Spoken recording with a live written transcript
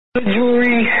The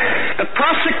jury, the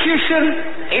prosecution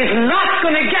is not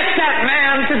going to get that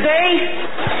man today.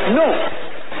 No,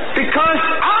 because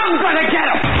I'm going to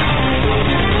get him.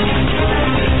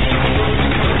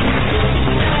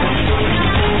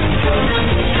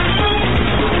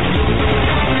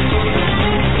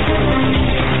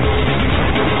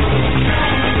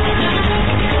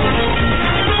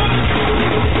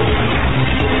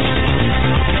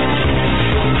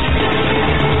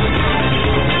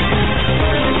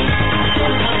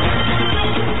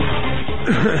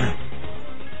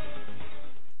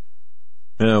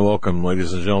 Yeah, welcome,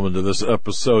 ladies and gentlemen, to this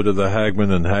episode of the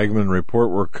Hagmann and Hagmann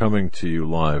Report. We're coming to you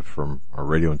live from our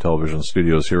radio and television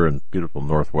studios here in beautiful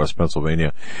Northwest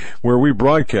Pennsylvania, where we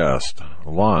broadcast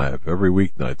live every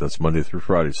weeknight. That's Monday through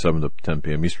Friday, 7 to 10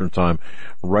 p.m. Eastern Time,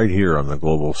 right here on the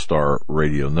Global Star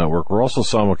Radio Network. We're also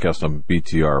simulcast on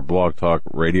BTR, Blog Talk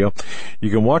Radio. You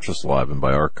can watch us live and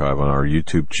by archive on our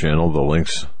YouTube channel. The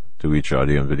links to each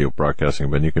audio and video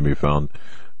broadcasting venue can be found,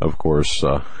 of course,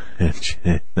 it's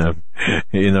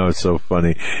so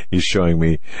funny. He's showing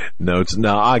me notes.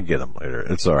 No, I'll get them later.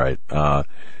 It's all right.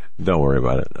 Don't worry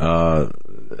about it.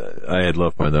 I had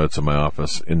left my notes in my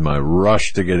office in my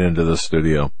rush to get into the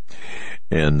studio.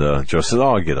 And Joe said,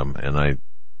 I'll get them. And of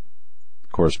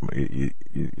course, you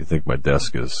think my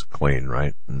desk is clean,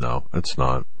 right? No, it's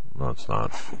not. No, it's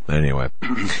not. Anyway,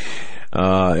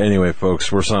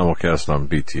 folks, we're simulcast on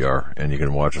BTR, and you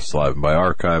can watch us live and by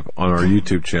archive on our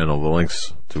YouTube channel. The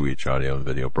links to each audio and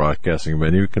video broadcasting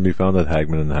venue can be found at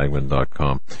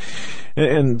hagmanandhagmann.com.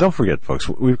 And don't forget, folks,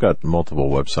 we've got multiple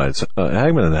websites.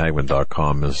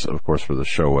 Hagmanandhagmann.com is, of course, for the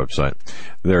show website.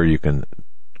 There you can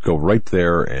go right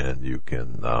there, and you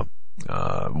can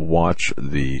watch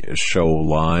the show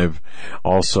live.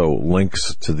 Also,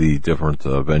 links to the different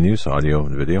venues, audio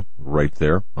and video, right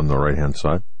there on the right-hand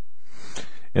side.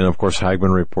 And, of course,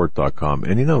 HagmannReport.com.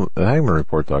 And,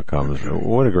 HagmannReport.com is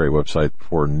what a great website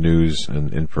for news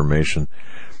and information.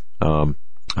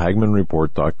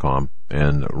 HagmannReport.com.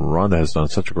 And Rhonda has done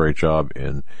such a great job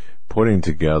in putting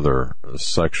together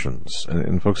sections.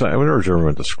 And folks, I would urge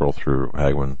everyone to scroll through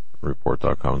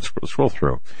HagmannReport.com and scroll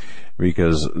through,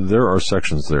 because there are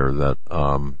sections there that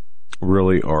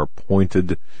really are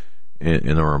pointed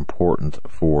and are important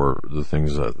for the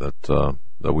things that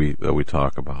we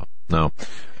talk about. Now,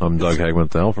 I'm Doug Hagmann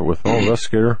at the helm with fellow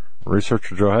investigator,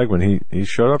 researcher Joe Hagmann. He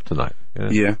showed up tonight.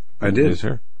 Yeah, I did. He's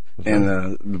here.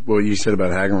 And what you said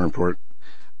about Hagmann Report,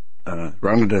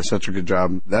 Rhonda does such a good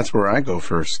job. That's where I go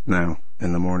first now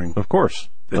in the morning. Of course.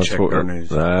 Check our news.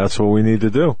 That's what we need to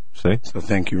do. See? So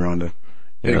thank you, Rhonda.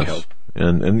 Big help.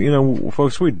 And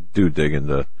folks, we do dig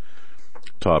into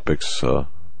topics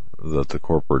that the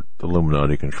corporate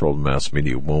Illuminati-controlled mass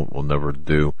media will never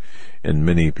do. And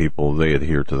many people, they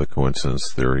adhere to the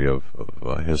coincidence theory of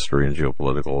history and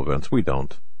geopolitical events. We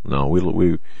don't. No,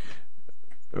 we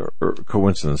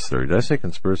coincidence theory. Did I say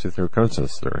conspiracy theory?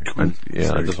 Coincidence theory. I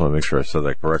just want to make sure I said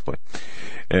that correctly.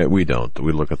 We don't.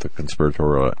 We look at the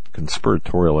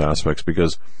conspiratorial aspects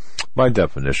because, by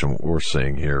definition, what we're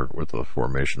seeing here with the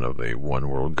formation of a one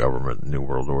world government, new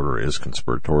world order, is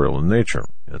conspiratorial in nature.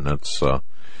 And that's, so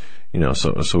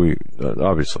we,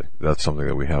 obviously, that's something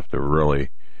that we have to really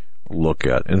look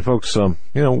at. And folks,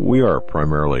 we are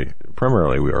primarily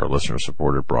we are a listener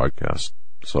supported broadcast.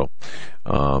 So,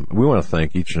 we want to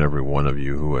thank each and every one of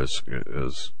you who has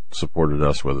supported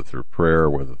us, whether through prayer,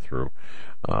 whether through,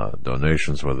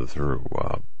 donations, whether through,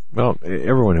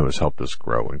 everyone who has helped us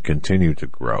grow and continue to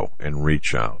grow and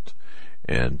reach out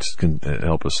and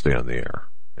help us stay on the air.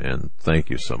 And thank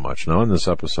you so much. Now, in this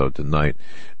episode tonight,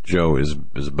 Joe is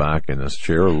back in his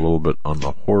chair, a little bit on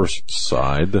the hoarse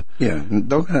side. Yeah,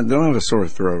 don't have a sore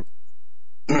throat.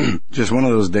 Just one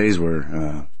of those days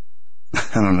where,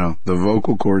 I don't know, the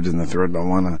vocal cords in the throat don't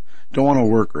want to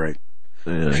work right.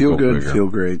 Yeah, feel good, feel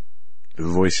great. The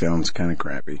voice sounds kind of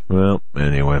crappy. Well,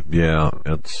 anyway, yeah,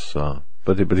 it's,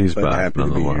 but he's back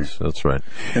nonetheless. That's right.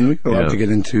 And we got a lot to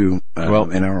get into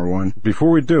in hour one.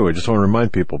 Before we do, I just want to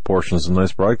remind people, portions of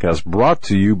tonight's broadcast brought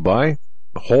to you by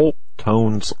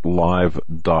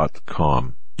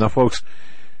WholeTonesLive.com. Now, folks,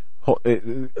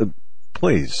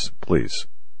 please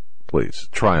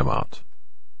try them out.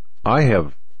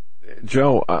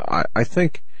 Joe, I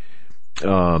think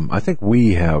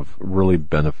we have really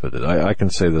benefited. I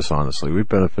can say this honestly. We've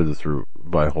benefited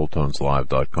by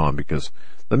WholeTonesLive.com because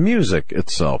the music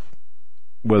itself,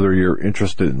 whether you're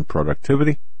interested in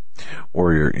productivity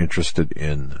or you're interested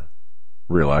in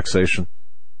relaxation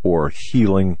or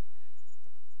healing,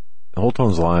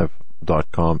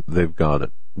 WholeTonesLive.com, they've got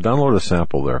it. Download a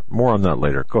sample there. More on that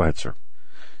later. Go ahead, sir.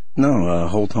 No,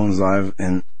 Whole Tones Live,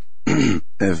 and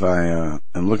if I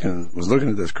was looking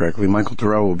at this correctly, Michael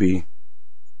Terrell will be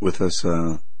with us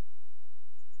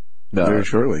very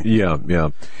shortly. Yeah.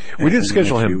 We did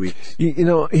schedule him.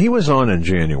 He was on in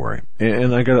January,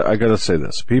 and I gotta say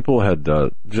this: people had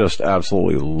just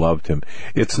absolutely loved him.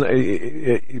 At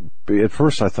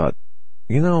first I thought,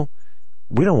 we don't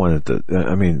want it to.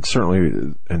 I mean,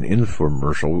 certainly an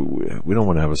infomercial. We don't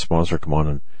want to have a sponsor come on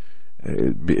and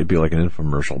it'd be like an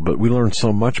infomercial. But we learned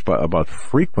so much about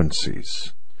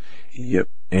frequencies. Yep.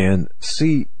 And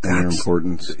see, their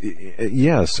importance.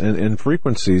 Yes, and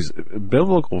frequencies,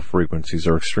 biblical frequencies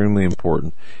are extremely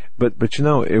important. But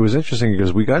it was interesting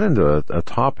because we got into a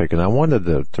topic, and I wanted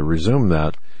to resume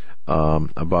that,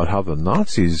 about how the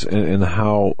Nazis and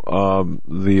how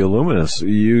the Illuminists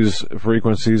use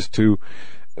frequencies to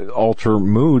alter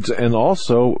moods and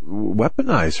also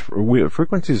weaponize.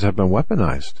 Frequencies have been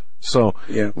weaponized. So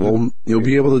yeah, well, you'll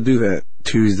be able to do that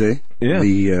Tuesday,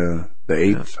 the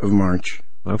 8th of March.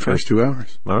 Okay. First 2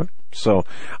 hours. All right. So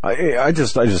I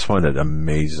just find it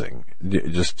amazing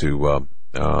just to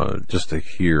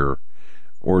hear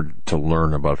or to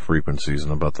learn about frequencies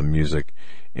and about the music,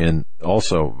 and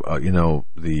also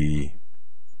the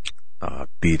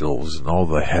Beatles and all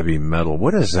the heavy metal.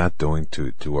 What is that doing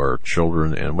to our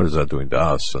children, and what is that doing to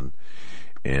us?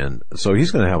 And so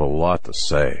he's going to have a lot to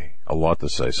say.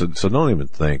 So don't even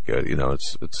think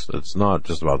it's not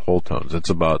just about whole tones. It's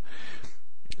about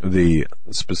the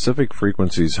specific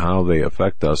frequencies, how they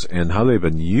affect us, and how they've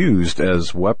been used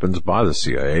as weapons by the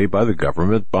CIA, by the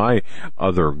government, by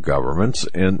other governments,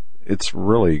 and it's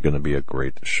really going to be a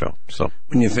great show. So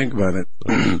when you think about it,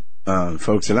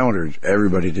 folks, and I would urge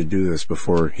everybody to do this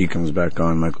before he comes back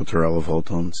on, Michael Terrell of Whole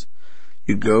Tones.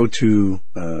 You go to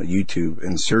YouTube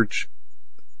and search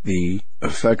the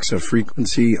effects of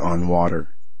frequency on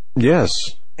water.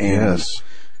 Yes. And yes.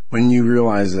 When you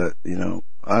realize that,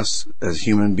 us as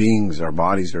human beings, our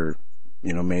bodies are,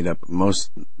 made up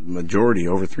majority,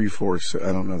 over 3/4,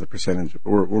 I don't know the percentage,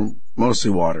 we're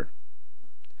mostly water.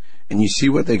 And you see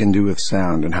what they can do with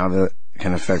sound and how that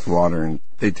can affect water. And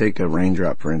they take a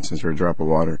raindrop, for instance, or a drop of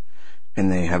water,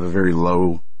 and they have a very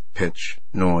low pitch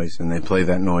noise, and they play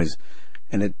that noise,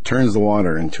 and it turns the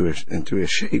water into a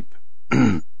shape,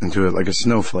 like a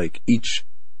snowflake. Each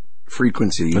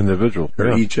frequency, individual,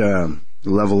 or each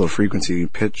level of frequency,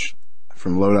 pitch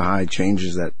from low to high,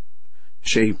 changes that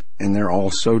shape, and they're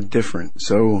all so different.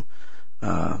 So,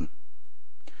 I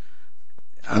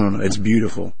don't know, it's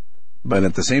beautiful. But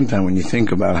at the same time, when you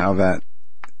think about how that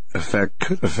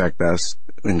could affect us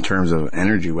in terms of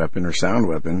energy weapon or sound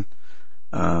weapon,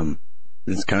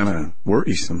 it's kind of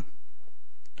worrisome.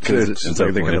 Because it's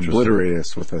like they can obliterate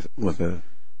us with a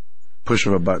push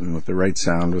of a button, with the right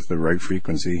sound, with the right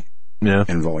frequency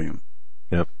and volume.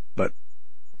 Yep. But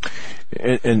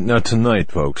and now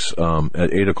tonight, folks, at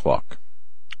 8:00,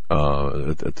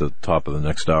 at the top of the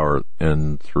next hour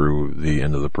and through the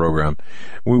end of the program,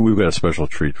 we've got a special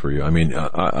treat for you. I mean,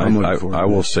 I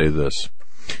will say this.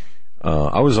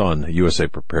 I was on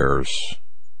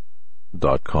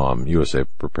USAPrepares.com.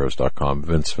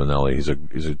 Vince Finelli, he's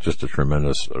just a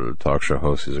tremendous talk show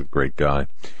host. He's a great guy.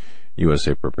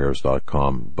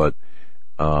 USAPrepares.com. But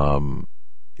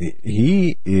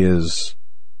he is.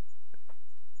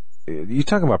 You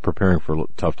talk about preparing for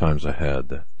tough times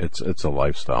ahead. It's a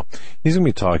lifestyle. He's going to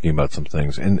be talking about some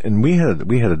things, and we had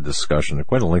a discussion,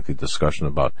 quite a lengthy discussion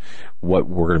about what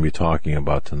we're going to be talking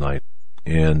about tonight.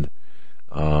 And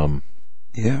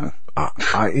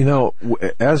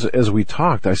as we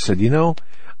talked, I said, out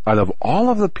of all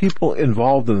of the people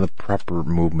involved in the prepper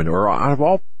movement, or out of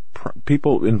all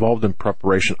people involved in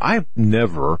preparation, I've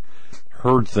never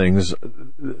heard things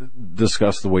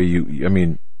discussed the way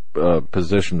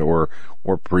positioned or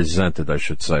presented, I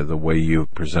should say, the way you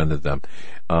presented them.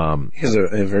 He's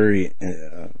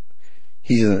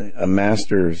he's a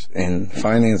master's in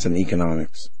finance and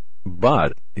economics,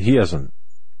 but he hasn't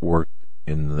worked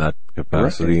in that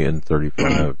capacity in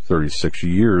 36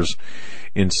 years.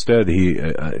 Instead,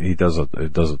 he does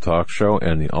a talk show,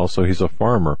 and he's a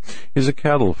farmer. He's a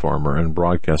cattle farmer and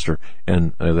broadcaster,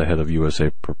 and the head of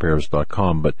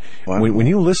USAPrepares.com. But when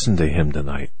you listen to him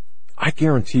tonight, I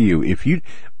guarantee you,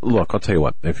 I'll tell you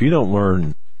what, if you don't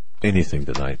learn anything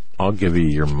tonight, I'll give you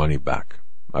your money back.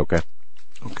 Okay?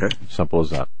 Okay. Simple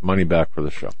as that. Money back for the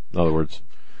show. In other words,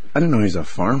 I didn't know he's a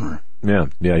farmer. Yeah.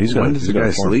 When does the guy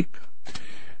sleep?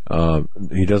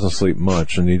 He doesn't sleep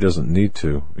much, and he doesn't need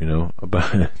to,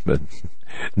 but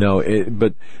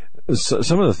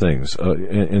some of the things,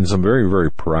 and some very, very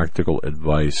practical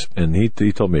advice, and he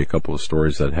told me a couple of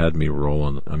stories that had me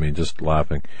rolling, just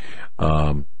laughing.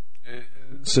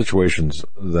 situations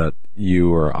that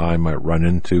you or I might run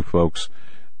into, folks,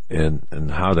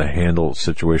 and how to handle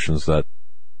situations that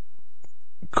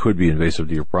could be invasive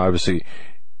to your privacy,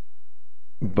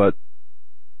 but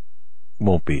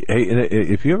won't be. Hey,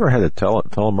 if you ever had a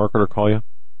telemarketer call you,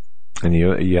 and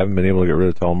you haven't been able to get rid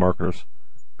of telemarketers,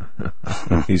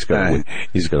 he's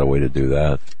got a way to do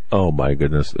that. Oh my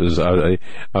goodness! I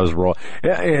was raw.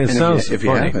 It sounds if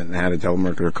you haven't had a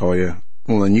telemarketer call you,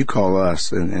 well, then you call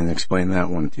us and explain that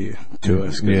one to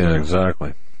us. Yeah,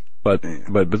 exactly. But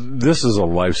this is a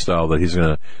lifestyle that he's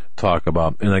going to talk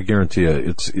about, and I guarantee you,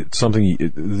 it's something.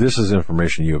 This is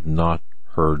information you have not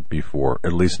heard before,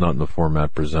 at least not in the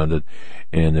format presented.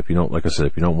 And if you don't, like I said,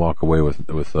 if you don't walk away with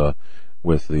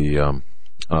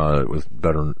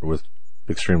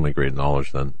extremely great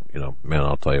knowledge, then, man,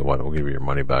 I'll tell you what, we'll give you your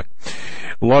money back.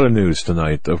 A lot of news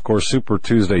tonight. Of course, Super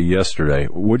Tuesday yesterday.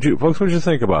 What'd you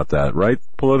think about that, right?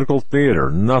 Political theater.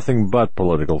 Nothing but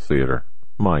political theater.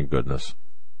 My goodness.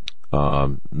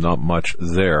 Not much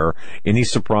there. Any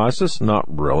surprises? Not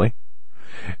really.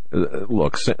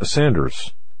 Look,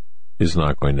 Sanders is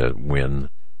not going to win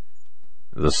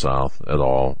the South at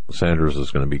all. Sanders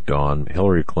is going to be gone.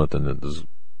 Hillary Clinton, as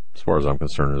far as I'm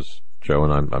concerned, is Joe,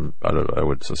 and I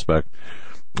would suspect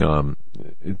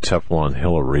Teflon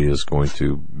Hillary is going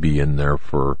to be in there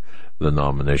for the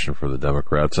nomination for the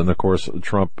Democrats. And of course,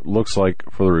 Trump looks like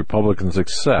for the Republicans,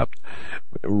 except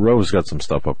Roe's got some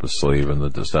stuff up his sleeve, and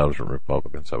the establishment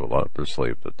Republicans have a lot up their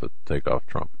sleeve to take off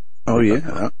Trump. Oh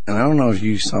yeah, and I don't know if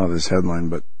you saw this headline,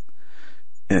 but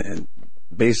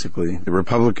basically the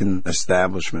Republican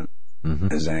establishment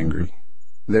is angry.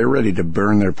 They're ready to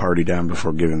burn their party down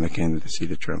before giving the candidacy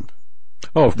to Trump.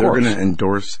 Oh, of course. They're going to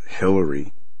endorse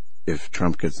Hillary if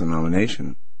Trump gets the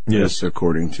nomination. Yes.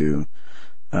 According to,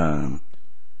 and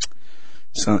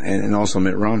also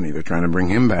Mitt Romney. They're trying to bring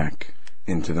him back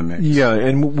into the mix. Yeah,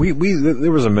 and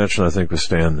there was a mention, I think, with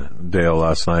Stan Dale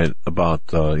last night about,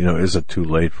 is it too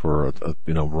late for a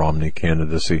Romney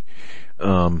candidacy?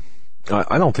 I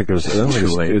don't think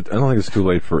it's too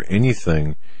late for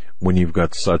anything when you've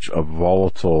got such a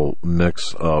volatile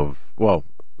mix of,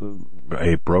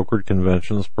 brokered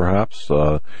conventions, perhaps.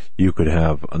 You could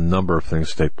have a number of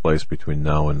things take place between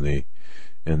now and the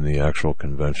actual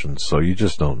convention. So you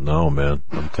just don't know, man.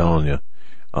 I'm telling you.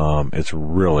 It's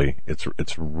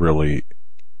really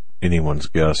anyone's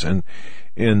guess. And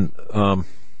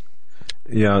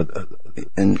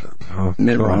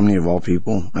Mitt Romney of all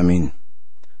people, I mean,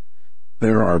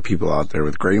 there are people out there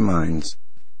with great minds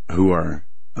who are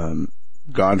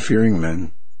God-fearing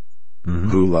men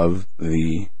who love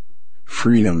the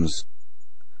freedoms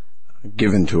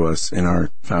given to us in our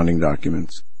founding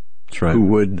documents. That's right. Who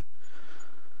would,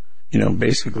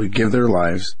 basically give their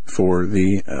lives for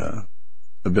the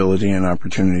ability and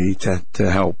opportunity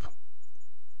to help.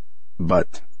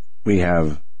 But we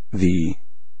have these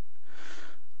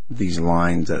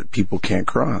lines that people can't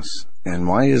cross. And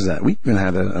why is that? We even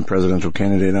had a presidential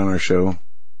candidate on our show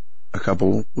a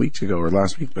couple weeks ago or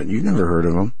last week, but you never heard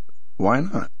of him. Why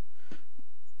not?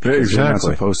 Because you're not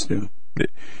supposed to.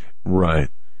 Right.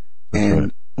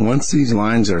 And once these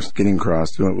lines are getting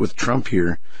crossed, with Trump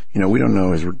here, we don't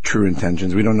know his true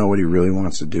intentions. We don't know what he really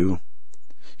wants to do.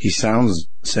 He sounds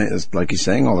like he's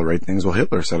saying all the right things. Well,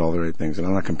 Hitler said all the right things, and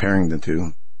I'm not comparing the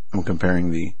two. I'm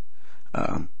comparing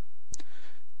how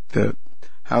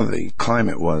the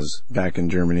climate was back in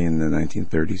Germany in the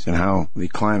 1930s and how the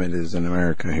climate is in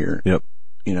America here. Yep.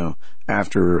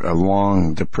 After a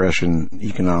long depression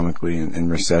economically and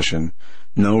recession,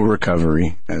 no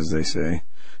recovery, as they say,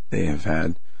 they have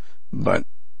had. But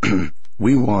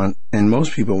we want, and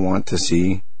most people want to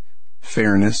see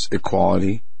fairness,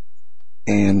 equality,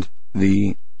 and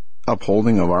the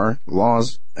upholding of our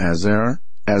laws as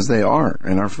they are,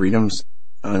 and our freedoms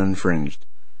uninfringed.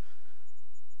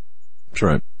 That's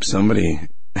right. Somebody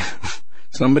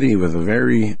with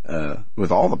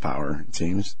with all the power, it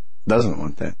seems, doesn't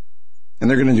want that. And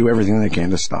they're going to do everything they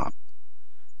can to stop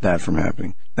that from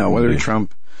happening. Now, whether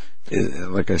Trump,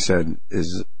 like I said,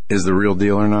 is the real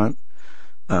deal or not,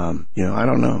 I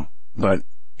don't know. But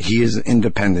he is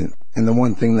independent. And the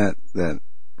one thing that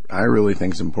I really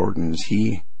think is important is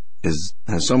he has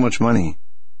so much money,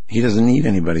 he doesn't need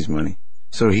anybody's money.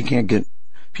 So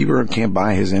people can't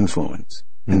buy his influence.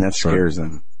 And that scares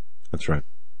them. That's right.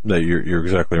 No, you're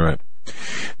exactly right.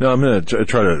 Now, I'm going to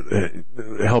try to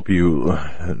help you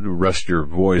rest your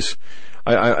voice.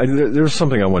 There's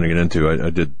something I want to get into.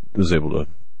 I was able to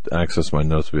access my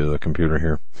notes via the computer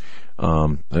here.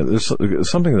 There's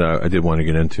something that I did want to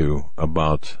get into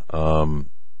about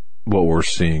what we're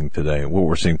seeing today, what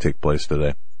we're seeing take place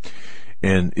today.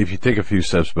 And if you take a few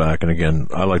steps back, and again,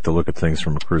 I like to look at things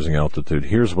from a cruising altitude,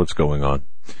 here's what's going on.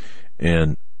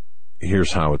 And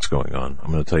here's how it's going on.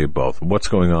 I'm going to tell you both. What's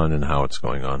going on and how it's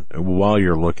going on. While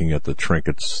you're looking at the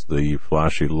trinkets, the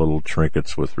flashy little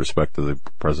trinkets with respect to the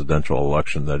presidential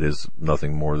election that is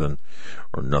nothing more than,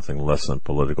 or nothing less than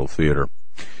political theater,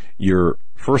 your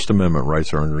First Amendment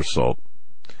rights are under assault.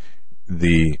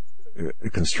 The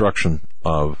construction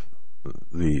of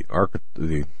the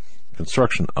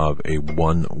construction of a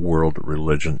one world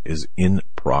religion is in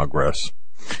progress,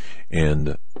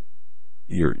 and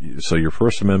your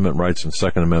First Amendment rights and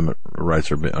Second Amendment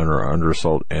rights are under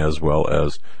assault, as well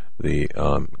as the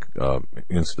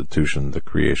institution, the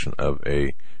creation of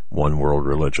a one world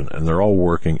religion, and they're all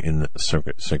working in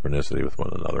synchronicity with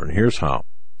one another. And here's how.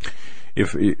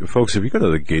 If you go to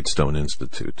the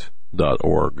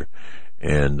GatesstoneInstitute.org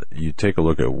and you take a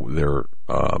look at their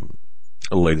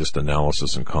latest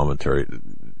analysis and commentary,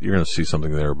 you're going to see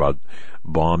something there about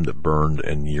bombed, burned,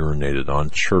 and urinated on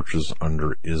churches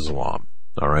under Islam.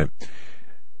 All right.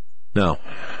 Now,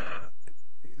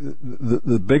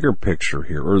 the bigger picture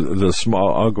here, or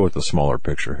I'll go with the smaller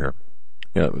picture here.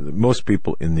 Most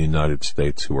people in the United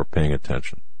States who are paying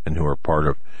attention and who are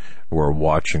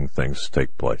watching things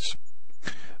take place,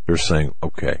 they're saying,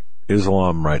 okay,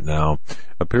 Islam right now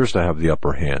appears to have the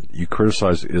upper hand. You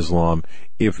criticize Islam.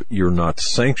 If you're not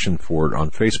sanctioned for it on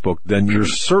Facebook, then you're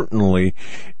certainly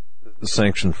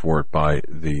sanctioned for it by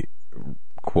the,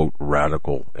 quote,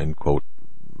 radical, end quote,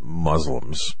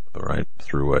 Muslims, all right,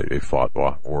 through a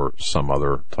fatwa or some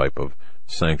other type of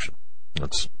sanction.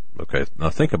 That's okay. Now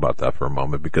think about that for a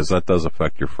moment, because that does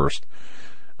affect your First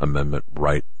Amendment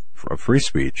right for free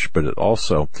speech, but it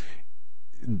also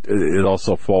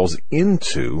falls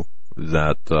into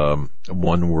that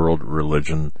one world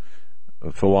religion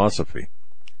philosophy.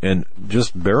 And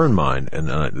just bear in mind, and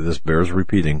this bears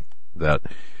repeating, that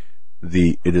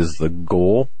it is the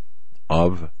goal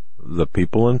of the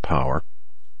people in power,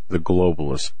 the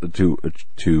globalists,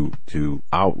 to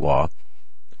outlaw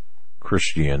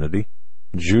Christianity,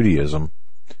 Judaism,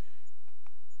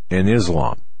 and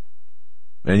Islam.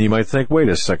 And you might think, wait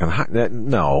a second,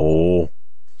 no.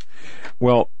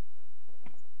 Well,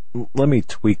 let me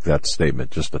tweak that statement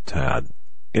just a tad.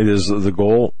 It is the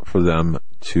goal for them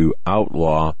to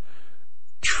outlaw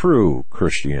true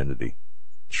Christianity,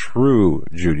 true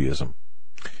Judaism,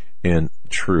 and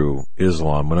true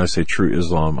Islam. When I say true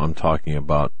Islam, I'm talking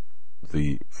about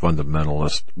the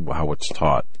fundamentalist, how it's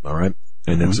taught, all right?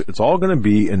 And it's all going to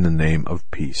be in the name of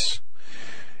peace.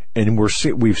 And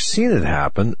we've seen it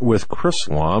happen with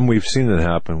Chrislam. We've seen it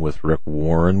happen with Rick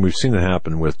Warren. We've seen it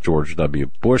happen with George W.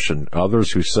 Bush and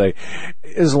others who say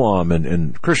Islam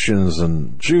and Christians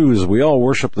and Jews, we all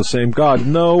worship the same God.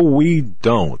 No, we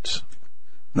don't.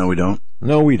 No, we don't.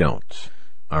 No, we don't.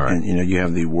 All right. And, you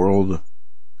have the World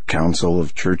Council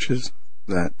of Churches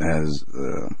that has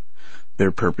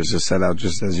their purpose is set out,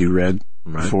 just as you read,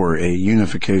 right, for a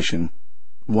unification,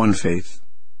 one faith,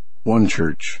 one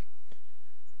church.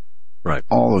 Right.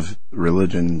 All of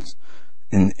religions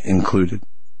included.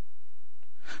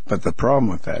 But the problem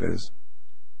with that is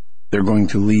they're going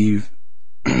to leave,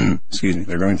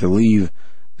 they're going to leave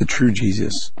the true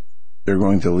Jesus. They're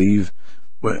going to leave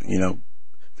they're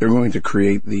going to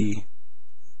create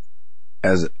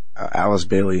as Alice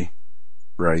Bailey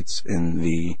writes in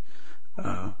the,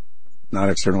 not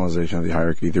externalization of the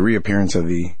hierarchy, the reappearance of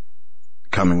the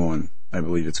coming one, I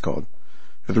believe it's called,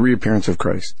 or the reappearance of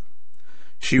Christ.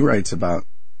 She writes about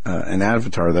an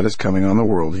avatar that is coming on the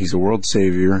world. He's a world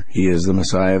savior. He is the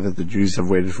Messiah that the Jews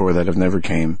have waited for that have never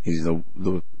came. He's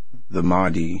the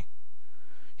Mahdi.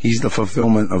 He's the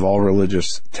fulfillment of all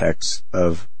religious texts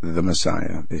of the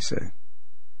Messiah, they say.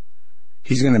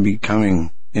 He's going to be coming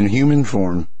in human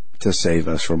form to save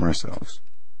us from ourselves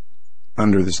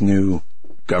under this new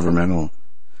governmental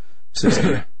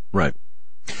system. Right.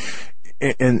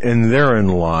 And therein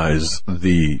lies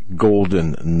the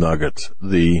golden nugget,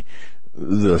 the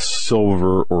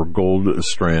silver or gold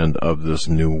strand of this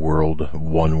new world,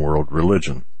 one world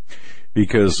religion.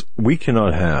 Because we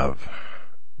cannot have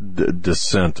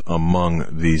dissent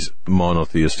among these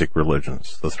monotheistic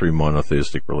religions, the three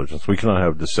monotheistic religions. We cannot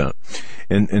have dissent.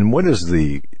 And what is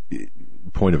the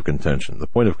point of contention? The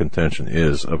point of contention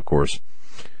is, of course,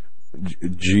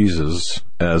 Jesus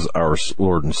as our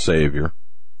Lord and Savior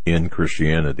in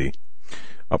Christianity,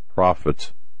 a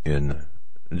prophet in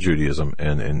Judaism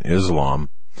and in Islam.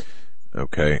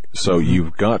 Okay, so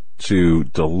you've got to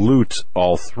dilute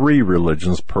all three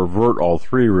religions, pervert all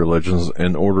three religions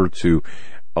in order to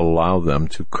allow them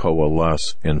to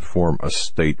coalesce and form a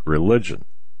state religion.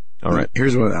 All right.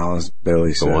 Here's what Alice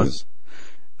Bailey says.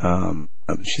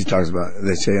 she talks about,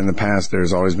 they say in the past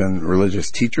there's always been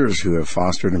religious teachers who have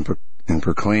fostered and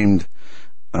proclaimed,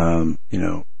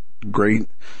 great,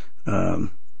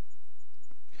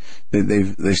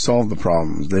 they've solved the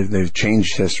problems. They've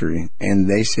changed history, and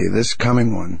they say this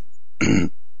coming one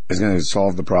is going to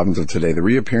solve the problems of today. The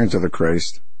reappearance of the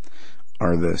Christ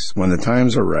are this: when the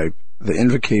times are ripe, the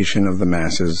invocation of the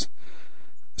masses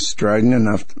strident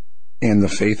enough, and the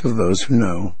faith of those who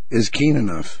know is keen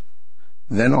enough,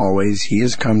 then always he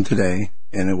is come today,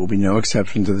 and it will be no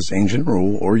exception to this ancient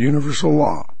rule or universal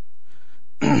law.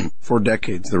 For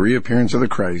decades, the reappearance of the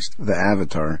Christ, the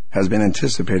Avatar, has been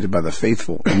anticipated by the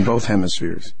faithful in both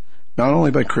hemispheres, not only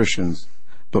by Christians,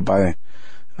 but by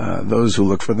those who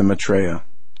look for the Maitreya,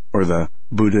 or the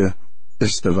Buddha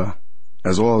Istava,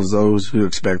 as well as those who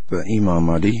expect the Imam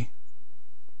Mahdi.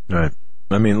 Right.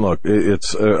 I mean, look,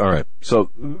 it's all right.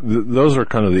 So those are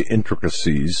kind of the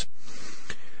intricacies.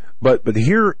 But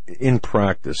here in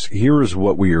practice, here is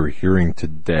what we are hearing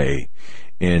today.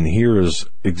 And here is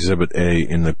Exhibit A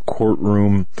in the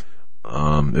courtroom.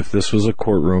 If this was a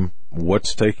courtroom,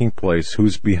 what's taking place?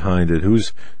 Who's behind it?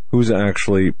 Who's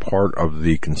actually part of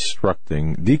the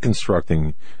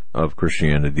deconstructing of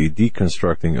Christianity,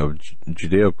 deconstructing of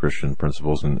Judeo-Christian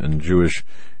principles and Jewish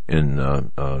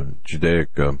and Judaic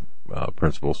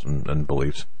principles and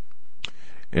beliefs,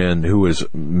 and who is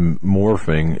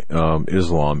morphing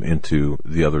Islam into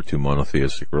the other two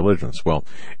monotheistic religions. Well,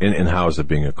 and how is it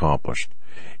being accomplished?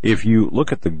 If you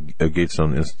look at the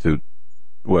Gatestone Institute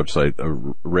website,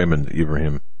 Raymond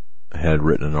Ibrahim had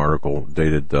written an article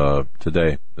dated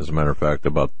today, as a matter of fact,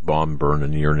 about bomb burned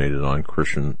and urinated on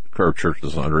Christian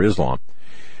churches under Islam.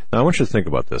 Now, I want you to think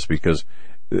about this, because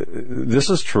this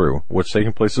is true. What's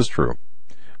taking place is true.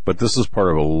 But this is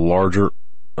part of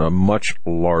a much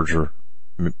larger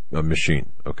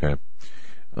machine, okay?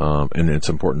 And it's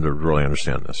important to really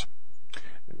understand this.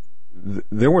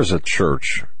 There was a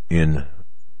church in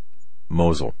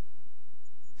Mosul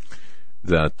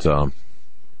that,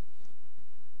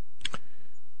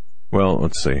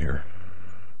 let's see here.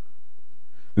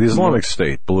 The Islamic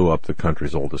State blew up the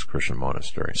country's oldest Christian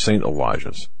monastery, St.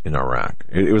 Elijah's in Iraq.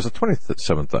 It was a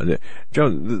 27,000. Joe,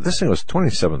 this thing was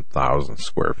 27,000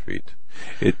 square feet.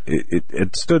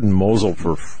 It stood in Mosul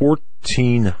for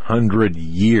 1,400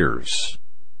 years.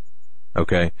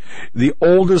 Okay, the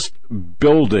oldest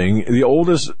building, the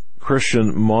oldest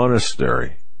Christian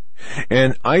monastery,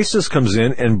 and ISIS comes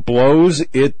in and blows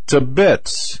it to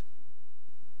bits.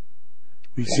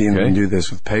 We've seen them do this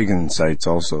with pagan sites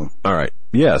also. All right.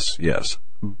 Yes.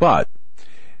 But,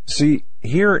 see,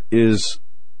 here is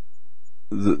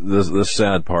the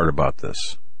sad part about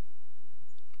this.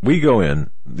 We go in,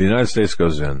 the United States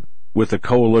goes in, with a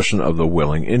coalition of the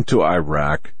willing into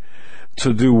Iraq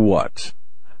to do what?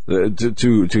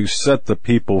 To set the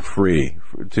people free,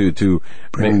 to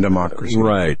bring democracy.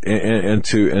 Right. And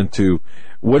to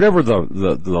whatever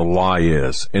the lie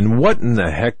is. And what in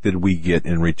the heck did we get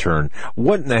in return?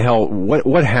 What in the hell,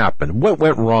 what happened? What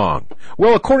went wrong?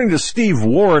 Well, according to Steve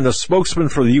Warren, the spokesman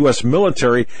for the U.S.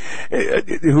 military,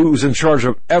 who's in charge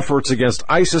of efforts against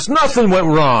ISIS, nothing went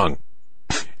wrong.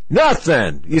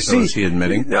 Nothing. You see, is he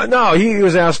admitting? No, he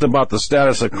was asked about the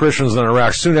status of Christians in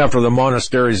Iraq soon after the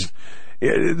monasteries.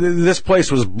 This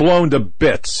place was blown to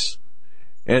bits.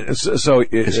 And so,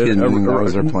 is he admitting that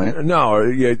was their plan?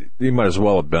 No, he might as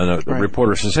well have been. The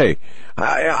reporter says, "Hey,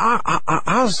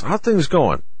 how's things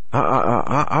going?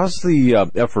 How's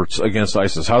the efforts against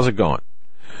ISIS? How's it going?"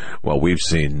 Well, we've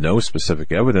seen no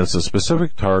specific evidence of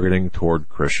specific targeting toward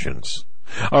Christians.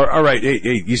 All right,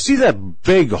 hey, you see that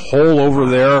big hole over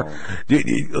there?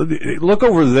 Look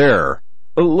over there.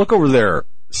 Look over there,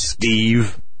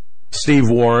 Steve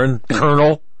Warren,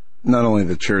 Colonel. Not only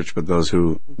the church, but those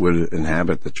who would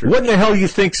inhabit the church. What in the hell you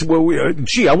think? I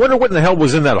wonder what in the hell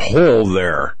was in that hole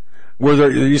there, where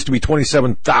there used to be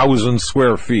 27,000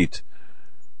 square feet.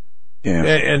 Yeah.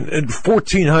 And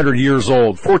 1,400 years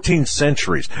old, 14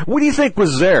 centuries. What do you think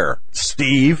was there,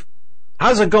 Steve?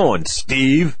 How's it going,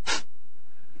 Steve?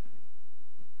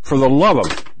 For the love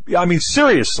of, I mean,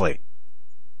 seriously.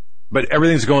 But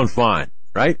everything's going fine,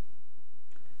 right?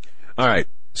 All right,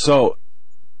 so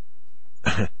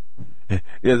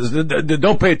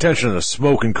don't pay attention to the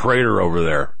smoking crater over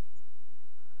there.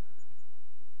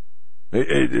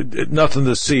 Nothing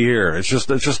to see here. It's just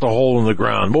a hole in the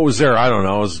ground. What was there? I don't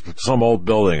know. It was some old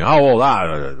building. How old?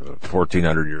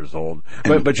 1,400 years old.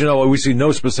 But you know, we see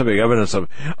no specific evidence of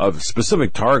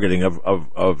specific targeting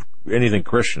of anything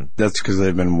Christian. That's because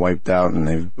they've been wiped out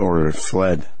or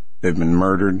fled. They've been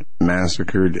murdered,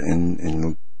 massacred,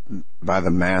 by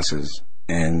the masses,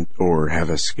 or have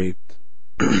escaped.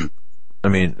 I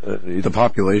mean, the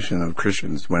population of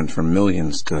Christians went from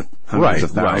millions to hundreds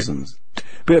of thousands.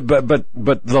 Right.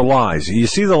 But the lies. You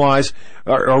see the lies.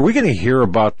 Are we going to hear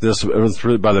about this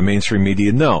by the mainstream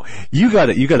media? No. You got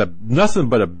nothing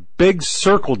but a big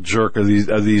circle jerk of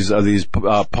these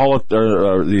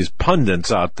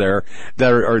pundits out there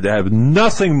that have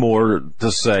nothing more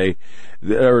to say,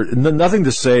 or nothing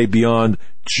to say beyond,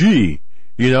 gee,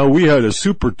 we had a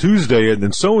Super Tuesday,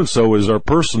 and so-and-so is our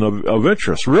person of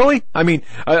interest. Really? I mean,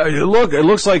 it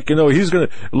looks like, it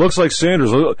looks like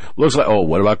Sanders, looks like, oh,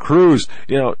 what about Cruz?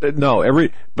 No,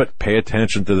 but pay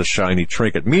attention to the shiny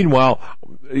trinket. Meanwhile,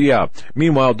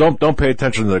 don't pay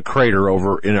attention to the crater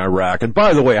over in Iraq. And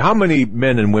by the way, how many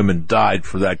men and women died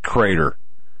for that crater?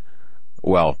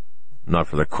 Well, not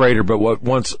for the crater, but what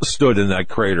once stood in that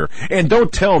crater. And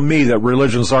don't tell me that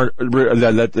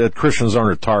that Christians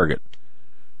aren't a target.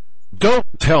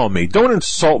 Don't tell me. Don't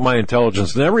insult my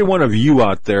intelligence. And every one of you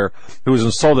out there who is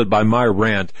insulted by my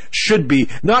rant should be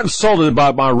not insulted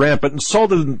by my rant, but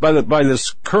insulted by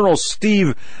this Colonel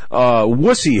Steve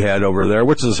wussy head over there.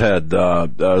 What's his head?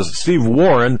 Steve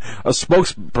Warren, a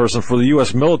spokesperson for the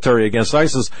U.S. military against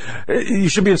ISIS. You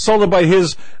should be insulted by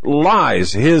his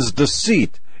lies, his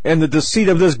deceit, and the deceit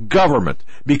of this government,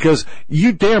 because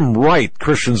you damn right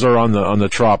Christians are on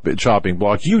the chopping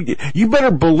block. You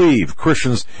better believe,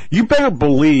 Christians, you better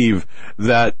believe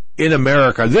that in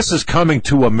America, this is coming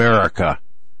to America.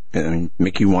 And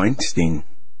Mickey Weinstein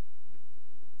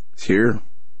is here.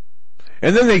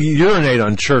 And then they urinate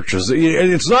on churches.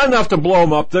 It's not enough to blow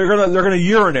them up. They're gonna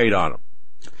urinate on them.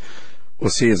 Well,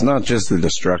 see, it's not just the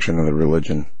destruction of the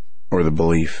religion or the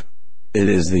belief. It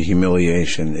is the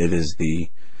humiliation. It is the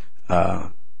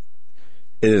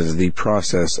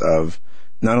process of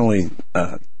not only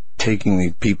taking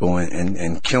the people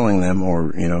and killing them,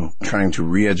 or trying to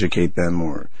re-educate them,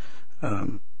 or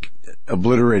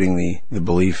obliterating the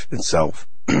belief itself.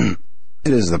 It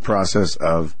is the process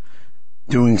of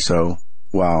doing so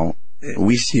while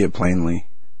we see it plainly,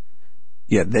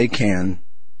 yet they can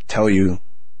tell you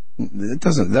that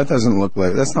doesn't look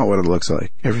like, that's not what it looks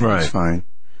like. Everything's fine.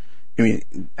 I mean,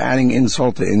 adding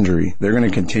insult to injury, they're going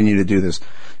to continue to do this.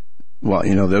 Well,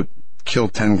 they'll kill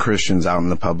 10 Christians out in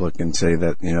the public and say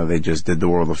that, they just did the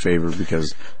world a favor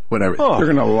because whatever. Oh,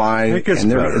 they're going to lie. It's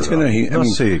going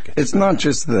to, it's not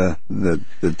just the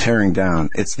tearing down.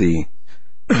 It's the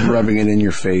rubbing it in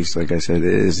your face. Like I said,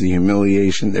 it is the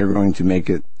humiliation. They're going to make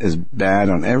it as bad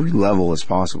on every level as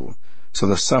possible. So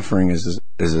the suffering is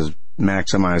as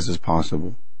maximized as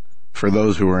possible for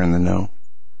those who are in the know.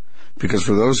 Because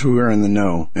for those who are in the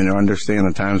know and understand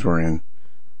the times we're in,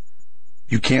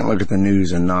 you can't look at the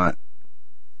news and not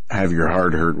have your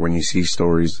heart hurt when you see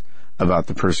stories about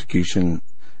the persecution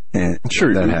and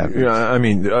that happens. Yeah, I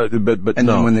mean, but and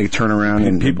then when they turn around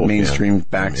and people mainstream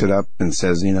backs it up and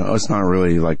says, it's not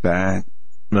really like that.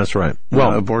 That's right.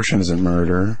 Well, abortion isn't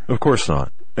murder. Of course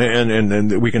not.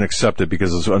 And we can accept it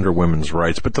because it's under women's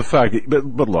rights. But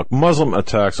but look, Muslim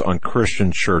attacks on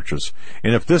Christian churches.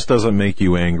 And if this doesn't make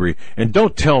you angry, and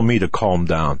don't tell me to calm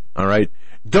down, all right?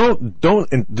 Do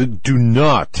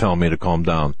not tell me to calm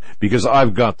down, because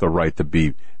I've got the right to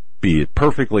be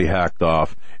perfectly hacked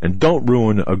off, and don't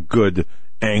ruin a good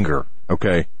anger,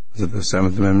 okay? Is it the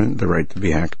Seventh Amendment, the right to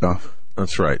be hacked off?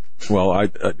 That's right. Well,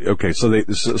 okay, so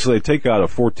they take out a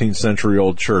 14th century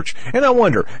old church, and I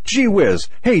wonder, gee whiz,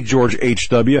 hey George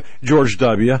W,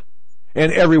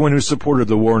 and everyone who supported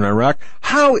the war in Iraq,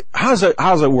 how's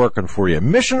it working for you?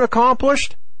 Mission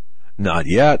accomplished? Not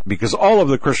yet, because all of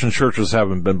the Christian churches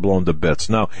haven't been blown to bits.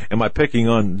 Now, am I picking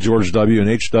on George W. and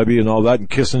H.W. and all that, and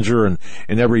Kissinger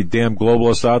and every damn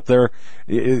globalist out there,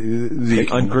 the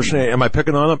unchristian? Am I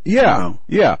picking on them? Yeah, no.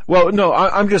 Yeah. Well, no,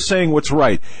 I'm just saying what's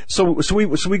right. So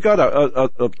we got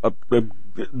a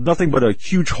nothing but a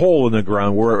huge hole in the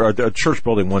ground where a church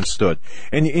building once stood,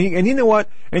 and you know what?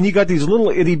 And you got these little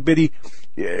itty bitty.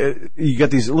 You got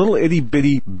these little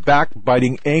itty-bitty,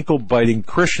 backbiting, ankle-biting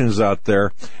Christians out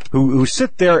there who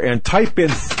sit there and type in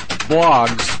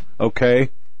blogs, okay?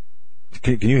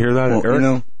 Can you hear that,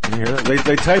 Eric? Can you hear that?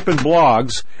 They type in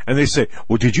blogs, and they say,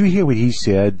 well, did you hear what he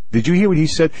said? Did you hear what he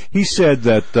said? He said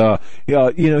that,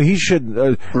 he should...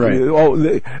 right.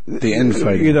 The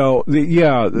infighting.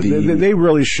 They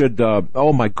really should...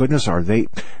 oh, my goodness, are they...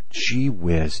 Gee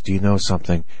whiz, do you know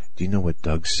something? Do you know what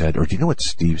Doug said? Or do you know what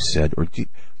Steve said? Or can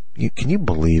you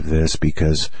believe this?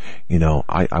 Because,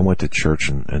 I went to church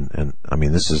and I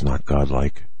mean, this is not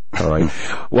godlike. All right.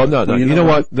 Well, no. You know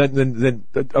what? Then,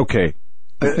 okay.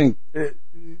 I think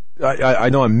I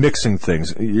know I'm mixing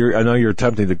things. I know you're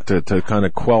attempting to kind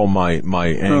of quell my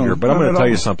anger, but I'm going to tell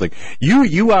you something.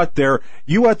 You out there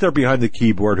behind the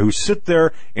keyboard who sit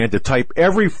there and to type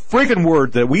every freaking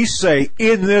word that we say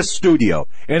in this studio,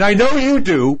 and I know you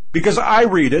do because I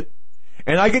read it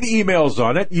and I get emails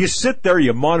on it. You sit there,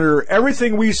 you monitor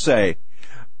everything we say,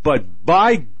 but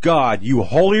by God, you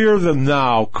holier than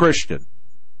thou Christian.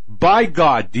 By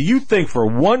God, do you think for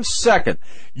 1 second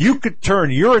you could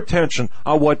turn your attention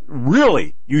on what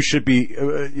really you should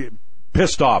be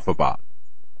pissed off about?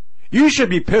 You should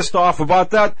be pissed off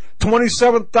about that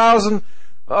 27,000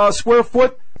 square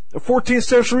foot, 14th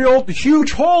century old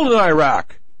huge hole in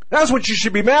Iraq. That's what you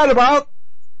should be mad about.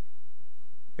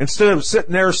 Instead of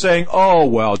sitting there saying, "Oh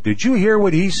well, did you hear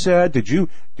what he said? Did you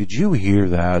hear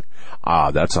that?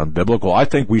 That's unbiblical. I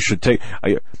think we should take."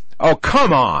 Oh,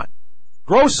 come on.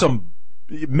 Grow some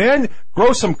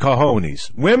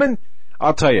cojones. Women,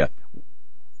 I'll tell you,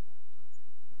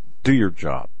 do your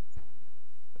job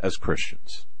as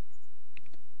Christians.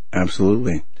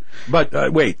 Absolutely.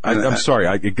 But wait, I'm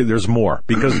sorry. There's more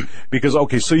because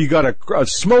okay, so you got a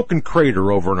smoking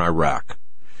crater over in Iraq.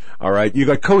 All right, you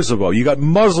got Kosovo. You got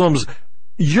Muslims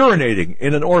urinating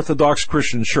in an Orthodox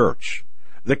Christian church.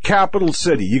 The capital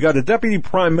city. You got a deputy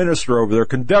prime minister over there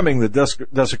condemning the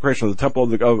desecration of the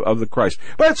temple of the Christ.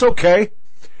 But it's okay.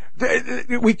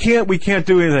 We can't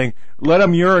do anything. Let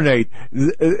them urinate.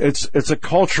 It's a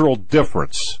cultural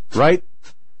difference, right?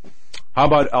 How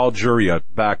about Algeria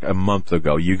back a month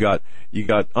ago? You got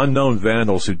unknown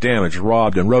vandals who damaged,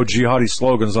 robbed, and wrote jihadi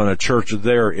slogans on a church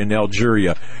there in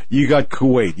Algeria. You got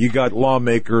Kuwait. You got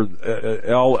lawmaker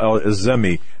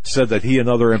Al-Azemi said that he and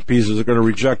other MPs are going to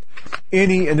reject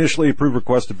any initially approved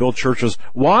request to build churches.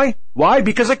 Why? Why?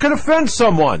 Because it could offend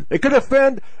someone. It could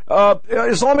offend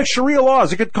Islamic Sharia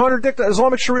laws. It could contradict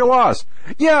Islamic Sharia laws.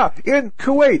 Yeah, in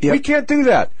Kuwait, we can't do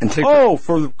that.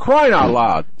 For crying out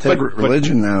loud. Take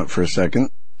religion out for a second.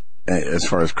 As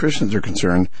far as Christians are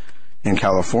concerned, in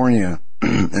California,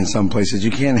 in some places,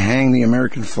 you can't hang the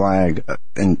American flag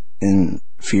in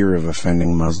fear of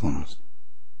offending Muslims.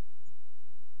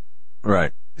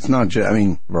 Right. It's not just,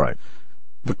 right.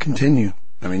 But continue.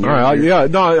 I mean,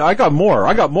 I got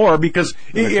more because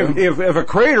if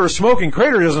a smoking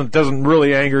crater doesn't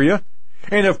really anger you,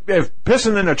 and if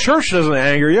pissing in a church doesn't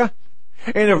anger you,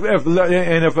 and if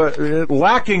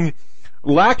lacking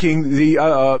the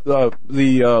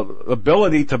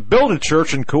ability to build a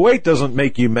church in Kuwait doesn't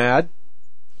make you mad,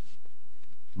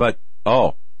 but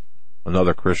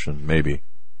another Christian maybe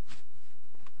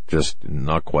just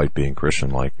not quite being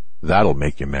Christian-like, that'll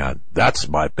make you mad. That's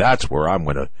where I'm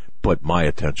going to put my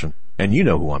attention. And you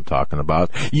know who I'm talking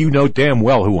about. You know damn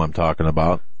well who I'm talking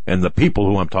about and the people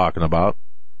who I'm talking about.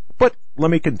 But let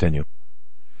me continue.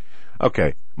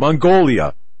 Okay,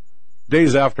 Mongolia,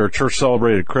 days after a church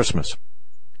celebrated Christmas.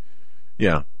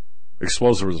 Yeah,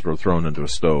 explosives were thrown into a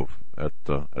stove at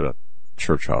a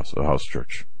house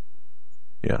church.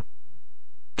 Yeah,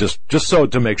 just so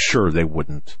to make sure they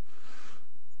wouldn't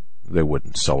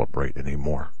celebrate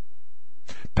anymore.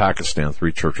 Pakistan,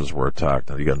 3 churches were attacked.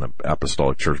 You got an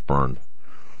apostolic church burned.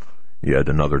 You had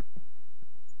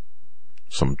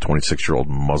some 26-year-old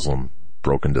Muslim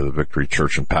broke into the Victory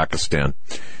Church in Pakistan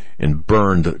and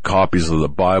burned copies of the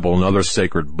Bible and other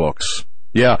sacred books.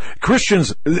 Yeah,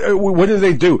 Christians, what did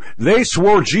they do? They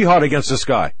swore jihad against this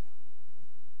guy.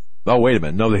 Oh, wait a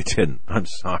minute. No, they didn't. I'm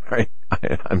sorry.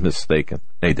 I'm mistaken.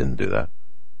 They didn't do that.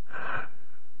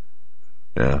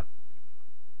 Yeah.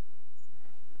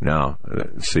 Now,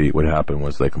 see, what happened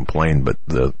was they complained, but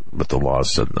the law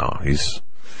said no.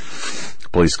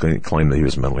 Police claimed that he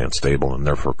was mentally unstable and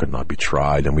therefore could not be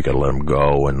tried, and we got to let him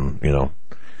go. And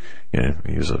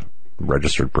he was a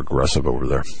registered progressive over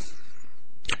there.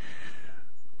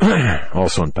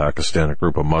 Also in Pakistan, a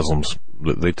group of Muslims,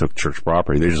 they took church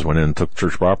property. They just went in and took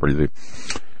church property. The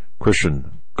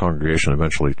Christian congregation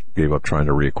eventually gave up trying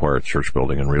to reacquire its church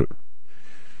building and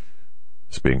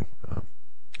it's being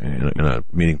in a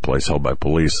meeting place held by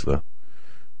police. The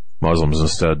Muslims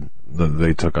instead,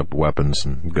 they took up weapons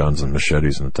and guns and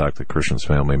machetes and attacked the Christians'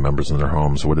 family members in their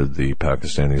homes. What did the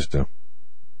Pakistanis do?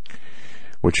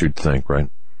 What you'd think, right?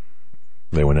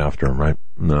 They went after them, right?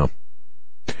 No.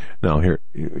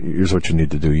 Here's what you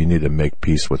need to do. You need to make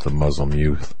peace with the Muslim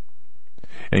youth.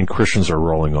 And Christians are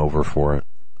rolling over for it.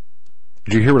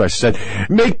 Did you hear what I said?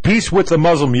 Make peace with the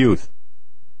Muslim youth.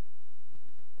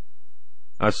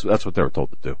 That's what they were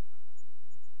told to do.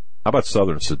 How about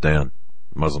southern Sudan?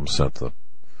 Muslims sent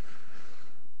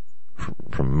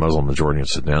from Muslim majority in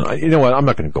Sudan. You know what? I'm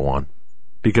not going to go on.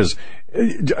 Because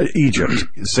Egypt,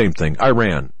 same thing.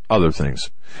 Iran, other things.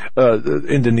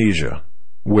 Indonesia,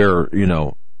 where,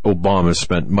 Obama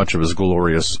spent much of his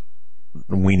glorious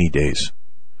weenie days.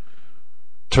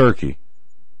 Turkey.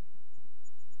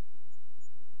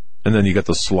 And then you got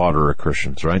the slaughter of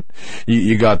Christians, right?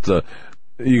 You got the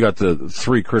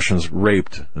 3 Christians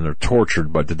raped and they're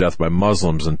tortured to death by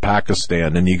Muslims in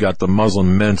Pakistan, and you got the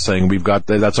Muslim men saying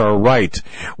that's our right.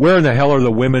 Where in the hell are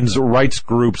the women's rights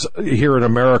groups here in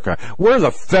America? Where are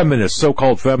the feminists,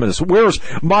 so-called feminists? Where's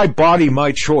my body,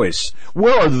 my choice?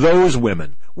 Where are those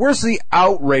women? Where's the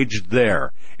outrage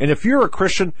there? And if you're a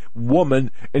Christian woman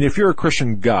and if you're a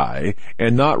Christian guy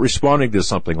and not responding to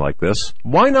something like this,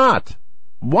 why not?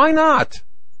 Why not?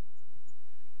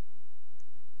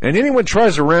 And anyone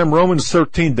tries to ram Romans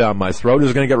 13 down my throat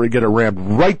is going to get it rammed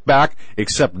right back,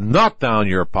 except not down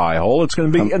your pie hole. It's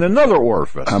going to be in another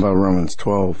orifice. How about Romans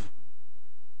 12?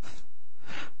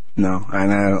 No, I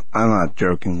know, I'm not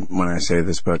joking when I say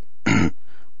this, but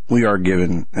we are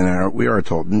given, and we are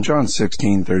told, in John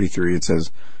 16:33, it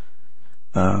says,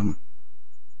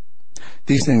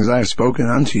 these things I have spoken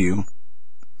unto you,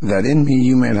 that in me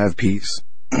you may have peace.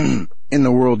 In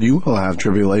the world you will have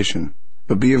tribulation,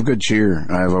 but be of good cheer.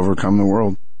 I have overcome the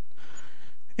world.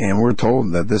 And we're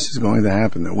told that this is going to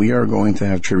happen, that we are going to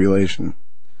have tribulation.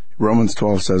 Romans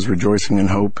 12 says, rejoicing in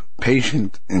hope,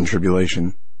 patient in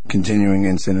tribulation, continuing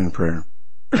in sin and prayer.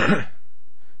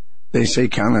 They say,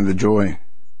 count it a joy,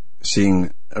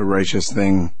 seeing a righteous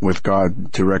thing with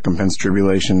God to recompense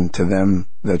tribulation to them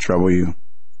that trouble you.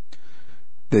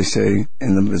 They say,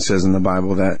 it says in the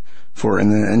Bible that, for in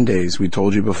the end days, we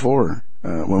told you before,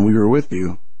 when we were with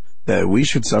you, that we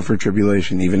should suffer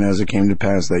tribulation, even as it came to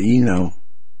pass, that ye know.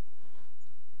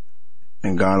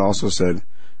 And God also said,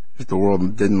 if the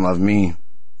world didn't love me,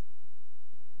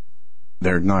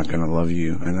 they're not going to love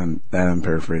you. And I'm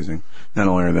paraphrasing. Not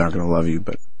only are they not going to love you,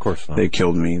 but of course not. They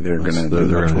killed me. They're going to do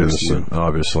this,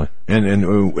 obviously.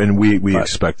 And we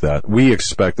expect that. We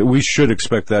expect that. We should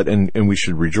expect that, and we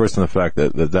should rejoice in the fact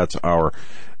that's our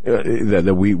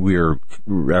that we are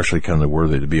actually kind of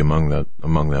worthy to be among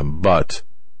them. But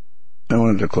I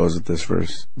wanted to close with this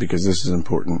verse because this is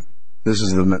important. This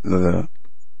is the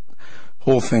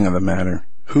whole thing of the matter.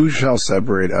 Who shall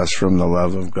separate us from the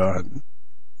love of God?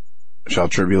 Shall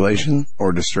tribulation,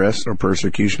 or distress, or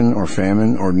persecution, or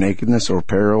famine, or nakedness, or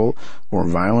peril, or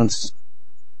violence?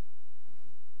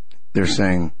 They're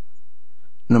saying,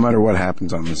 no matter what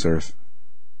happens on this earth,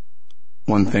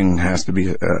 one thing has to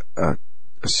be a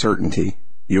certainty: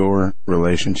 your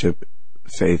relationship,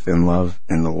 faith, and love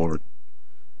in the Lord.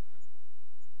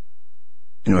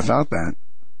 And without that,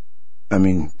 I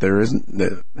mean,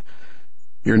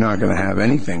 you're not going to have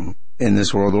anything in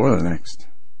this world or the next.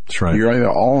 That's right. You're either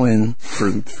all in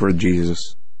for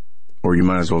Jesus, or you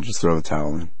might as well just throw the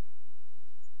towel in.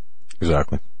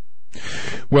 Exactly.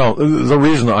 Well, the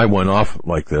reason I went off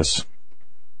like this,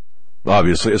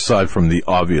 obviously, aside from the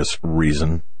obvious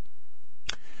reason,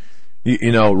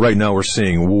 you know, right now we're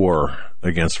seeing war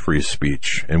against free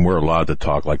speech, and we're allowed to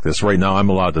talk like this. Right now, I'm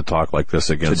allowed to talk like this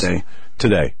against...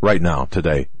 Today. Right now,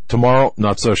 today. Tomorrow,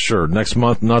 not so sure. Next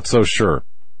month, not so sure.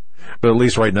 But at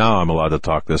least right now, I'm allowed to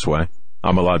talk this way.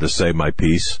 I'm allowed to say my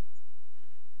piece.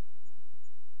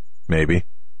 Maybe.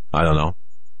 I don't know.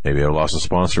 Maybe I lost a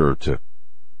sponsor or two.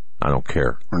 I don't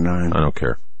care. Or 9. I don't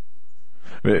care.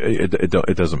 It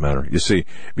doesn't matter. You see,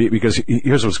 because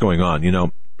here's what's going on. You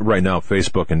know, right now,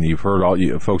 Facebook, and you've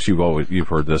heard folks, you've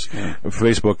heard this. Yeah.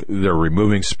 Facebook, they're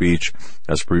removing speech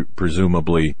as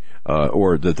presumably,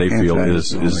 or that they feel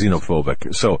is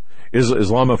xenophobic. So, is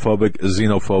Islamophobic,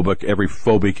 xenophobic, every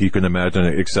phobic you can imagine,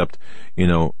 except, you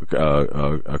know,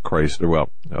 Christ. Well,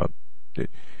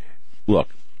 look,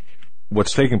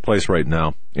 what's taking place right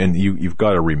now, and you've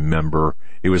got to remember,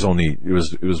 it was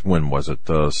when was it?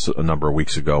 A number of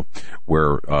weeks ago,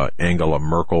 where Angela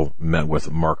Merkel met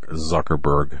with Mark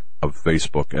Zuckerberg of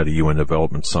Facebook at a UN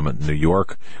Development Summit in New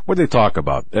York. What did they talk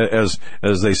about? As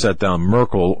they sat down,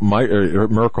 Merkel,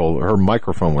 her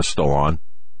microphone was still on.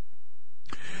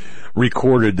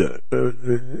 That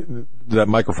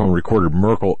microphone recorded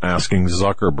Merkel asking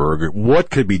Zuckerberg what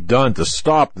could be done to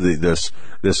stop this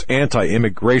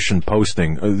anti-immigration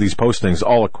these postings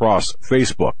all across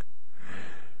Facebook.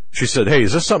 She said, "Hey,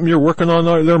 is this something you're working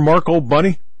on there, Mark, old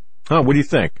buddy? Huh? What do you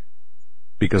think?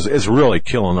 Because it's really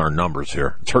killing our numbers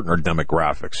here. It's hurting our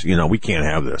demographics. You know, we can't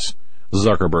have this."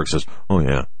 Zuckerberg says, "Oh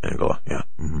yeah, Angela, yeah,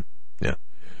 yeah."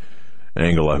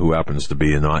 Angela, who happens to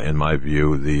be, in my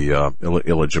view, the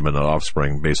illegitimate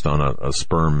offspring based on a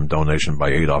sperm donation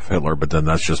by Adolf Hitler, but then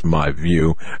that's just my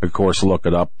view. Of course, look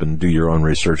it up and do your own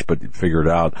research, but figure it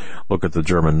out. Look at the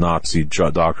German Nazi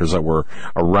doctors that were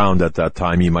around at that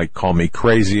time. You might call me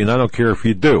crazy, and I don't care if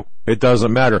you do. It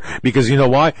doesn't matter. Because you know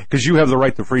why? Because you have the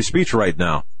right to free speech right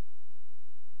now.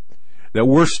 That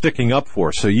we're sticking up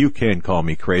for, so you can call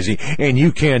me crazy, and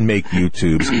you can make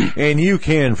YouTubes, and you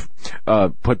can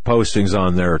put postings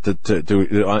on there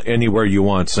to anywhere you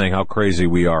want, saying how crazy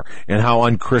we are and how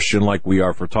unchristian-like we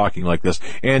are for talking like this.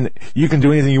 And you can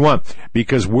do anything you want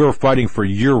because we're fighting for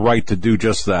your right to do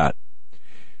just that.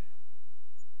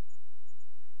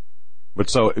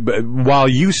 But while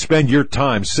you spend your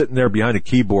time sitting there behind a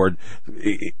keyboard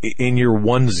in your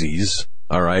onesies,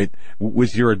 all right,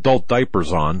 with your adult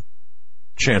diapers on,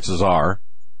 chances are,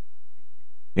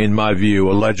 in my view,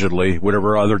 allegedly,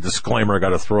 whatever other disclaimer I got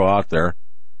to throw out there.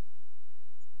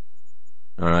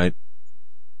 All right.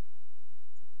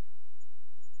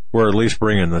 We're at least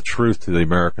bringing the truth to the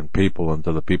American people and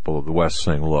to the people of the West,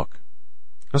 saying, look,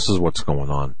 this is what's going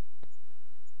on.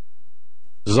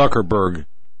 Zuckerberg,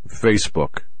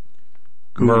 Facebook,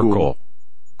 Google, Merkel,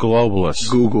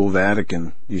 globalists. Google,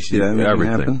 Vatican. You see that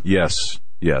everything happen? Yes.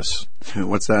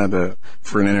 What's that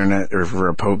for an internet or for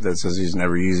a pope that says he's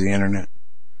never used the internet?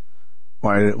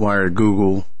 Why are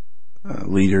Google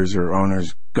leaders or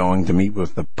owners going to meet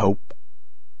with the pope?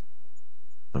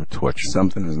 I'm twitching.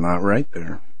 Something is not right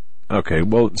there. Okay,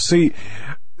 well, see,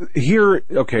 here,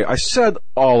 okay, I said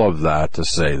all of that to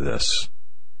say this.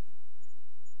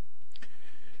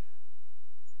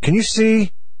 Can you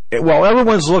see? While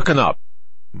everyone's looking up,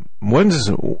 when's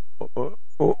it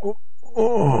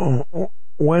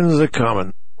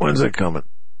coming? When's it coming?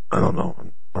 I don't know.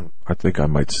 I think I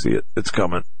might see it. It's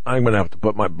coming. I'm going to have to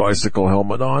put my bicycle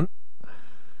helmet on.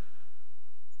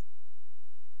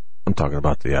 I'm talking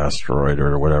about the asteroid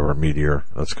or whatever, meteor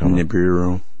that's coming.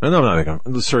 Nibiru. And I'm not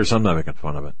making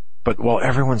fun of it. But while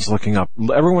everyone's looking up,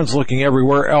 everyone's looking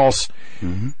everywhere else,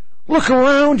 Look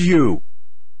around you.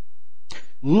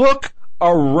 Look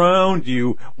around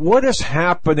you. What is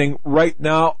happening right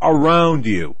now around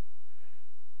you?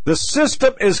 The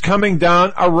system is coming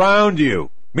down around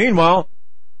you. Meanwhile,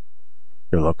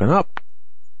 you're looking up.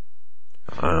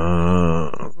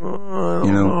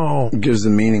 It gives the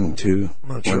meaning to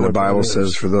when the Bible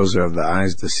says, for those who have the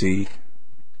eyes to see,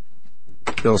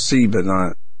 they'll see but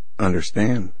not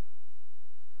understand.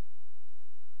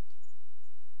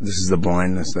 This is the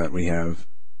blindness that we have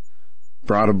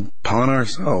brought upon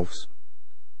ourselves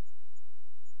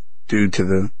due to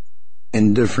the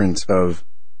indifference of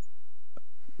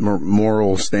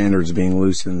moral standards being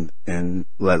loosened and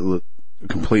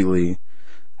completely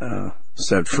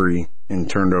set free and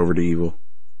turned over to evil.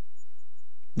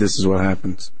 This is what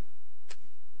happens.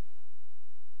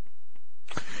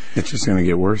 It's just going to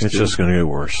get worse. It's just going to get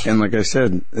worse. And like I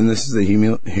said, and this is the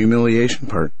humiliation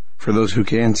part. For those who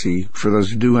can see, for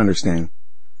those who do understand,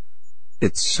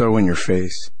 it's so in your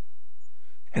face.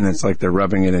 And it's like they're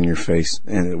rubbing it in your face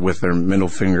and with their middle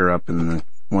finger up in the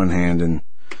one hand, and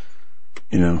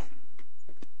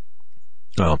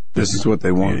well, this is what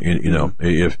they want.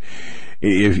 If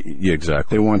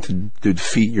exactly, they want to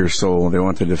defeat your soul. They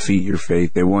want to defeat your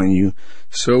faith. They want you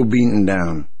so beaten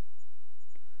down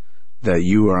that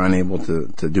you are unable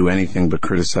to do anything but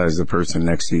criticize the person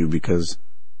next to you, because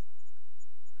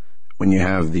when you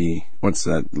have what's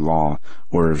that law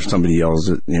where if somebody yells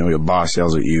at, your boss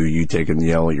yells at you, you take and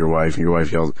yell at your wife, and your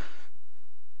wife yells.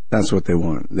 That's what they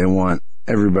want. They want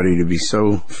everybody to be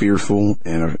so fearful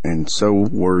and so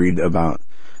worried about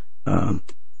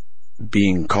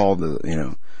being called,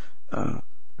 or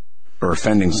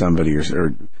offending somebody,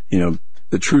 or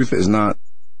the truth is not.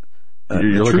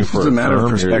 You're looking for a matter of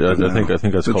perspective. I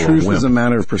think that's the called truth a whim. is a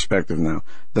matter of perspective now.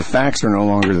 The facts are no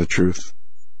longer the truth.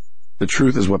 The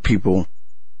truth is what people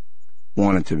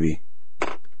want it to be.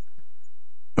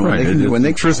 And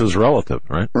right. Truth is relative,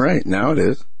 right? Right. Now it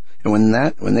is. And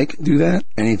when they can do that,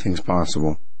 anything's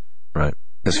possible. Right.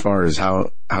 As far as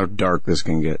how dark this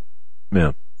can get.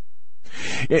 Yeah.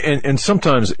 And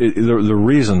sometimes the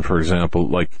reason, for example,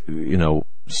 got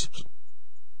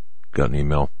an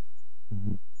email.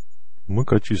 What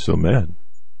got you so mad?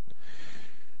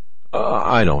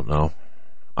 I don't know.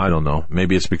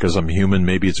 Maybe it's because I'm human.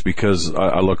 Maybe it's because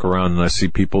I look around and I see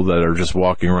people that are just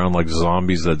walking around like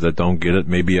zombies that don't get it.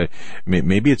 Maybe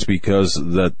it's because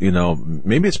that,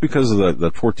 maybe it's because of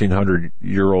that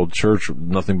 1400-year-old church,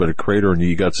 nothing but a crater, and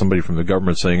you got somebody from the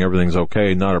government saying everything's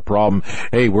okay, not a problem.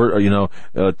 Hey,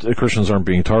 Christians aren't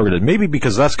being targeted. Maybe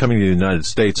because that's coming to the United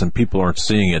States and people aren't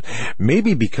seeing it.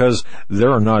 Maybe because there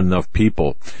are not enough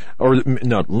people. Or,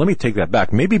 no, let me take that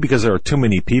back. Maybe because there are too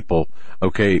many people,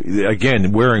 okay,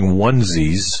 again, wearing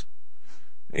onesies,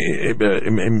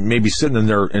 maybe sitting in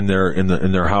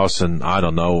their house in, I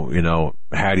don't know,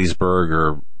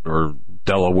 Hattiesburg or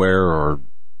Delaware or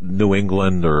New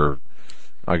England or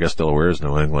I guess Delaware is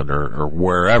New England or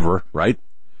wherever, right?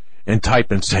 And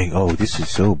type and saying, oh, this is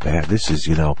so bad. This is,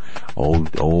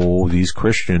 these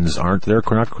Christians they're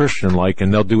not Christian-like,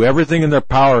 and they'll do everything in their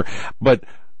power. But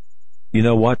you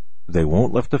know what? They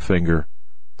won't lift a finger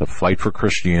to fight for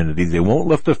Christianity. They won't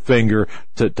lift a finger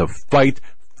to fight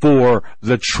for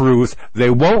the truth. They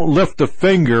won't lift a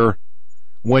finger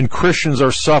when Christians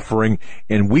are suffering,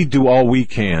 and we do all we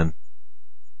can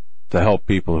to help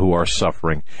people who are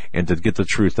suffering and to get the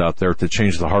truth out there, to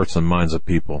change the hearts and minds of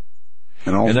people.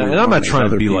 And I'm not trying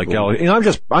to be people. Like Ellie.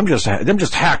 I'm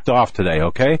just hacked off today,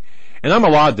 okay? And I'm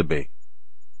allowed to be.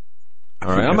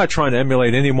 All right, I'm not trying to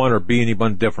emulate anyone or be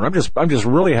anyone different. I'm just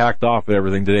really hacked off at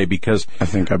everything today because I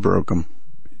think I broke them.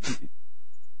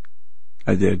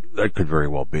 I did. That could very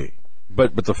well be.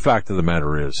 But the fact of the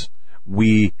matter is,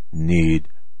 we need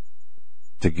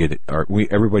to get it.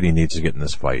 Everybody needs to get in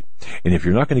this fight. And if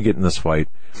you're not going to get in this fight,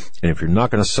 and if you're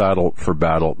not going to saddle for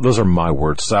battle, those are my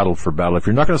words, saddle for battle. If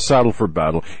you're not going to saddle for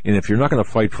battle, and if you're not going to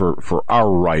fight for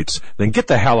our rights, then get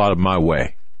the hell out of my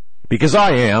way. Because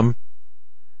I am.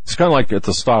 It's kind of like at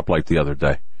the stoplight the other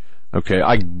day. Okay,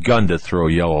 I gunned it through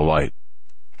a yellow light.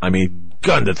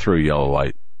 Gunned it through a yellow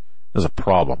light. There's a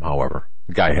problem, however.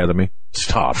 The guy ahead of me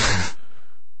stopped.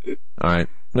 All right,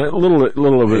 a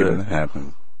little of it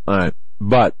happened. All right,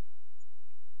 but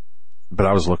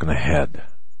I was looking ahead.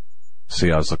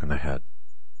 See, I was looking ahead,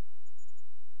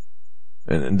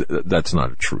 and that's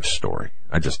not a true story.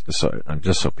 Just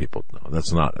so people know,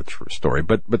 that's not a true story.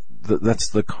 But that's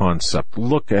the concept.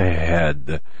 Look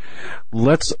ahead.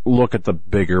 Let's look at the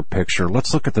bigger picture.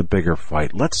 Let's look at the bigger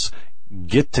fight. Let's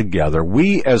get together.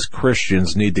 We as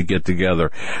Christians need to get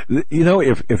together.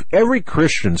 If every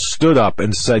Christian stood up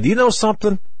and said, you know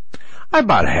something, I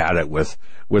about had it with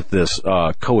this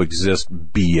coexist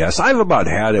BS. I've about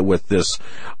had it with this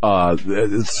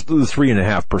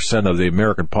 3.5% of the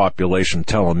American population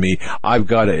telling me I've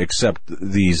got to accept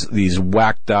these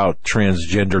whacked out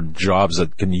transgendered jobs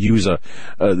that can use a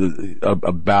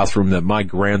bathroom that my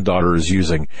granddaughter is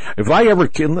using. If I ever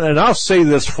can, and I'll say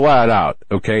this flat out,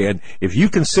 okay, and if you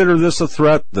consider this a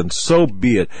threat, then so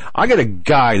be it. I got a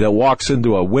guy that walks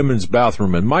into a women's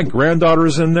bathroom and my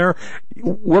granddaughter's in there,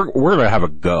 we're going to have a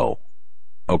go.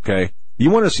 Okay, you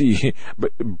want to see?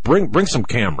 Bring some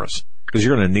cameras because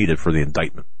you're going to need it for the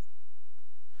indictment.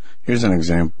 Here's an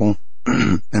example,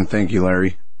 and thank you,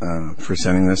 Larry, for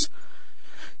sending this.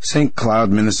 St.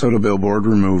 Cloud, Minnesota billboard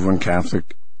removed when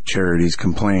Catholic Charities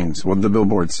complains. What did the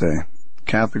billboard say?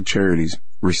 Catholic Charities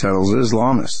resettles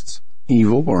Islamists,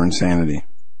 evil or insanity.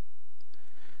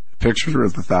 Pictures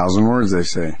worth 1,000 words, they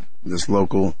say. This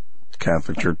local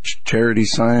Catholic Church charity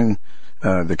sign.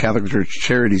 The Catholic Church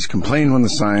Charities complained when the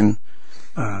sign,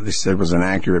 they said, was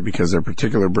inaccurate because their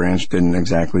particular branch didn't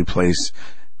exactly place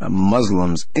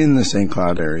Muslims in the St.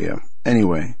 Cloud area.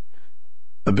 Anyway,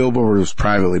 a billboard was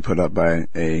privately put up by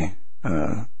a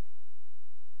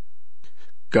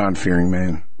God-fearing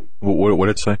man. What did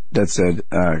it say? That said,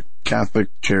 Catholic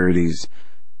Charities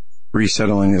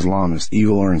resettling Islamists,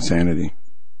 evil or insanity.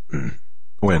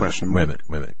 Wait a minute.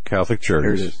 Catholic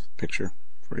Charities. Here it is, picture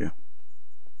for you.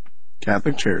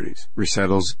 Catholic Charities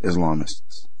resettles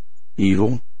Islamists,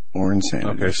 evil or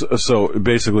insanity. Okay, so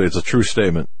basically it's a true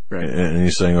statement. Right. And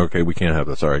he's saying, okay, we can't have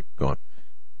this. All right, go on.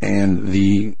 And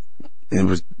it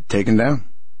was taken down.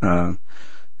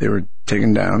 They were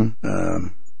taken down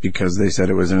because they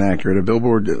said it was inaccurate. A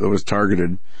billboard that was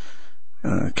targeted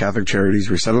Catholic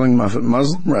Charities resettling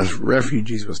Muslim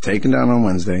refugees was taken down on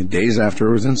Wednesday, days after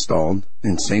it was installed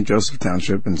in St. Joseph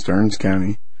Township in Stearns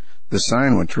County. The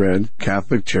sign, which read,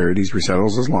 Catholic Charities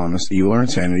resettles Islamists, evil or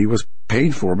insanity, was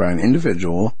paid for by an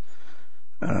individual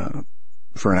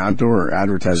for an outdoor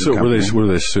advertising company. So were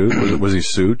they sued? Was he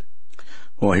sued?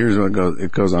 Well, here's what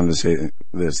it goes on to say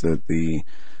this, that the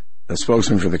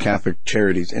spokesman for the Catholic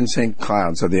Charities in St.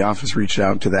 Cloud said the office reached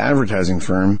out to the advertising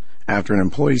firm after an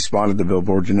employee spotted the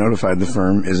billboard and notified the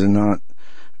firm is not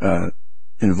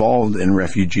involved in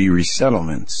refugee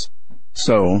resettlements.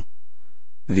 So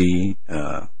the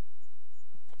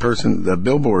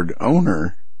billboard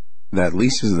owner that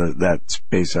leases that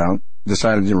space out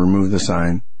decided to remove the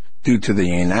sign due to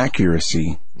the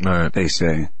inaccuracy, right, they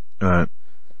say. Right.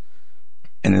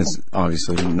 And it's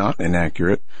obviously not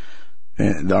inaccurate.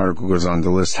 And the article goes on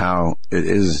to list how it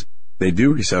is they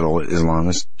do resettle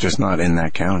Islamists, just not in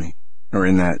that county or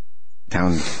in that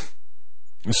town.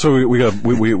 So we have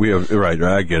right.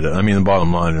 I get it. I mean, the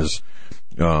bottom line is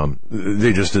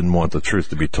they just didn't want the truth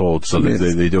to be told, so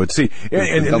they do it. See,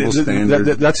 and double standard,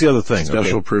 that's the other thing.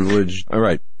 Special privilege. All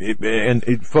right,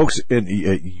 folks,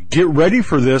 get ready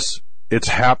for this. It's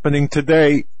happening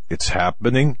today. It's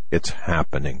happening.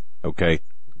 Okay,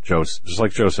 Joe, just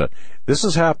like Joe said. This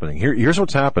is happening. Here's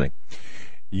what's happening.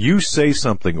 You say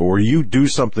something, or you do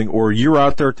something, or you're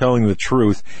out there telling the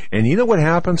truth, and you know what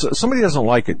happens? Somebody doesn't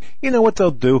like it. You know what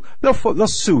they'll do? They'll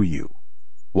sue you.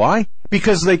 Why?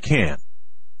 Because they can.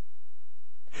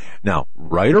 Now,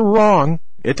 right or wrong,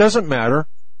 it doesn't matter.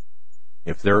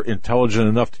 If they're intelligent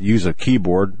enough to use a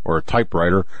keyboard or a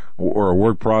typewriter or a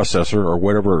word processor or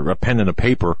whatever, a pen and a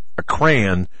paper, a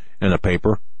crayon and a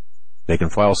paper, they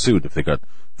can file suit if they got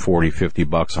 $40, $50,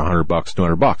 $100,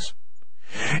 $200.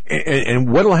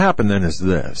 And what'll happen then is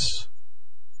this.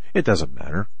 It doesn't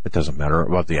matter. It doesn't matter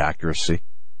about the accuracy.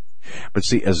 But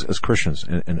see, as Christians,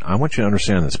 and I want you to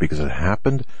understand this because it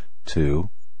happened to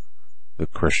the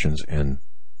Christians in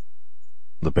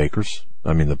the bakers.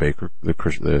 I mean,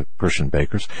 the Christian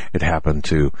bakers. It happened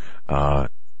to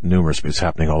numerous. It's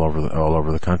happening all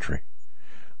over the country,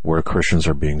 where Christians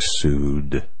are being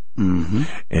sued. Mm-hmm.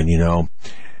 And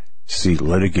see,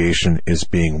 litigation is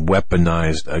being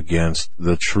weaponized against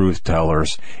the truth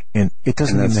tellers, and it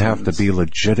doesn't even have to be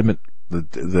legitimate.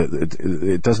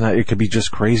 It doesn't. It could be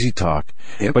just crazy talk.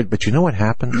 Yep. But you know what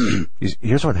happens?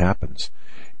 Here's what happens.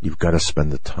 You've got to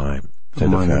spend the time to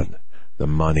defend. The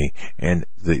money, and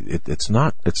it's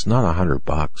not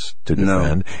 $100 to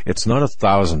defend. No. It's not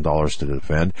 $1,000 to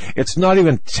defend. It's not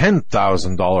even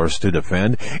 $10,000 to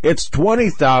defend. It's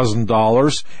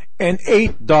 $20,000 and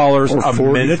 $8 a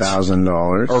minute,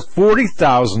 $40,000 or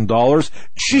 $40,000.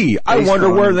 Gee, I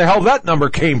wonder where the hell that number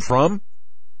came from.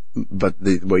 But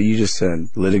what you just said,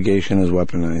 litigation is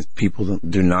weaponized. People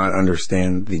do not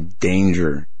understand the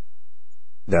danger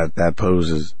that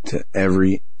poses to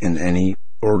every and any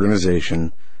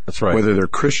organization. That's right. Whether they're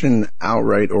Christian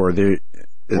outright or they're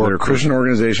a Christian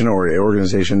organization or an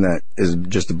organization that is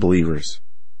just believers.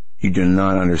 You do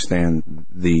not understand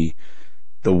the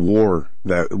war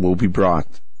that will be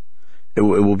brought. It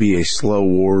will be a slow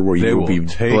war where you will be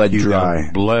bled dry.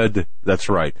 That's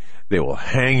right. They will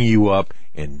hang you up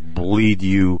and bleed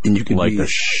you, and you can like a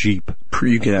sheep.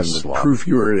 You can have proof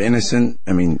you are innocent.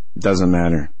 I mean, doesn't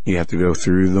matter. You have to go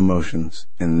through the motions,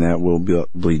 and that will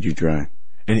bleed you dry.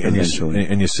 And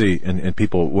you see,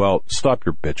 people, well, stop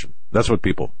your bitching. That's what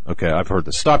people, okay, I've heard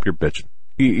this. Stop your bitching.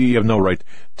 You have no right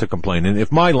to complain. And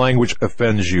if my language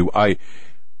offends you, I'm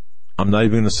not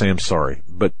even going to say I'm sorry,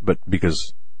 but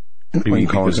because you can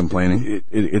call it complaining.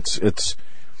 It's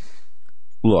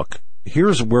look,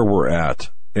 here's where we're at,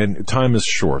 and time is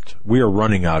short. We are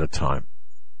running out of time.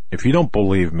 If you don't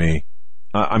believe me,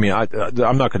 I'm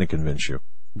not going to convince you.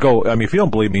 If you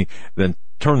don't believe me, then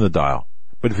turn the dial.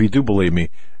 But if you do believe me,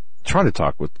 try to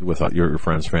talk with your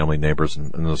friends, family, neighbors,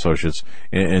 and associates,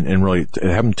 and really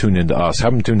have them tune into us,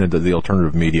 have them tune into the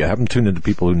alternative media, have them tune into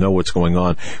people who know what's going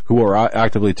on, who are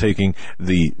actively taking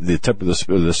the tip of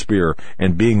the spear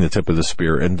and being the tip of the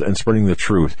spear and spreading the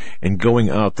truth and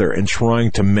going out there and trying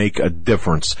to make a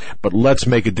difference. But let's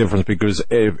make a difference, because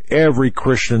if every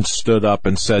Christian stood up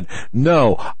and said,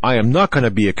 no, I am not going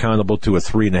to be accountable to a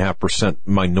 3.5%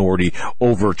 minority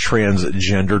over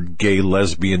transgendered, gay,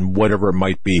 lesbian, whatever it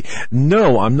might be.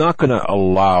 No, I'm not going to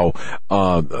allow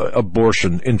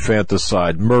abortion,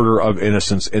 infanticide, murder of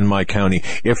innocents in my county.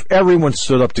 If everyone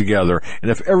stood up together, and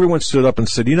if everyone stood up and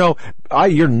said, you're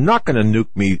not going to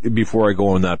nuke me before I go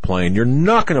on that plane. You're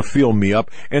not going to feel me up,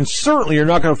 and certainly you're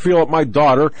not going to feel up my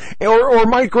daughter or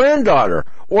my granddaughter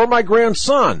or my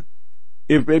grandson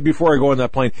before I go on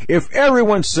that plane. If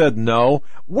everyone said no,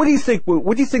 what do you think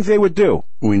they would do?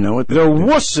 We know what they're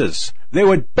wusses. They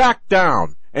would back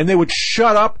down. And they would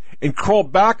shut up and crawl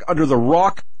back under the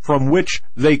rock from which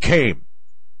they came.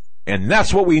 And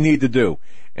that's what we need to do.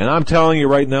 And I'm telling you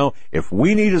right now, if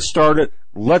we need to start it,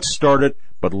 let's start it,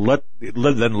 but let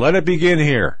it begin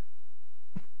here.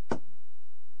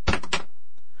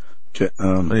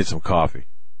 I need some coffee.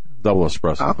 Double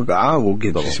espresso. I will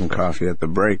get you some coffee at the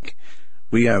break.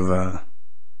 We have,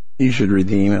 you should read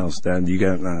the emails, Dad. You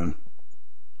got a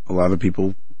lot of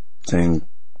people saying,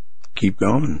 keep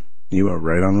going. You are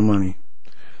right on the money.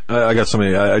 I got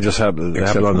somebody. I just have it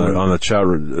on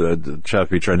the chat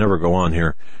feature. I never go on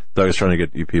here. Doug is trying to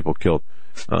get you people killed.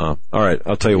 All right,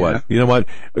 I'll tell you what. You know what?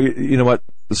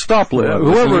 Stop.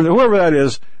 Whoever that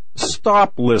is,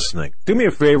 stop listening. Do me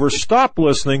a favor. Stop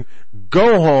listening.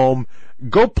 Go home.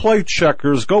 Go play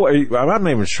checkers. I'm not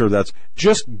even sure that's.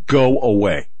 Just go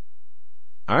away.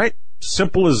 All right.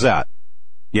 Simple as that.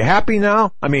 You happy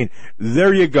now?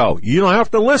 There you go. You don't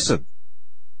have to listen.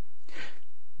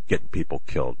 Getting people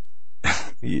killed.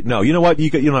 No, you know what?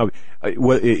 If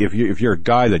you're a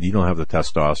guy, that you don't have the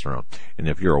testosterone, and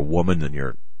if you're a woman, then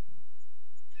you're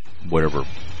whatever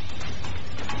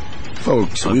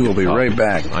Folks, we will be right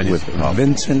back with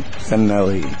Vincent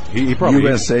Finelli. He probably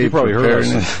heard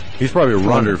us. He's probably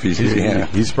wonder if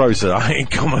he's probably said, I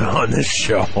ain't coming on this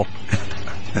show.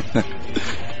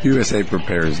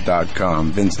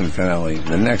 USAPrepares.com, Vincent Finelli.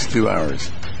 The next 2 hours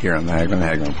here on the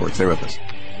Hagmann Report. Stay with us.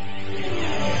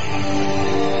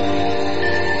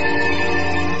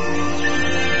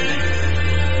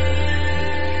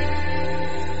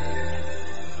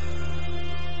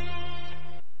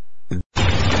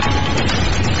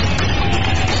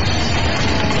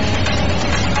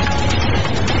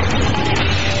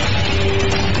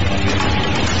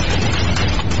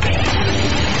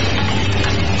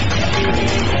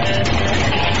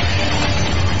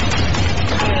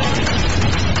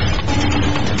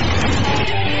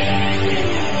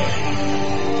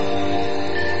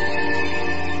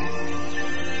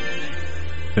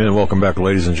 And welcome back,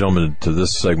 ladies and gentlemen, to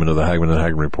this segment of the Hagmann and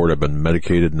Hagmann Report. I've been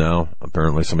medicated now.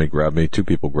 Apparently somebody grabbed me. 2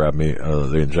 people grabbed me.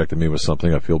 They injected me with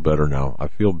something. I feel better now.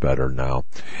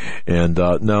 And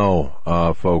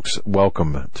folks,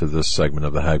 welcome to this segment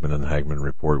of the Hagmann and Hagmann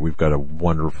Report. We've got a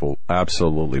wonderful,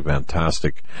 absolutely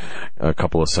fantastic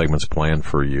couple of segments planned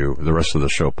for you, the rest of the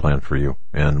show planned for you.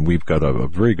 And we've got a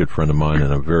very good friend of mine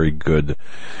and a very good,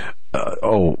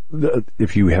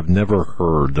 if you have never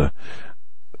heard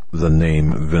the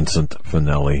name Vincent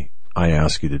Finelli, I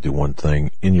ask you to do one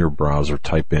thing. In your browser,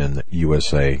 type in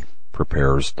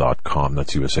USAPrepares.com.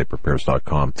 That's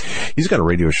USAPrepares.com. He's got a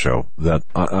radio show that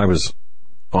I was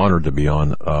honored to be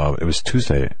on. It was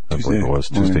Tuesday. I believe it was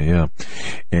Tuesday, yeah.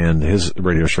 And his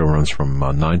radio show runs from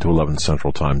 9 to 11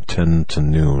 Central Time, 10 to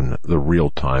noon, the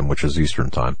real time, which is Eastern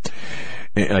Time.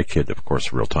 And I kid, of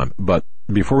course, real time. But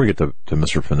before we get to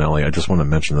Mr. Finelli, I just want to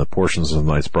mention that portions of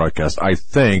tonight's broadcast, I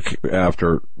think,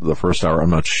 after the first hour, I'm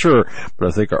not sure, but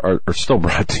I think are still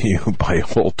brought to you by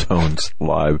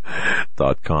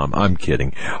WholeTonesLive.com. I'm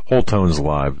kidding.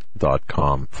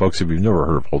 WholeTonesLive.com. Folks, if you've never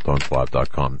heard of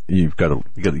WholeTonesLive.com, you've got to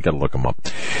look them up.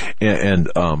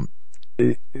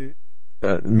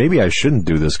 Maybe I shouldn't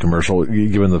do this commercial,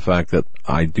 given the fact that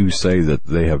I do say that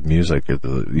they have music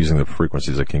using the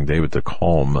frequencies of King David to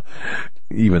calm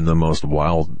even the most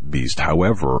wild beast.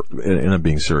 However, and I'm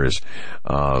being serious,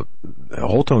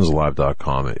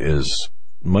 WholeTonesLive.com is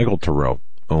Michael Terrell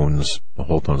owns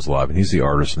Whole Tones Live, and he's the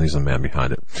artist and he's the man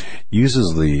behind it.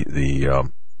 Uses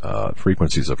the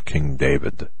frequencies of King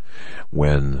David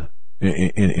when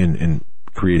in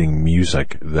creating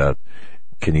music that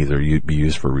can either be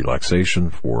used for relaxation,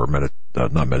 for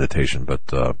not meditation, but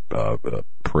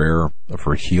prayer,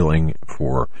 for healing,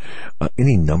 for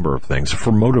any number of things,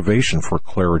 for motivation, for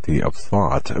clarity of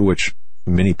thought, which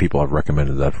many people have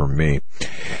recommended that for me.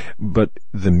 But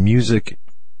the music,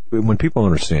 when people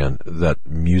understand that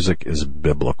music is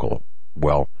biblical,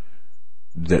 well,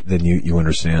 then you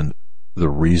understand the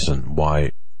reason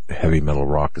why heavy metal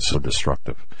rock is so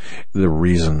destructive. The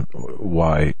reason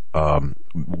why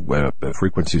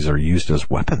frequencies are used as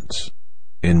weapons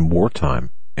in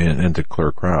wartime and to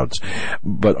clear crowds.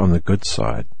 But on the good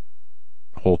side,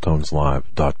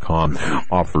 WholeTonesLive.com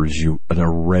offers you an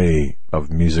array of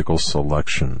musical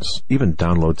selections. Even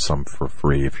download some for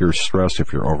free. If you're stressed,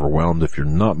 if you're overwhelmed, if you're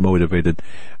not motivated,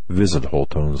 visit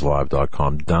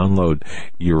WholeTonesLive.com. Download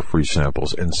your free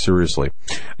samples. And seriously,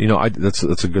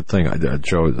 that's a good thing.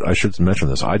 Joe, I should mention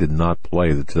this. I did not play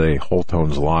today Whole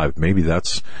Tones Live. Maybe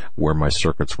that's where my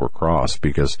circuits were crossed,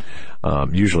 because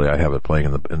usually I have it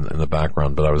playing in the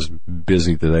background. But I was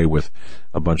busy today with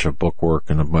a bunch of bookwork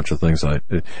and a bunch of things.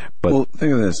 Well,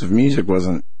 think of this: if music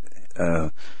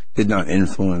did not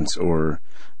influence or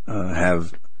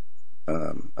have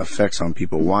effects on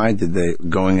people, why did they,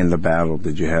 going into battle,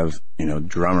 did you have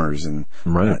drummers and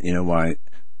right. Why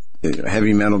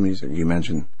heavy metal music you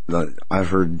mentioned? I've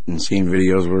heard and seen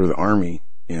videos where the army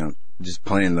just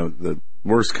playing the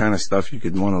worst kind of stuff you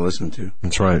could want to listen to.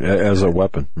 That's right, as a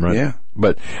weapon, right? Yeah.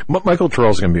 But Michael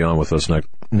Terrell's going to be on with us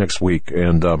next week,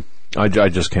 and I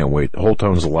just can't wait.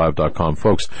 WholeTonesLive.com.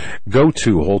 Folks, go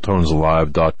to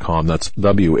WholeTonesLive.com. That's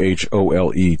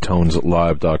WHOLE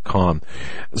TonesLive.com.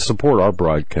 Support our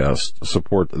broadcast.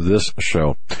 Support this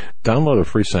show. Download a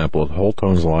free sample at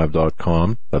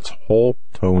WholeTonesLive.com. That's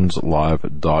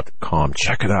WholeTonesLive.com.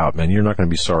 Check it out, man. You're not going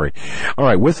to be sorry. All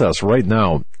right, with us right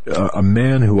now, a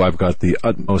man who I've got the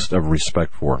utmost of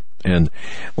respect for. And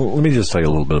let me just tell you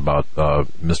a little bit about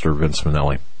Mr. Vince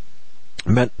Finelli.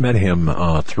 Met him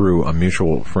through a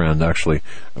mutual friend, actually,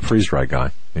 a freeze-dry guy,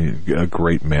 a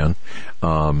great man,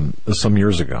 some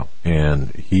years ago.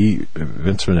 And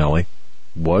Vince Finelli,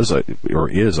 is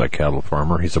a cattle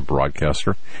farmer. He's a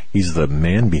broadcaster. He's the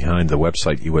man behind the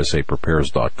website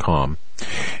USAPrepares.com.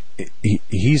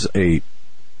 He's a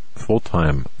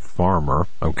full-time farmer,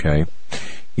 okay?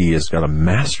 He has got a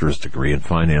master's degree in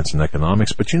finance and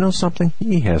economics, but you know something?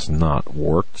 He has not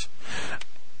worked.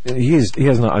 He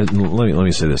has not, let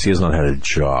me say this, he has not had a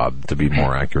job, to be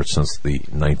more accurate, since the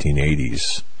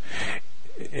 1980s.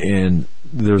 And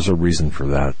there's a reason for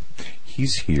that.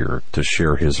 He's here to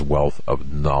share his wealth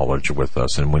of knowledge with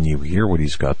us, and when you hear what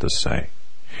he's got to say,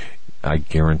 I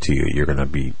guarantee you're going to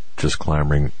be just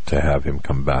clamoring to have him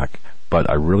come back. But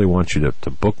I really want you to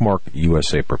bookmark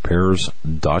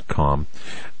usaprepares.com,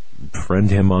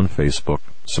 friend him on Facebook,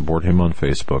 support him on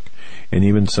Facebook, and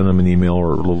even send him an email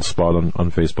or a little spot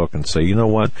on Facebook and say, you know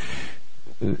what?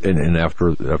 And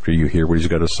after you hear what he's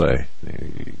got to say,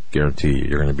 guarantee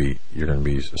you're going to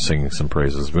be singing some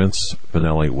praises. Vince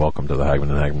Finelli, welcome to the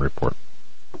Hagmann and Hagmann Report.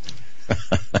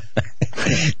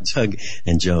 Doug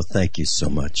and Joe, thank you so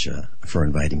much for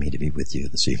inviting me to be with you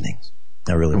this evening.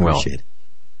 I really appreciate it.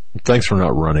 Thanks for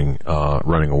not running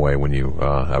away when you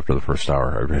after the first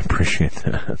hour. I really appreciate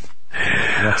that.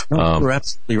 You're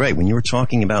absolutely right. When you were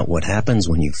talking about what happens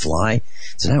when you fly,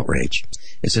 it's an outrage.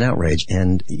 It's an outrage,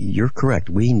 and you're correct.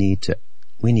 We need to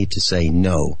say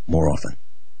no more often.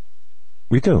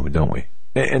 We do, don't we?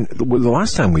 And the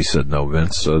last time we said no,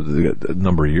 Vince, a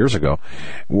number of years ago,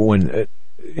 when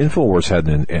InfoWars had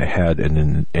an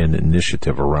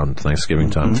initiative around Thanksgiving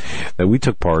time that we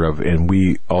took part of, and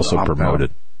we also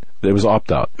promoted. It was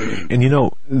opt-out. And, you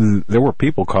know, there were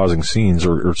people causing scenes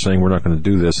or saying we're not going to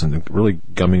do this and really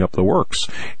gumming up the works.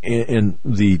 And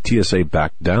the TSA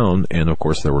backed down, and, of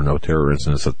course, there were no terror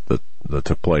incidents that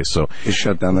took place. So they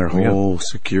shut down their whole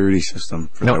security system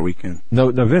for that weekend.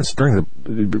 No, Vince,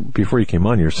 before you came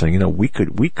on, you were saying, you know, we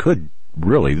could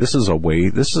really, this is a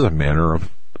manner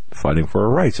of fighting for our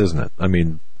rights, isn't it? I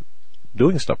mean,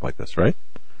 doing stuff like this, right?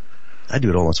 I do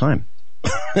it all the time.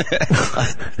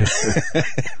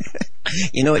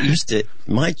 You know,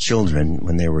 my children,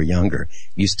 when they were younger,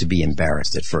 used to be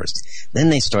embarrassed at first. Then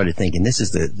they started thinking this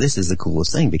is the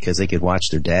coolest thing, because they could watch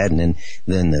their dad, and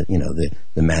then the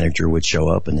manager would show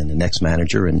up, and then the next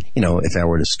manager, and you know, if I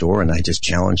were at a store and I just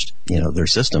challenged their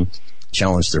system,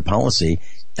 challenged their policy,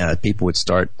 people would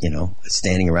start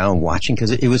standing around watching,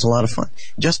 because it was a lot of fun.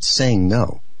 Just saying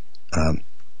no.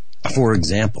 For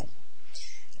example,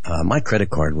 my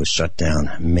credit card was shut down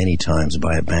many times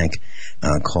by a bank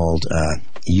called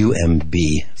UMB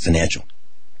Financial.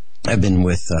 I've been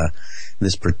with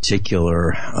this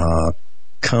particular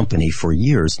company for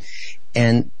years,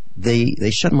 and they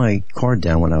shut my card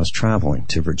down when I was traveling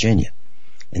to Virginia.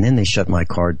 And then they shut my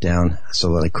card down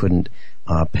so that I couldn't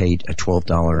pay a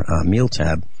 $12 meal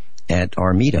tab at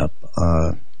our meetup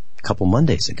a couple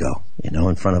Mondays ago,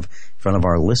 in front of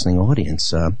our listening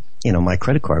audience. My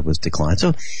credit card was declined.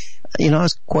 So, I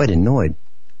was quite annoyed.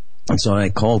 And so I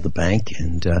called the bank,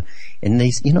 and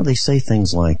they say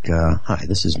things like, hi,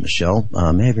 this is Michelle.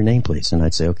 May I have your name, please? And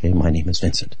I'd say, okay, my name is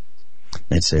Vincent. And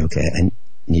they'd say, okay, I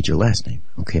need your last name.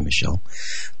 Okay, Michelle.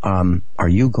 Are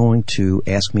you going to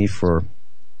ask me for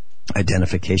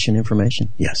identification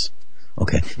information? Yes.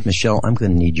 Okay, Michelle, I'm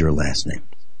going to need your last name.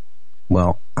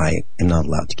 Well, I am not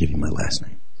allowed to give you my last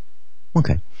name.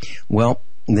 Okay. Well,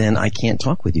 then I can't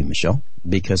talk with you, Michelle,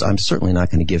 because I'm certainly not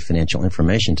going to give financial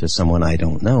information to someone I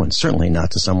don't know, and certainly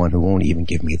not to someone who won't even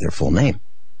give me their full name.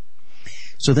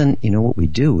 So then, what we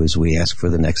do is we ask for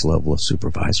the next level of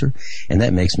supervisor, and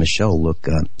that makes Michelle look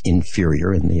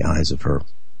inferior in the eyes of her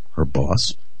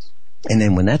boss. And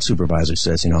then when that supervisor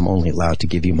says, I'm only allowed to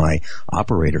give you my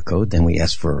operator code, then we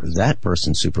ask for that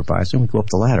person's supervisor, and we go up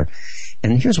the ladder.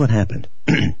 And here's what happened.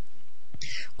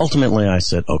 Ultimately, I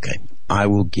said, okay, I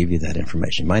will give you that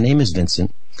information. My name is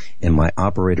Vincent, and my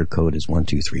operator code is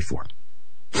 1234.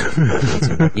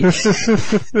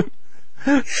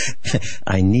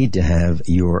 I need to have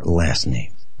your last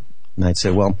name. And I'd say,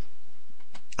 well,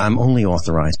 I'm only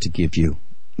authorized to give you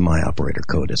my operator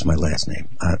code as my last name.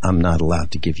 I'm not allowed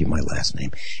to give you my last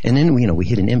name. And then, we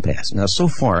hit an impasse. Now, so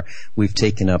far, we've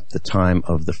taken up the time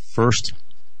of the first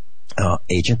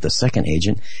agent, the second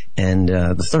agent, and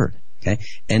the third. Okay,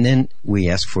 and then we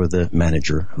ask for the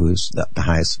manager, who's the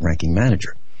highest ranking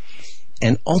manager.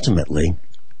 And ultimately,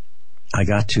 I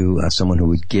got to someone who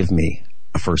would give me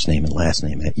a first name and last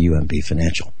name at UMB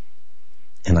Financial.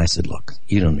 And I said, look,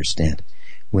 you don't understand.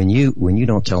 When you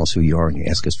don't tell us who you are and you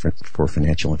ask us for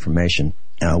financial information,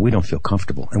 we don't feel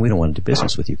comfortable, and we don't want to do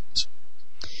business with you.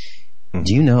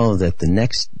 Do you know that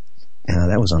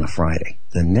that was on a Friday.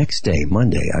 The next day,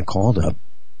 Monday, I called up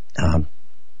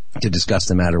to discuss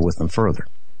the matter with them further.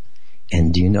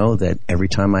 And do you know that every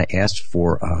time I asked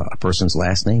for a person's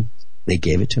last name, they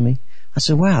gave it to me? I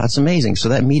said, wow, that's amazing. So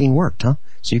that meeting worked, huh?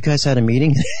 So you guys had a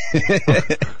meeting?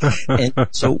 And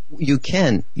so you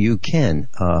can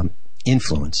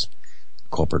influence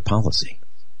corporate policy,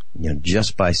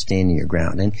 just by standing your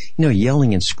ground. And,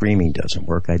 yelling and screaming doesn't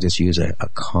work. I just use a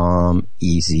calm,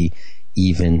 easy,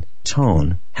 even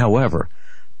tone. However,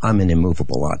 I'm an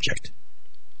immovable object,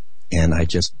 and I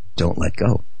just don't let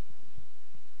go.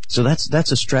 So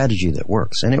that's a strategy that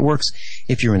works. And it works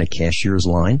if you're in a cashier's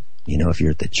line, if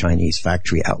you're at the Chinese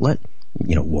factory outlet,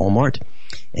 Walmart,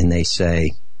 and they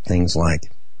say things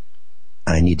like,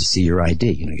 I need to see your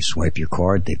ID. You swipe your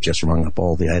card. They've just rung up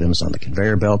all the items on the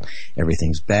conveyor belt.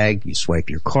 Everything's bagged. You swipe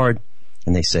your card,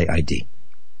 and they say ID.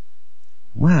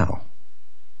 Wow.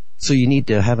 So you need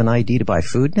to have an ID to buy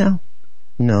food now?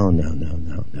 No.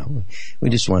 We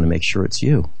just want to make sure it's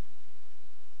you.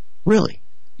 Really?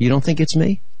 You don't think it's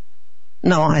me?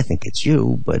 No, I think it's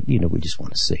you, but, we just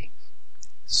want to see.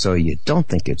 So you don't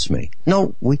think it's me?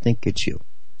 No, we think it's you.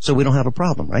 So we don't have a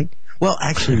problem, right? Well,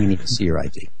 actually, we need to see your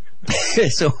ID.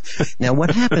 So now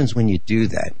what happens when you do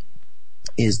that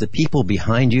is the people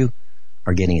behind you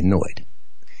are getting annoyed.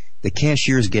 The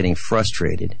cashier is getting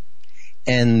frustrated,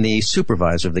 and the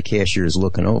supervisor of the cashier is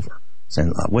looking over,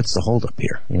 saying, what's the holdup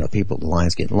here? The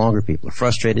line's getting longer, people are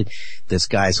frustrated. This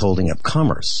guy's holding up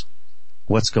commerce.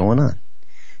 What's going on?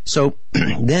 So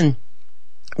then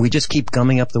we just keep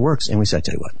gumming up the works, and we say, I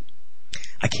tell you what,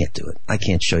 I can't do it. I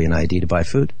can't show you an ID to buy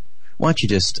food. Why don't you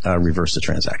just reverse the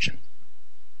transaction?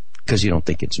 Because you don't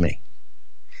think it's me.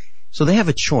 So they have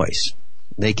a choice.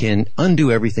 They can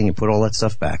undo everything and put all that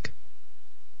stuff back,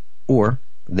 or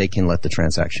they can let the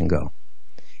transaction go.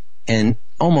 And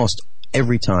almost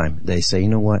every time they say, you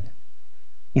know what?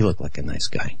 You look like a nice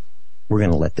guy. We're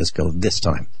going to let this go this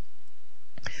time.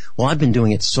 Well, I've been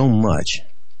doing it so much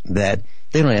that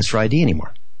they don't ask for ID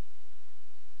anymore.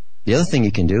 The other thing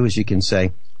you can do is you can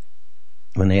say,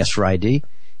 when they ask for ID,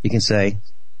 you can say,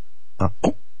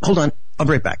 oh, hold on, I'll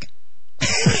be right back.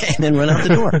 And then run out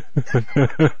the door.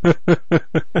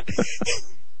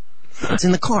 It's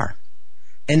in the car.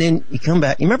 And then you come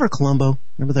back. You remember Columbo?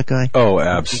 Remember that guy? Oh,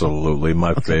 absolutely.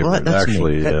 My favorite. Well,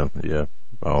 actually, yeah.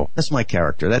 Oh. That's my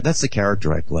character. That's the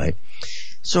character I play.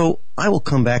 So I will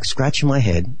come back scratching my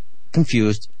head,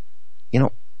 confused.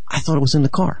 I thought it was in the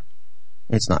car.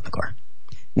 It's not in the car.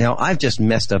 Now, I've just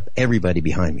messed up everybody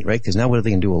behind me, right? Because now what are they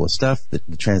going to do all this stuff? The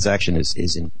transaction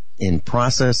is in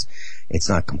process. It's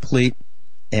not complete.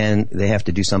 And they have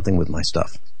to do something with my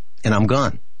stuff. And I'm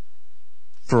gone.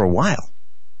 For a while.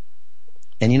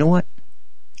 And you know what?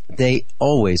 They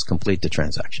always complete the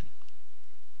transaction.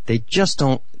 They just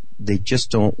don't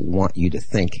want you to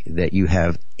think that you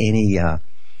have any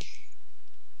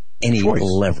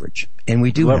leverage. And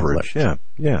we do have leverage.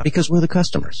 Yeah. Because we're the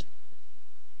customers.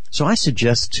 So I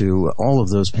suggest to all of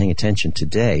those paying attention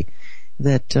today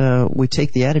that we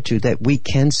take the attitude that we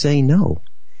can say no.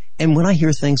 And when I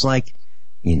hear things like,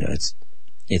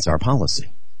 it's our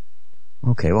policy.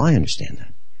 Okay, well, I understand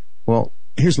that. Well,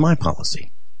 here's my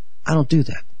policy. I don't do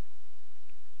that.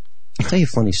 I'll tell you a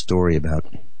funny story about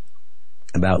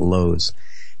Lowe's.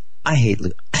 I hate.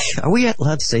 Are we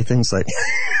allowed to say things like?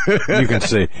 You can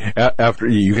say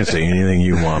you can say anything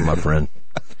you want, my friend.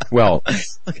 Well,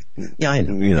 okay. Yeah, I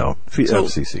know.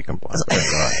 FCC compliant.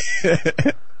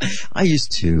 I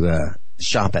used to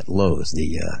shop at Lowe's,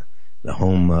 the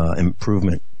home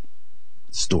improvement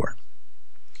store,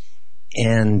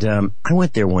 and I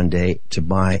went there one day to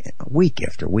buy. Week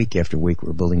after week after week, we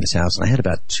were building this house, and I had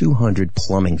about 200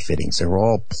 plumbing fittings. They were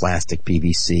all plastic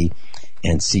PVC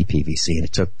and CPVC, and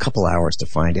it took a couple hours to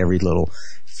find every little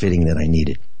fitting that I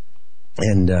needed.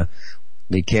 And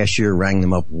the cashier rang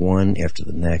them up one after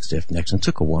the next, and it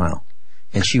took a while.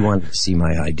 And she wanted to see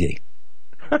my ID.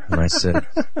 And I said,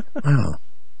 wow,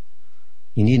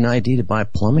 you need an ID to buy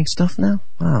plumbing stuff now?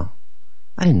 Wow,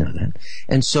 I didn't know that.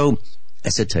 And so I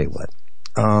said, tell you what,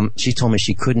 she told me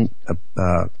she couldn't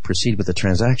proceed with the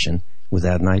transaction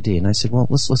without an ID. And I said, well,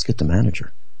 let's get the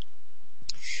manager.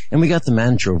 And we got the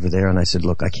manager over there, and I said,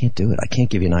 look, I can't do it. I can't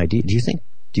give you an ID. Do you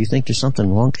think there's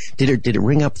something wrong? Did it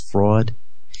ring up fraud?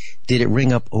 Did it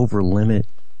ring up over limit?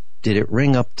 Did it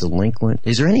ring up delinquent?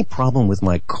 Is there any problem with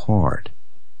my card?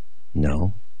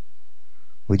 No.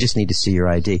 We just need to see your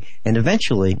ID. And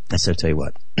eventually, I said, I'll tell you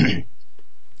what,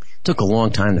 took a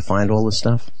long time to find all this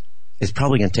stuff. It's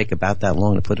probably going to take about that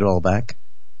long to put it all back.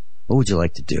 What would you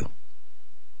like to do?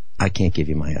 I can't give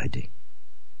you my ID.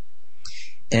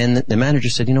 And the manager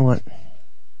said, you know what?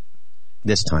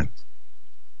 This time,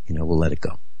 we'll let it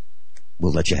go.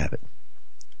 We'll let you have it.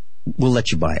 We'll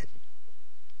let you buy it.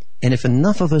 And if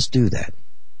enough of us do that,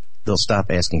 they'll stop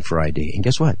asking for ID. And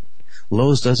guess what?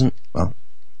 Lowe's doesn't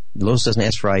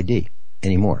ask for ID.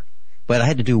 anymore. But I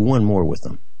had to do one more with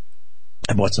them.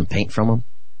 I bought some paint from them.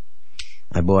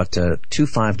 I bought 2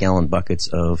 5-gallon buckets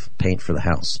of paint for the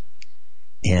house.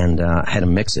 And I had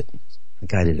him mix it. The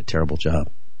guy did a terrible job.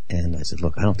 And I said,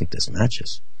 look, I don't think this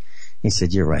matches. He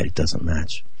said, you're right, it doesn't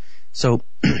match. So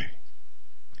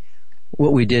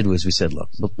what we did was we said, look,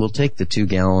 we'll take the 2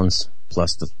 gallons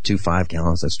plus the 2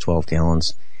 5-gallons, that's 12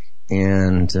 gallons,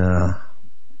 and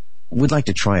we'd like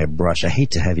to try a brush. I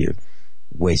hate to have you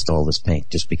waste all this paint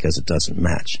just because it doesn't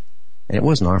match. And it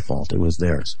wasn't our fault, it was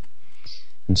theirs.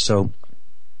 And so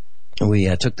we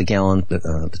took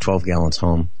the 12 gallons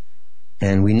home,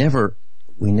 and we never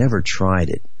tried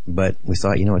it, but we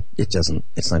thought, you know what,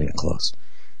 it's not even close.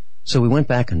 So we went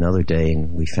back another day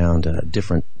and we found a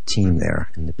different team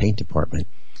there in the paint department.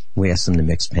 We asked them to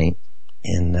mix paint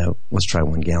and let's try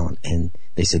 1 gallon. And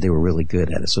they said they were really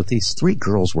good at it. So these 3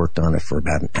 girls worked on it for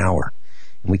about an hour.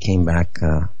 And we came back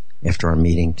after our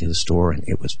meeting to the store and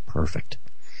it was perfect.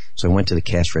 So I went to the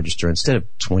cash register. Instead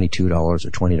of $22 or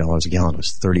 $20 a gallon, it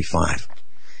was $35.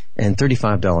 And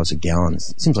 $35 a gallon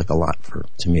seems like a lot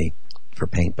to me for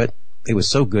paint. But it was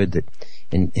so good that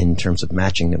in terms of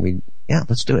matching that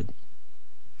let's do it.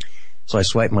 So I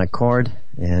swipe my card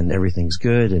and everything's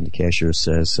good and the cashier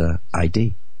says,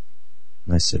 ID.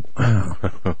 And I said, wow.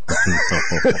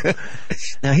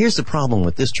 Now here's the problem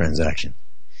with this transaction.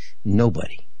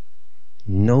 Nobody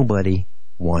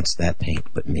wants that paint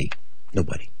but me.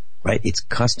 Nobody, right? It's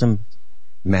custom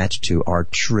matched to our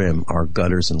trim, our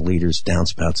gutters and leaders,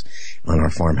 downspouts on our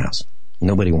farmhouse.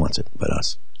 Nobody wants it but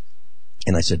us.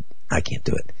 And I said, I can't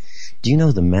do it. Do you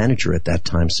know the manager at that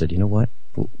time said, you know what?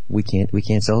 We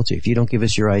can't sell it to you. If you don't give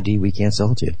us your ID, we can't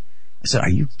sell it to you. I said, are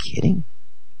you kidding?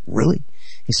 Really?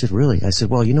 He said, really? I said,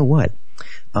 well, you know what?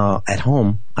 At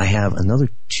home, I have another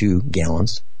 2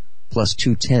 gallons plus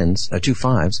 2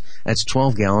 5s. That's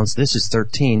 12 gallons. This is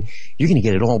 13. You're going to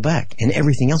get it all back. And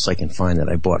everything else I can find that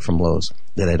I bought from Lowe's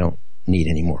that I don't need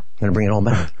anymore. I'm going to bring it all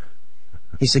back.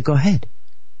 He said, go ahead.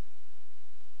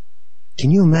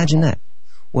 Can you imagine that?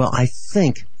 Well, I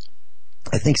think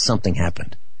something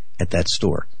happened at that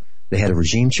store. They had a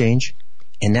regime change,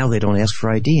 and now they don't ask for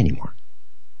ID anymore.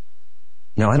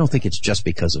 Now, I don't think it's just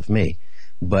because of me,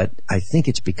 but I think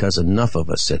it's because enough of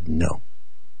us said no.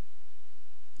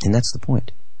 And that's the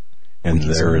point. And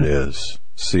there it is.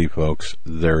 See, folks,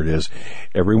 there it is.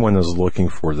 Everyone is looking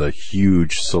for the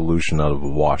huge solution out of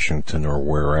Washington or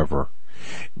wherever.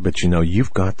 But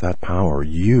you've got that power.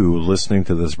 You listening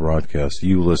to this broadcast,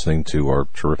 you listening to our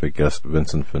terrific guest,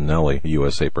 Vincent Finelli,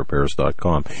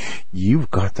 USAPrepares.com,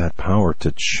 you've got that power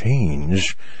to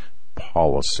change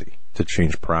policy, to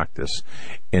change practice,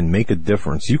 and make a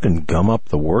difference. You can gum up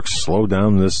the works, slow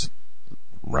down this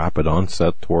rapid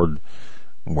onset toward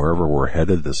wherever we're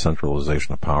headed, the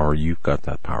centralization of power. You've got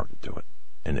that power to do it.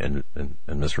 And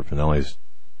Mr. Finelli's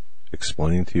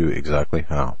explaining to you exactly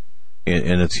how.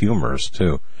 And it's humorous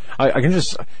too. I can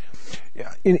just,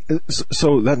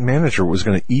 so that manager was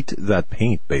going to eat that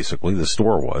paint, basically. The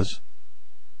store was.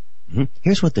 Mm-hmm.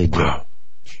 Here's what they do. Wow.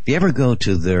 If you ever go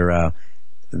to their,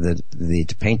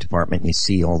 the paint department and you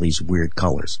see all these weird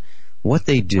colors, what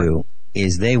they do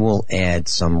is they will add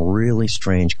some really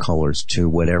strange colors to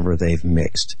whatever they've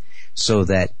mixed so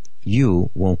that you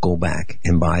won't go back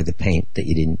and buy the paint that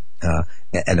you didn't,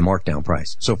 at a markdown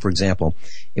price. So for example,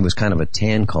 it was kind of a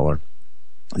tan color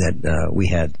that we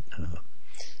had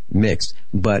mixed,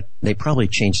 but they probably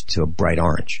changed it to a bright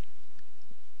orange,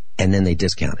 and then they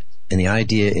discount it. And the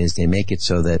idea is they make it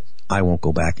so that I won't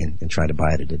go back and try to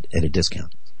buy it at a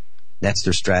discount. That's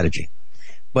their strategy.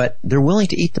 But they're willing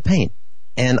to eat the paint,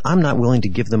 and I'm not willing to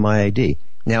give them my ID.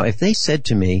 Now, if they said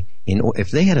to me,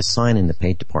 if they had a sign in the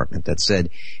paint department that said,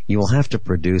 you will have to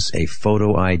produce a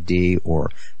photo ID or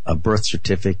a birth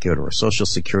certificate or a social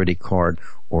security card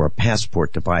or a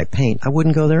passport to buy paint, I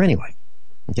wouldn't go there anyway.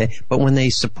 Okay? But when they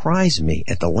surprise me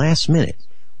at the last minute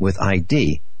with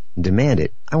ID, demand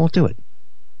it, I won't do it.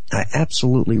 I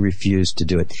absolutely refuse to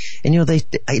do it. And they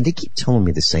keep telling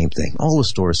me the same thing. All the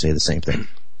stores say the same thing.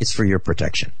 It's for your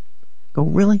protection. Go,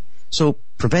 really? So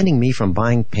preventing me from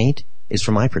buying paint is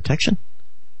for my protection?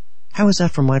 How is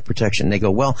that for my protection? And they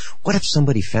go, well, what if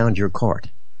somebody found your card?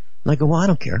 And I go, well, I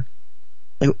don't care.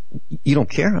 They go, you don't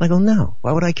care? And I go, no.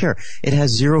 Why would I care? It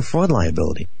has zero fraud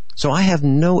liability. So I have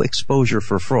no exposure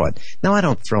for fraud. Now, I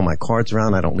don't throw my cards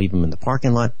around. I don't leave them in the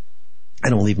parking lot. I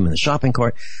don't leave them in the shopping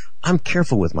cart. I'm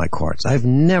careful with my cards. I've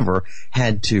never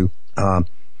had to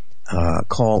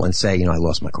call and say, I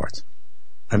lost my cards.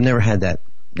 I've never had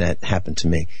that happen to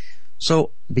me.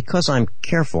 So because I'm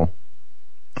careful,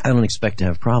 I don't expect to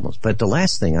have problems. But the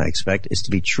last thing I expect is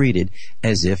to be treated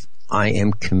as if I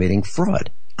am committing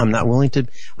fraud. I'm not willing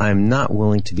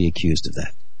to be accused of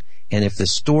that. And if the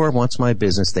store wants my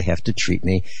business, they have to treat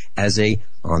me as a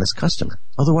honest customer.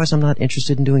 Otherwise, I'm not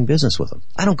interested in doing business with them.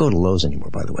 I don't go to Lowe's anymore,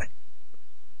 by the way.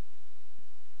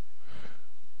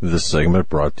 This segment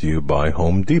brought to you by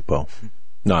Home Depot.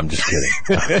 No, I'm just kidding.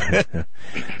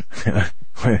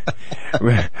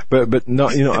 but no,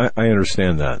 I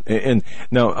understand that. And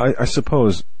now I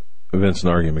suppose, Vince, an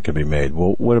argument can be made.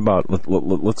 Well, what about,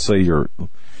 let's say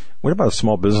what about a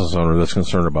small business owner that's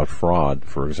concerned about fraud,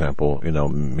 for example?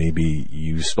 Maybe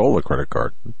you stole a credit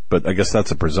card, but I guess that's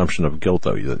a presumption of guilt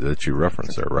that you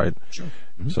referenced there, right? Sure.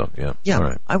 Mm-hmm. So, yeah. Yeah. All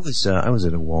right. I was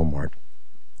at a Walmart,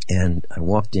 and I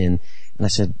walked in, and I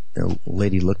said, a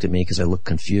lady looked at me because I looked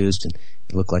confused and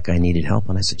it looked like I needed help.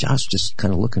 And I said, Josh, just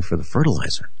kind of looking for the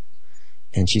fertilizer.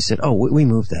 And she said, oh, we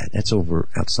moved that. That's over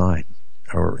outside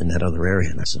or in that other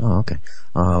area. And I said, oh, okay.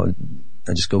 I'll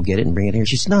just go get it and bring it here.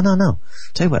 She said, no.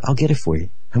 Tell you what, I'll get it for you.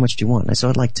 How much do you want? And I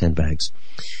said, I'd like 10 bags.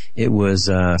 It was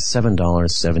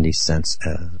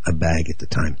 $7.70 a bag at the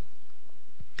time.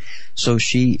 So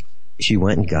she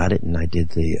went and got it, and I did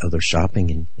the other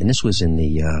shopping. And this was in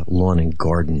the lawn and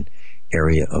garden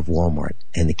area of Walmart,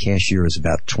 and the cashier is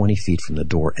about 20 feet from the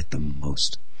door at the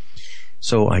most.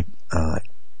 So I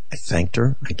thanked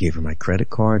her. I gave her my credit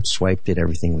card, swiped it.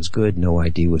 Everything was good. No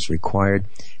ID was required.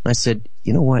 And I said,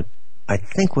 you know what? I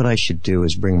think what I should do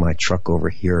is bring my truck over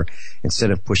here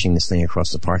instead of pushing this thing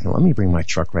across the parking lot. Let me bring my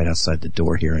truck right outside the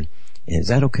door here. And is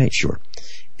that okay? Sure.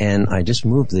 And I just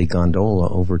moved the gondola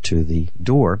over to the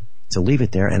door to leave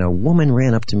it there, and a woman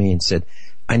ran up to me and said,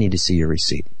 I need to see your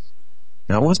receipt.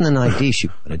 Now, it wasn't an ID she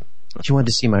wanted. She wanted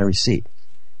to see my receipt.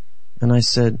 And I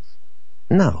said,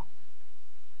 no.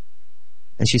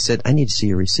 And she said, I need to see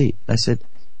your receipt. I said,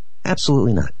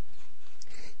 absolutely not.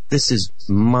 This is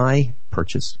my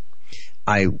purchase.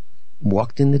 I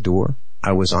walked in the door.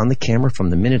 I was on the camera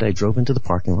from the minute I drove into the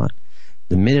parking lot.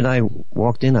 The minute I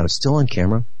walked in, I was still on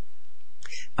camera.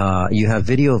 You have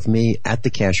video of me at the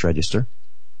cash register.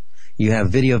 You have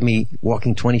video of me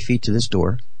walking 20 feet to this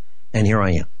door. And here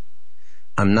I am.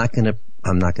 I'm not going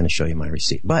to show you my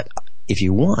receipt. But if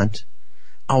you want,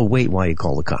 I'll wait while you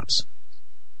call the cops.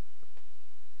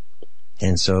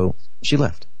 And so she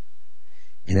left.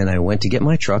 And then I went to get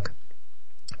my truck,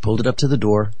 pulled it up to the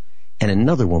door, and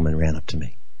another woman ran up to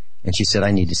me. And she said,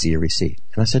 I need to see your receipt.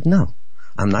 And I said, no,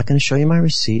 I'm not going to show you my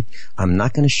receipt. I'm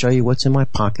not going to show you what's in my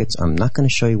pockets. I'm not going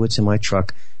to show you what's in my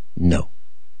truck. No.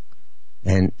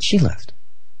 And she left.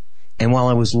 And while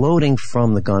I was loading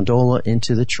from the gondola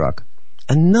into the truck,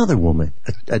 another woman,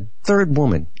 a third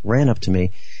woman, ran up to me,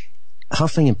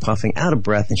 huffing and puffing, out of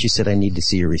breath, and she said, I need to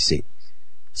see your receipt.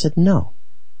 I said, no.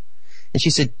 And she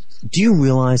said, do you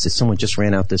realize that someone just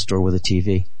ran out this door with a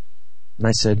TV? And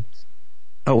I said,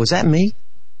 oh, was that me?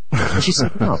 And she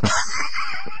said, no.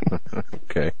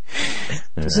 Okay.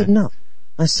 I said, no.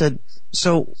 I said,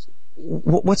 so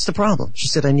what's the problem? She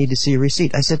said, I need to see your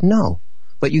receipt. I said, no,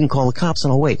 but you can call the cops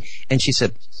and I'll wait. And she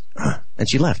said, and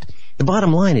she left. The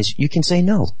bottom line is you can say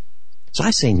no. So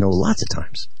I say no lots of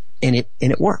times. And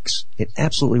it works. It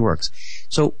absolutely works.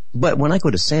 So, but when I go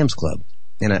to Sam's Club,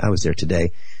 and I was there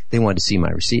today, they wanted to see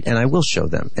my receipt, and I will show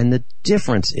them. And the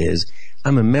difference is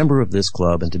I'm a member of this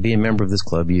club, and to be a member of this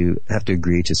club, you have to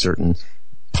agree to certain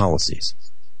policies.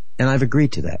 And I've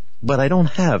agreed to that. But I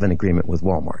don't have an agreement with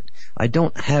Walmart. I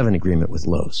don't have an agreement with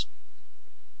Lowe's.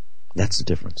 That's the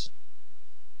difference.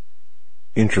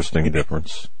 Interesting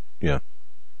difference. Yeah.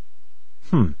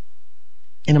 And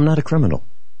I'm not a criminal.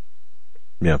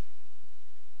 Yeah.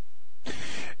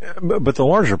 But the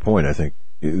larger point, I think,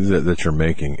 that you're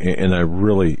making, and I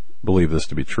really believe this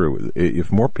to be true,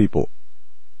 if more people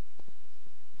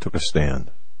took a stand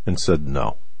and said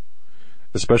no,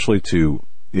 especially to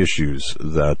issues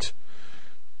that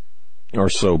are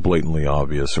so blatantly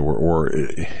obvious, or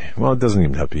well, it doesn't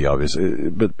even have to be obvious,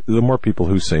 but the more people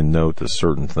who say no to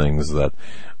certain things that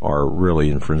are really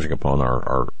infringing upon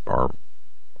our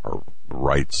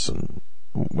rights, and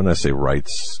when I say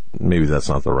rights, maybe that's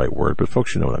not the right word, but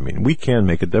folks, you know what I mean. We can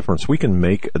make a difference. We can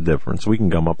make a difference. We can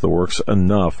gum up the works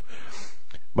enough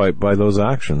by those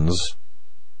actions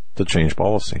to change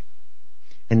policy.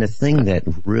 And the thing that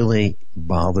really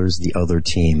bothers the other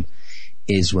team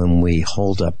is when we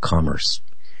hold up commerce,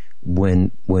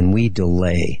 when we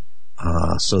delay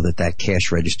so that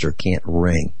cash register can't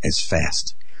ring as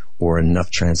fast, or enough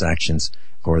transactions,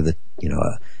 or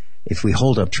if we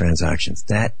hold up transactions,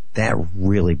 that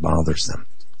really bothers them,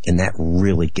 and that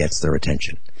really gets their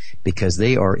attention because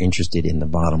they are interested in the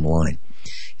bottom line.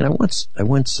 And I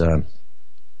once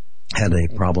had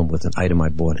a problem with an item I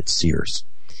bought at Sears,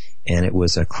 and it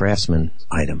was a Craftsman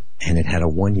item, and it had a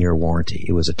 1-year warranty.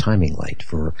 It was a timing light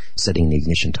for setting the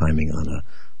ignition timing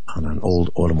on an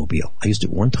old automobile. I used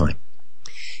it one time.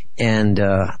 And,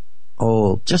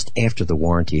 just after the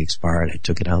warranty expired, I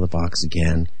took it out of the box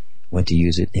again, went to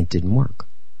use it, and it didn't work.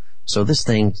 So this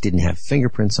thing didn't have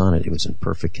fingerprints on it. It was in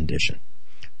perfect condition.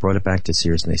 Brought it back to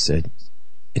Sears, and they said,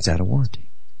 it's out of warranty.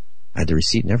 I had the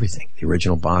receipt and everything. The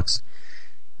original box.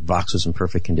 The box was in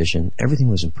perfect condition. Everything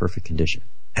was in perfect condition.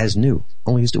 As new.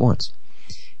 Only used it once.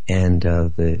 And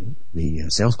the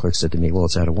sales clerk said to me, well,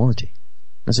 it's out of warranty.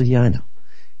 I said, yeah, I know.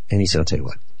 And he said, I'll tell you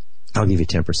what. I'll give you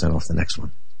 10% off the next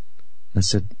one. And I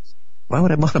said, why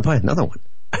would I want to buy another one?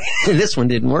 This one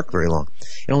didn't work very long.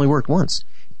 It only worked once.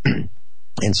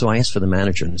 And so I asked for the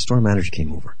manager, and the store manager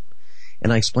came over.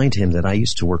 And I explained to him that I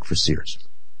used to work for Sears.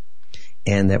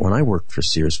 And that when I worked for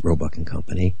Sears, Roebuck and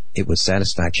Company, it was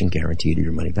satisfaction guaranteed or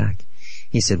your money back.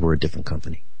 He said, we're a different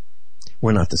company.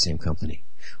 We're not the same company.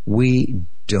 We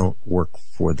don't work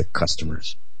for the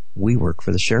customers. We work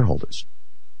for the shareholders.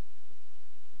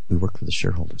 We work for the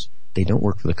shareholders. They don't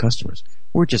work for the customers.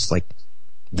 We're just like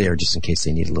there just in case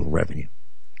they need a little revenue.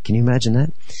 Can you imagine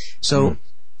that? So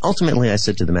ultimately I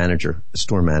said to the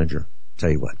store manager,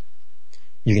 tell you what,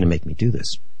 you're going to make me do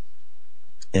this.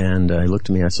 And he looked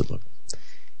at me and I said, look,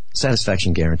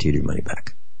 satisfaction guaranteed or your money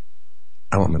back.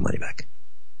 I want my money back.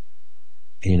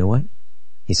 And you know what?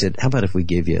 He said, how about if we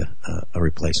give you a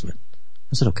replacement?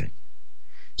 I said, okay.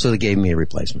 So they gave me a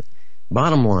replacement.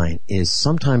 Bottom line is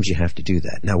sometimes you have to do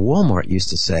that. Now, Walmart used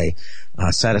to say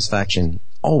satisfaction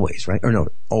always, right? Or no,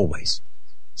 always.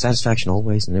 Satisfaction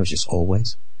always, and it was just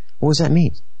always. What does that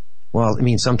mean? Well, it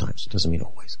means sometimes. It doesn't mean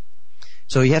always.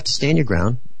 So you have to stand your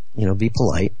ground, be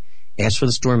polite, ask for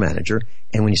the store manager,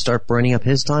 and when you start burning up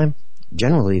his time,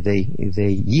 generally they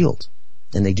yield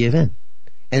and they give in.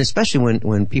 And especially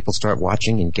when people start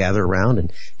watching and gather around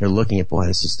and they're looking at, boy,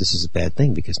 this is a bad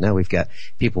thing because now we've got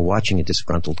people watching a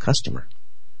disgruntled customer.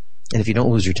 And if you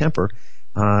don't lose your temper,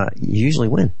 you usually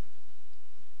win.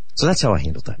 So that's how I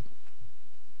handled that.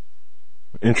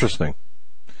 Interesting.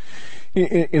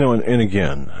 And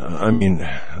again, I mean,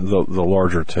 the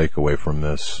larger takeaway from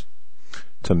this,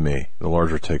 to me, the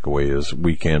larger takeaway is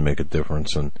we can make a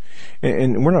difference, and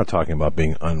we're not talking about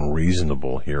being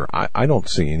unreasonable here. I don't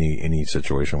see any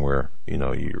situation where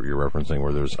you're referencing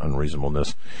where there's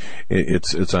unreasonableness.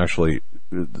 It's actually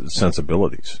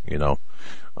sensibilities, to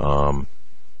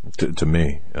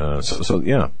me. So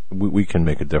yeah, we can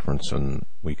make a difference, and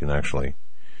we can actually.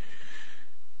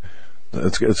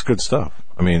 It's good stuff.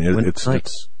 I mean,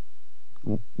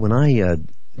 when I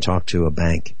talk to a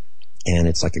bank. And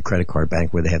it's like a credit card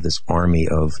bank where they have this army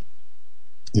of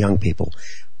young people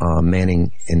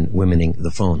manning and womening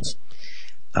the phones,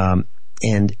 and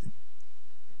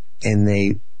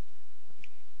they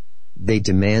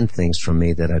demand things from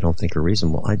me that I don't think are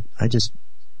reasonable. I just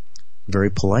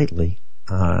very politely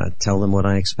tell them what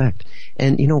I expect.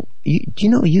 And you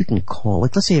can call.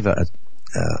 Like, let's say you have a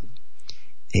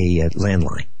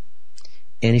landline.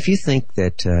 And if you think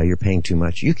that you're paying too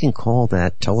much, you can call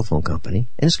that telephone company,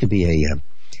 and this could be a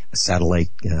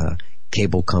satellite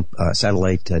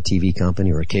satellite TV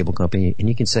company or a cable company, and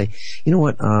you can say, you know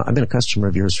what, I've been a customer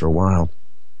of yours for a while,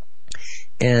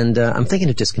 and I'm thinking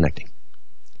of disconnecting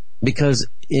because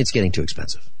it's getting too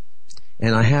expensive,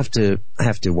 and I have to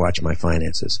watch my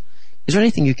finances. Is there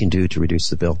anything you can do to reduce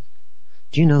the bill?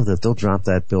 Do you know that they'll drop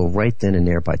that bill right then and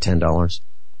there by $10?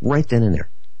 Right then and there.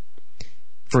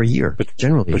 For a year, but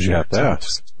generally. But you have to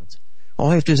ask.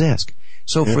 All I have to do is ask.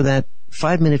 So for that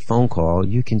 5-minute phone call,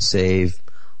 you can save,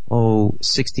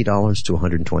 $60 to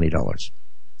 $120.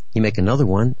 You make another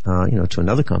one, to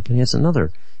another company, it's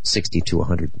another $60 to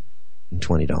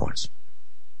 $120.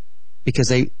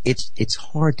 Because it's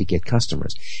hard to get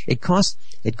customers. It costs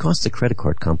the credit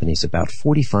card companies about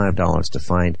 $45 to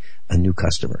find a new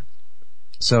customer.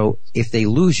 So if they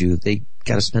lose you, they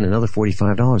got to spend another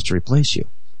 $45 to replace you.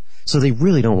 So they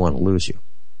really don't want to lose you.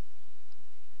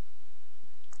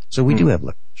 So we do have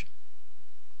leverage.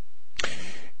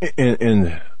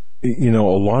 And a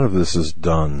lot of this is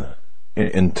done,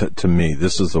 and to me,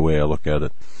 this is the way I look at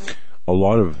it. A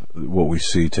lot of what we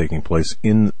see taking place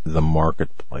in the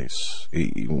marketplace,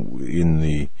 in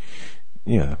the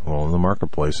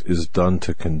marketplace, is done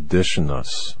to condition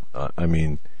us.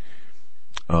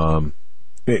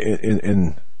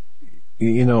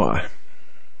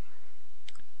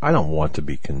 I don't want to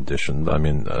be conditioned. I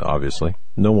mean, obviously,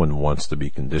 no one wants to be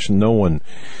conditioned. No one,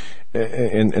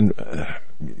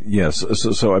 yes.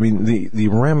 So I mean, the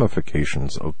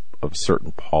ramifications of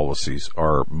certain policies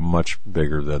are much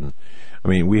bigger than. I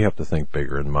mean, we have to think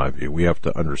bigger, in my view. We have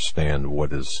to understand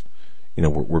what is,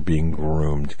 we're being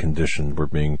groomed, conditioned, we're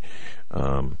being,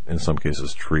 in some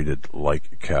cases, treated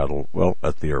like cattle. Well,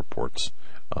 at the airports,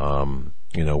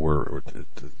 we're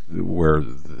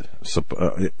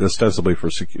ostensibly for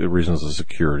reasons of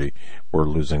security, we're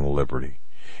losing liberty.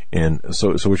 And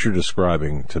so what you're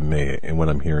describing to me, and what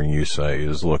I'm hearing you say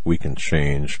is, look, we can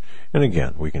change, and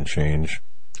again, we can change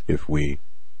if we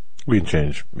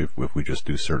just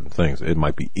do certain things. It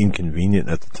might be inconvenient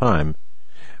at the time,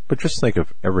 but just think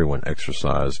if everyone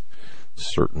exercised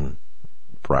certain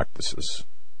practices,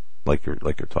 like you're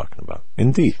talking about.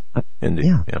 Indeed.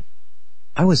 Yeah.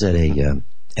 I was at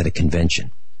a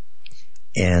convention,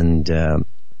 and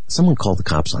someone called the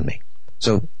cops on me.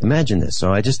 So imagine this.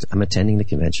 So I'm attending the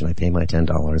convention. I pay my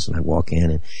 $10, and I walk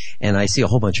in, and I see a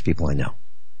whole bunch of people I know.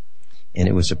 And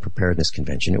it was a preparedness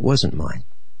convention. It wasn't mine.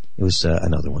 It was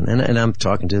another one. And I'm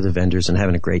talking to the vendors and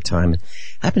having a great time.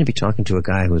 I happened to be talking to a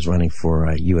guy who was running for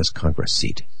a U.S. Congress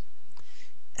seat.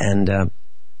 And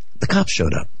the cops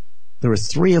showed up. There were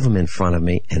 3 of them in front of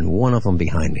me and 1 of them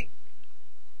behind me.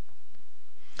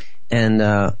 And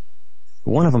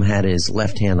one of them had his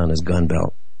left hand on his gun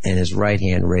belt and his right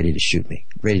hand ready to shoot me,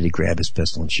 ready to grab his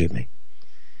pistol and shoot me.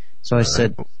 So I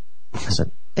said,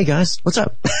 hey guys, what's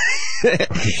up?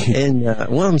 And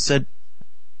one of them said,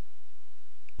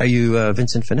 are you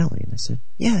Vincent Finelli? And I said,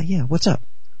 yeah, what's up?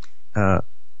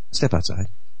 Step outside.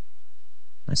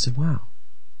 I said, wow.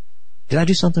 Did I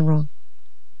do something wrong?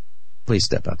 Please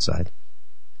step outside.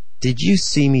 Did you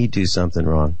see me do something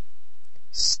wrong?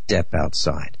 Step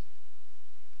outside.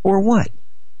 Or what?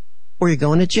 Or you're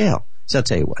going to jail. So I'll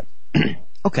tell you what.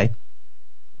 Okay.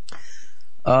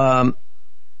 I'll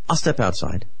step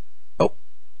outside. Oh,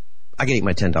 I gotta get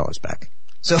my $10 back.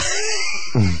 So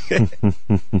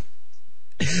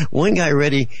one guy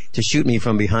ready to shoot me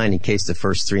from behind in case the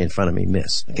first 3 in front of me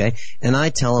miss. Okay. And I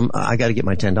tell him I got to get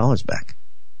my $10 back.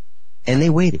 And they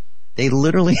waited. They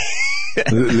literally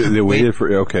they waited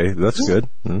for, okay, that's good.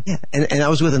 Yeah. And I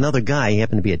was with another guy. He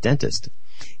happened to be a dentist.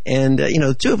 And,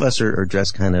 the 2 of us are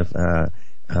dressed kind of,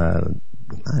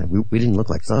 we didn't look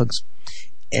like thugs.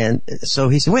 And so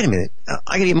he said, wait a minute,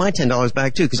 I gotta get my $10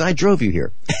 back too, because I drove you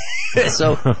here.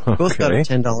 So both got our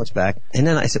 $10 back. And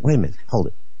then I said, wait a minute, hold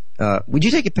it. Would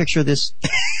you take a picture of this?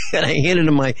 And I handed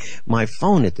him my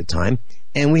phone at the time,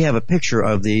 and we have a picture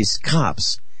of these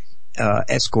cops,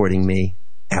 escorting me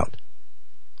out.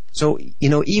 So,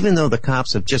 even though the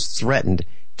cops have just threatened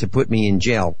to put me in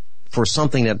jail for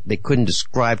something that they couldn't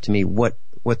describe to me what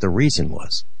the reason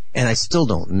was, and I still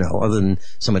don't know, other than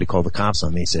somebody called the cops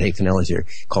on me and said, hey, Finelli's here,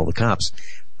 call the cops.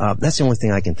 That's the only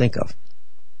thing I can think of.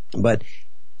 But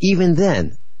even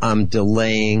then, I'm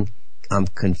delaying, I'm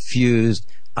confused,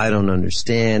 I don't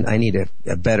understand, I need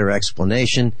a better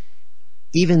explanation.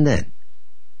 Even then.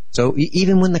 So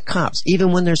even when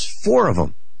there's 4 of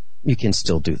them, you can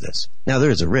still do this. Now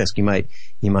there is a risk. You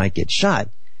might get shot,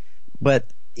 but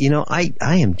I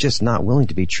am just not willing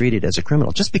to be treated as a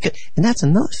criminal just because, and that's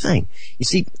another thing. You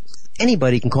see,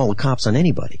 anybody can call the cops on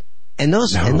anybody, and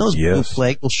those blue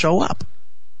flag will show up.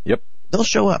 Yep. They'll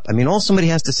show up. I mean, all somebody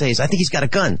has to say is, I think he's got a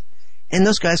gun, and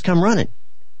those guys come running.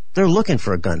 They're looking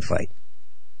for a gunfight.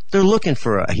 They're looking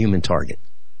for a human target.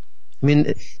 I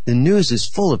mean, the news is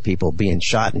full of people being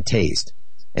shot and tased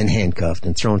and handcuffed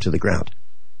and thrown to the ground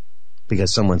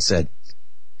because someone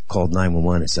called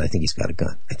 911 and said, I think he's got a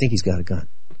gun. I think he's got a gun.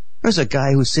 There's a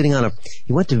guy who's sitting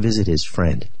he went to visit his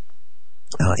friend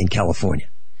in California.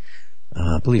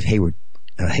 I believe Hayward,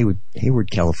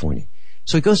 California.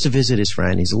 So he goes to visit his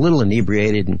friend. He's a little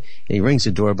inebriated, and he rings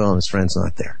the doorbell, and his friend's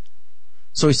not there.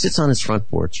 So he sits on his front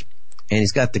porch, and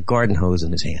he's got the garden hose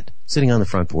in his hand, sitting on the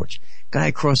front porch. Guy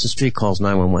across the street calls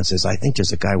 911, says, I think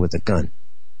there's a guy with a gun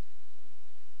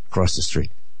across the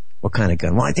street. What kind of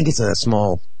gun? Well, I think it's a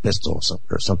small pistol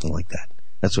or something like that.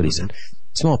 That's what he said.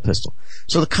 Small pistol.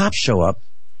 So the cops show up.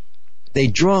 They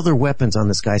draw their weapons on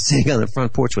this guy sitting on the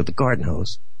front porch with the garden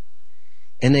hose.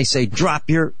 And they say, drop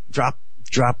your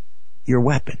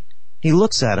weapon. He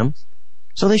looks at him.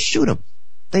 So they shoot him.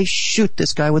 They shoot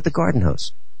this guy with the garden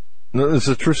hose. No, this is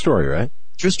a true story, right?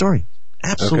 True story.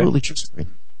 Absolutely true story.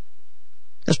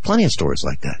 There's plenty of stories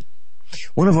like that.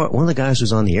 One of the guys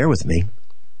who's on the air with me,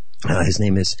 his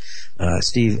name is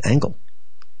Steve Angle,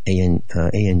 Angle,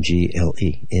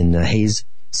 in Hays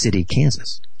City,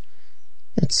 Kansas.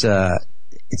 It's a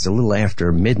little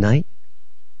after midnight.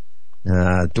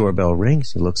 Doorbell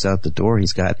rings. He looks out the door.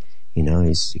 He's got,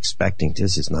 he's expecting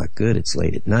this is not good. It's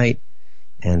late at night.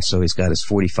 And so he's got his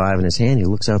 .45 in his hand. He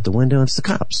looks out the window, and it's the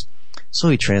cops. So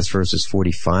he transfers his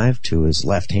 .45 to his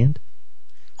left hand,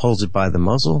 holds it by the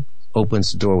muzzle,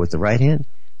 opens the door with the right hand.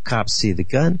 Cops see the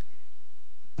gun,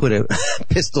 put a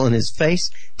pistol in his face,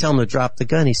 tell him to drop the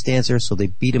gun. He stands there, so they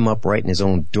beat him up right in his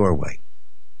own doorway.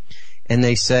 And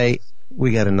they say,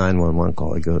 we got a 911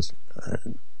 call. He goes,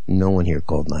 no one here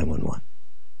called 911.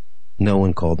 No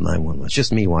one called 911. It's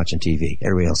just me watching TV.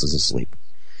 Everybody else is asleep.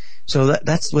 So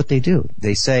that's what they do.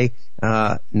 They say,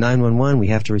 911, we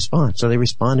have to respond. So they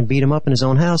respond and beat him up in his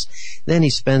own house. Then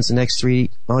he spends the next he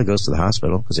goes to the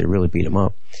hospital because they really beat him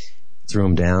up, threw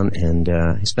him down, and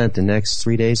he spent the next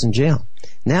 3 days in jail.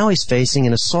 Now he's facing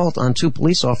an assault on 2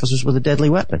 police officers with a deadly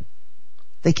weapon.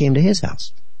 They came to his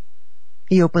house.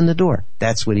 He opened the door.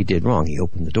 That's what he did wrong. He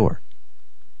opened the door.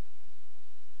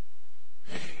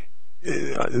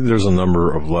 There's a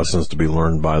number of lessons to be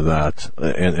learned by that.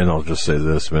 And I'll just say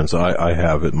this, Vince. I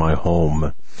have at my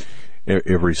home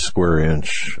every square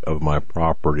inch of my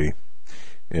property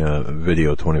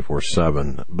video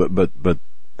 24/7. But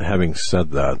having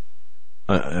said that,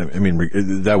 I mean,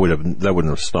 that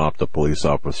wouldn't have stopped a police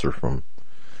officer from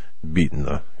beating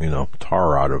the,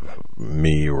 tar out of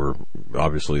me or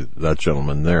obviously that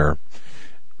gentleman there.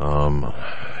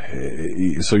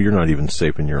 So you're not even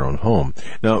safe in your own home.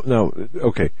 Now,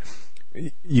 okay.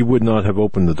 You would not have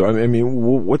opened the door. I mean,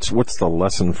 what's the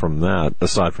lesson from that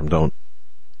aside from don't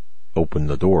open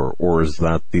the door, or is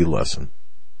that the lesson?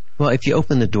 Well, if you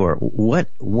open the door,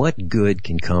 what good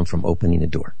can come from opening the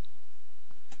door?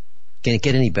 Can it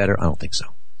get any better? I don't think so.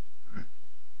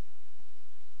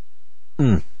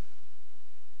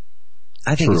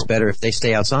 I think it's better if they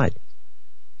stay outside.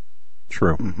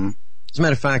 True. Mm-hmm. As a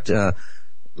matter of fact,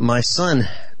 my son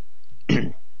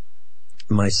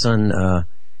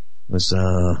was,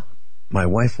 my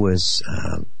wife was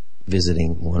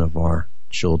visiting one of our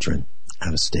children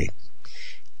out of state,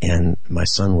 and my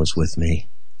son was with me,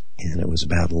 and it was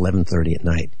about 11:30 at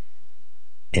night,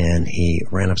 and he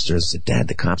ran upstairs and said, "Dad,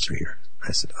 the cops are here."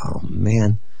 I said, "Oh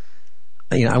man."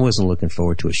 I wasn't looking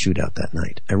forward to a shootout that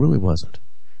night. I really wasn't.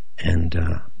 And,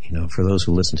 for those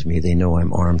who listen to me, they know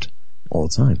I'm armed all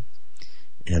the time.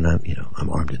 And I'm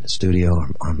armed in the studio.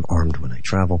 I'm armed when I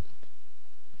travel.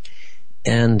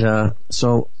 And,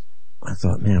 so I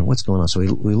thought, man, what's going on? So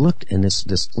we looked in this,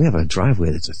 we have a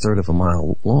driveway that's a third of a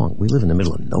mile long. We live in the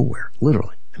middle of nowhere,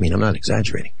 literally. I mean, I'm not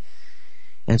exaggerating.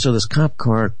 And so this cop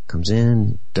car comes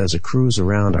in, does a cruise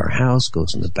around our house,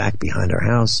 goes in the back behind our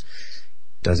house,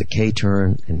 does a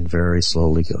K-turn, and very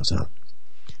slowly goes out.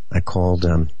 I called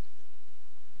the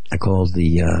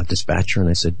dispatcher and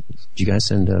I said, "Did you guys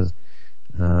send a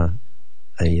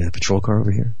patrol car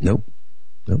over here?" Nope.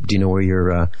 Do you know where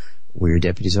your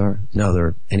deputies are? No,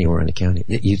 they're anywhere in the county.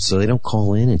 So they don't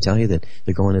call in and tell you that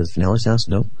they're going to the Finelli's house?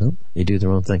 Nope. They do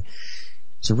their own thing.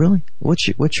 So really?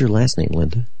 What's your last name,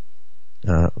 Linda?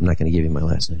 I'm not going to give you my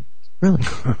last name. Really?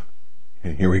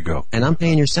 Here we go. And I'm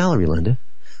paying your salary, Linda.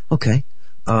 Okay.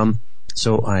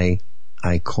 So I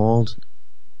called,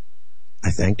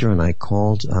 I thanked her, and I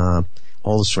called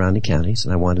all the surrounding counties,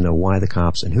 and I wanted to know why the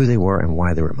cops and who they were and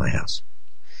why they were at my house.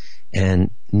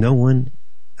 And no one,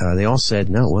 they all said,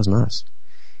 no, it wasn't us.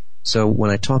 So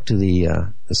when I talked to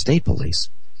the state police,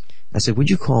 I said, would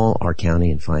you call our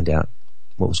county and find out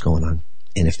what was going on,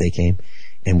 and if they came,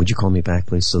 and would you call me back,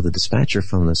 please? So the dispatcher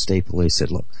from the state police said,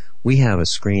 look, we have a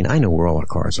screen. I know where all our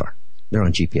cars are. They're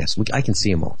on GPS. I can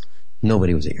see them all.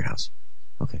 Nobody was at your house.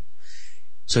 Okay.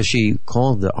 So she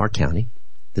called our county,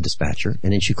 the dispatcher,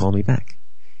 and then she called me back.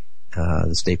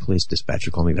 The state police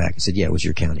dispatcher called me back and said, yeah, it was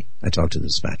your county. I talked to the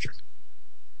dispatcher.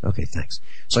 Okay, thanks.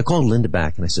 So I called Linda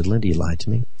back and I said, Linda, you lied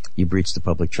to me. You breached the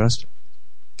public trust,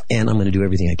 and I'm going to do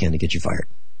everything I can to get you fired.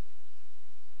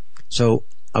 So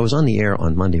I was on the air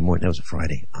on Monday morning. That was a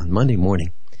Friday. On Monday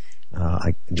morning,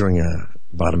 during a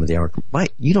bottom of the hour,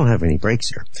 you don't have any breaks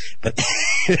here, but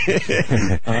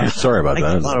sorry about that.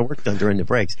 I got a lot of work done during the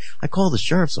breaks. I called the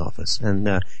sheriff's office,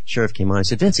 and sheriff came on and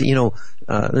said, Vincent,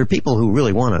 there are people who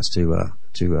really want us to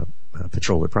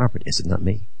patrol their property. I said, not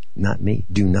me. Not me.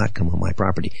 Do not come on my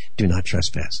property. Do not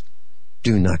trespass.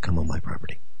 Do not come on my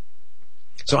property.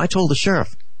 So I told the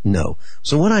sheriff, no.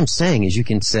 So what I'm saying is you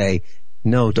can say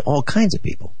no to all kinds of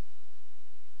people.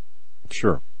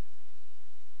 Sure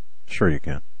you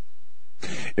can.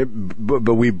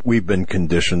 But we've been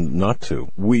conditioned not to.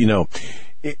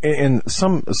 And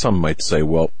some might say,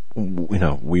 well,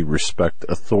 we respect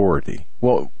authority.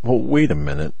 Well, wait a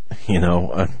minute.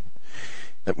 I'll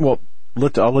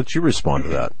let you respond to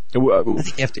that. I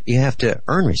think you have to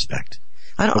earn respect.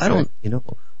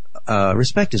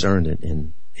 Respect is earned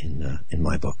in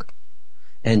my book.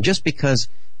 And just because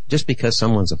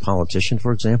someone's a politician,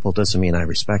 for example, doesn't mean I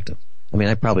respect him. I mean,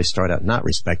 I probably start out not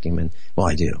respecting him, and well,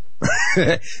 I do,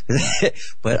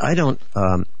 but I don't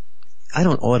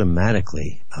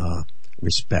automatically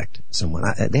respect someone.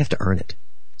 They have to earn it.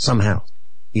 somehow,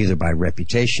 either by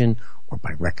reputation or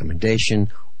by recommendation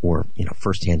or,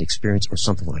 first-hand experience or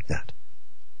something like that.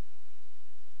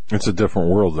 It's a different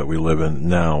world that we live in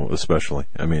now, especially.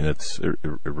 I mean, it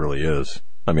really is.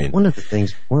 I mean, one of the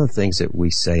things that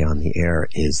we say on the air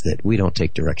is that we don't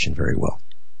take direction very well,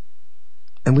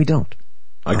 and we don't.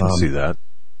 I can see that.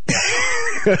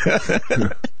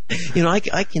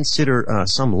 I consider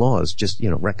some laws just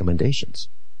recommendations.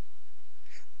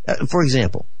 For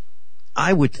example,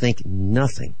 I would think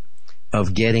nothing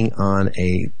of getting on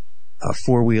a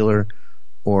four-wheeler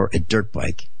or a dirt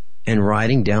bike and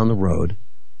riding down the road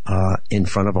in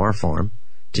front of our farm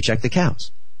to check the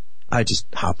cows. I just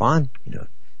hop on,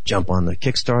 jump on the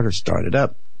Kickstarter, start it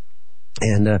up,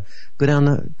 and go down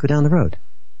the road.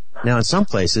 Now, in some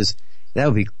places, that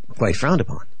would be quite frowned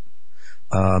upon.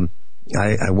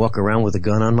 I walk around with a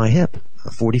gun on my hip,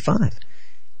 a 45.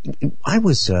 I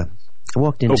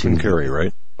walked into open carry,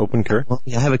 right? Open carry? Well,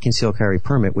 yeah, I have a concealed carry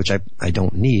permit, which I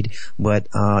don't need, but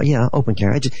open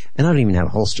carry. And I don't even have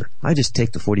a holster. I just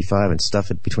take the 45 and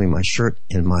stuff it between my shirt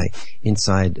and my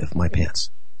inside of my pants.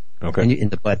 Okay. And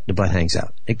the butt hangs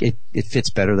out. It fits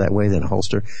better that way than a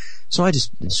holster. So I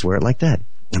just wear it like that.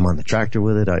 I'm on the tractor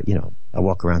with it. I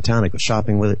walk around town. I go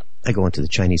shopping with it. I go into the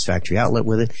Chinese factory outlet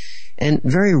with it. And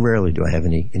very rarely do I have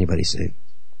anybody say,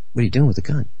 "What are you doing with the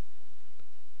gun?"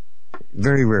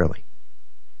 Very rarely.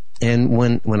 And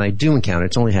when I do encounter,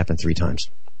 it's only happened 3 times.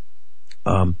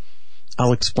 I'll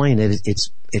explain that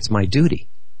it's my duty,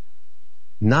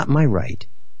 not my right.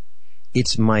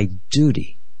 It's my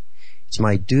duty. It's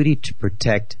my duty to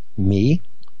protect me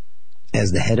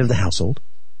as the head of the household.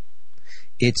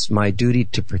 It's my duty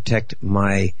to protect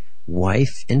my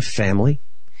wife and family.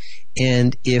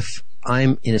 And if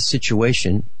I'm in a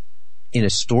situation, in a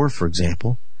store, for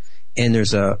example, and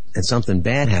and something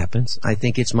bad happens, I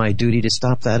think it's my duty to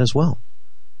stop that as well.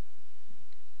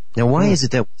 Now, why is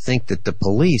it that we think that the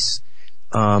police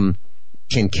can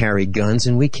carry guns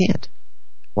and we can't?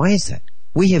 Why is that?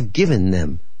 We have given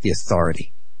them the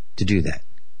authority to do that.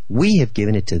 We have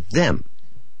given it to them.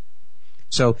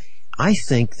 So I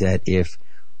think that here's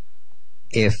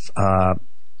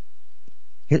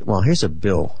a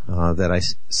bill that I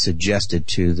suggested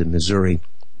to the Missouri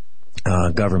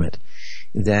government,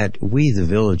 that we, the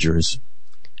villagers,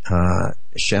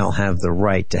 shall have the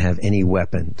right to have any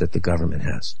weapon that the government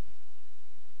has.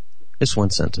 Just one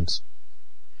sentence.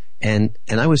 And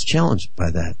I was challenged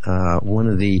by that. One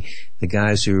of the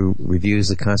guys who reviews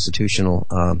the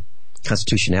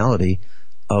constitutionality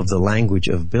of the language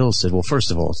of bills said, well,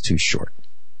 first of all, it's too short.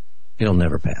 It'll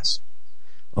never pass.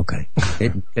 Okay.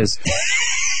 Because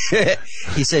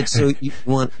he said, so you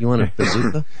want a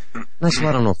bazooka? And I said, well,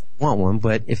 I don't know if I want one,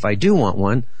 but if I do want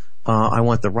one, I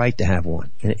want the right to have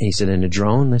one. And he said, and a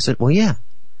drone? And I said, well, yeah.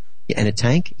 And a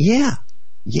tank? Yeah.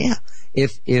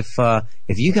 If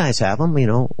you guys have them,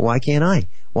 why can't I?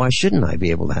 Why shouldn't I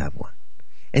be able to have one?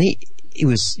 And he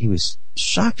was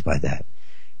shocked by that.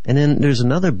 And then there's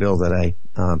another bill that I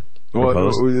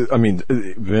proposed. Well, I mean,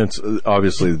 Vince,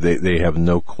 obviously they have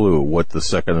no clue what the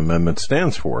Second Amendment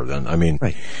stands for. Then, I mean,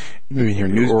 right. You hear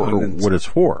news or what it's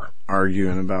for.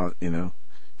 Arguing about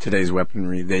today's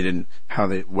weaponry.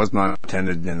 It was not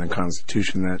intended in the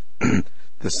Constitution that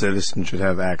the citizen should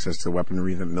have access to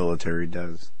weaponry the military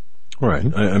does. Right.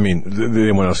 I mean,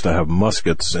 they want us to have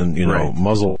muskets and right.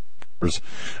 muzzle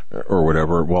or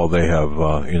whatever, while they have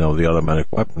the automatic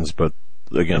weapons, but.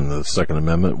 Again, the Second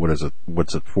Amendment, what is it?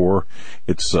 What's it for?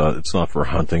 It's not for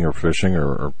hunting or fishing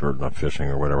or not fishing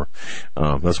or whatever.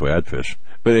 That's the way I'd fish.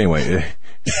 But anyway,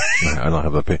 I don't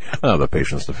have the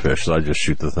patience to fish, so I just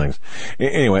shoot the things.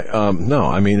 Anyway, no,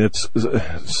 I mean, it's,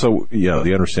 so, yeah,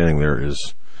 the understanding there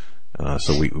is,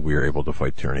 so we are able to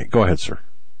fight tyranny. Go ahead, sir.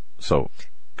 So,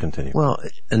 continue. Well,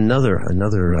 another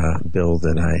bill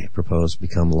that I propose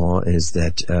become law is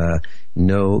that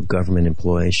no government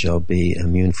employee shall be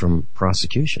immune from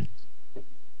prosecution.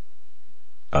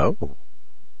 Oh.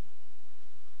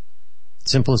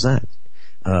 Simple as that.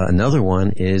 Another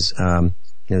one is,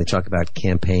 they talk about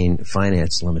campaign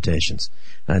finance limitations.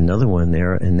 Another one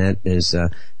there, and that is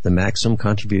the maximum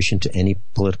contribution to any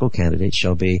political candidate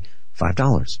shall be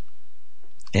 $5.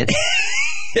 And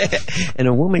and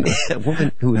a woman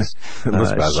who is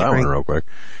let's pass that one real quick.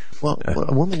 Well,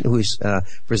 a woman who is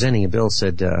presenting a bill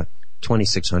said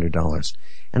 $2,600,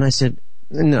 and I said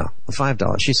no,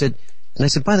 $5. She said, and I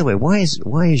said, by the way, why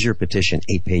is your petition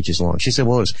 8 pages long? She said,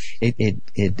 well,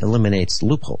 it eliminates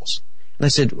loopholes. And I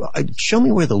said, show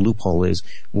me where the loophole is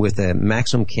with a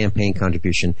maximum campaign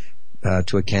contribution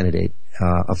to a candidate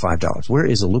of $5. Where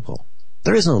is the loophole?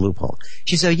 There is no loophole.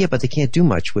 She said, yeah, but they can't do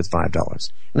much with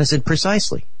 $5. And I said,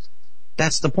 precisely.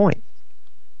 That's the point.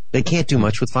 They can't do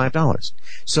much with $5.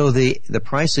 So the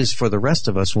prices for the rest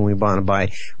of us when we want to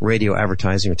buy radio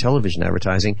advertising or television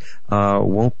advertising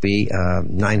won't be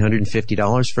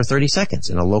 $950 for 30 seconds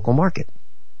in a local market.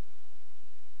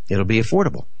 It'll be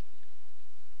affordable.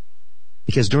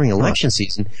 Because during election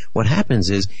season, what happens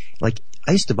is, like,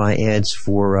 I used to buy ads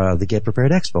for the Get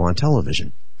Prepared Expo on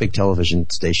television, big television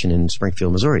station in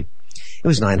Springfield, Missouri. It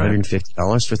was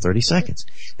 $950 for 30 seconds.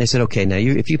 They said, okay, now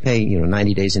if you pay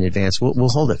 90 days in advance, we'll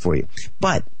hold it for you.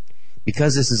 But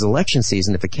because this is election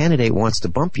season, if a candidate wants to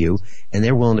bump you and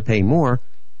they're willing to pay more,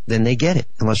 then they get it,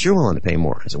 unless you're willing to pay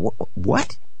more. I said,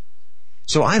 what?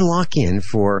 So I lock in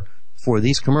for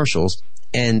these commercials,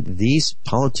 and these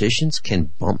politicians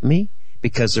can bump me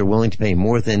because they're willing to pay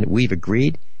more than we've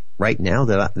agreed right now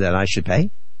that I should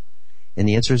pay? And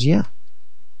the answer is yeah.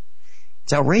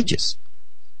 It's outrageous.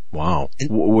 Wow.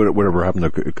 Whatever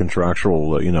happened to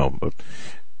contractual,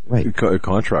 right.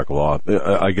 Contract law?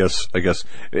 I guess.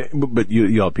 But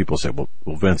you have people say, well,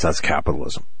 Vince, that's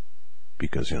capitalism,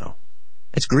 because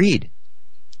it's greed.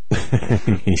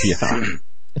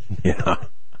 Yeah.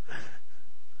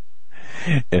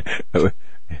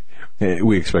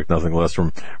 We expect nothing less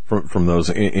from those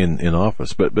in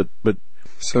office, but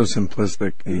so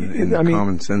simplistic in the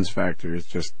common sense factor. It's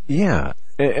just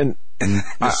and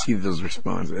to see those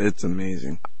responses, it's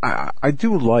amazing. I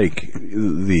do like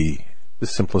the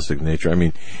simplistic nature. I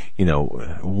mean,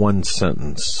 one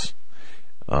sentence.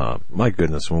 My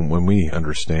goodness, when we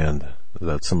understand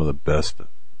that some of the best,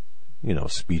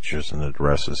 speeches and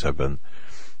addresses have been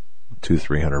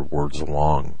 200-300 words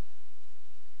long.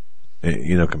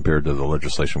 Compared to the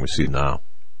legislation we see now,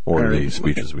 or the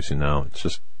speeches we see now, it's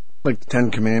just like the Ten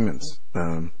Commandments.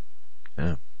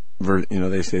 Yeah.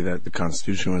 They say that the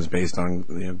Constitution was based on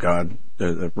God,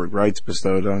 the rights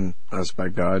bestowed on us by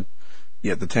God.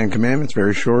 Yet the Ten Commandments,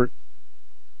 very short.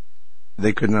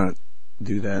 They could not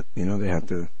do that. They have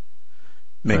to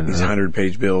make these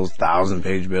 100-page bills,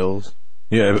 1,000-page bills.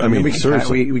 Yeah, I mean,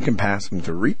 seriously, we can pass them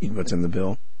to read what's in the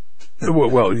bill.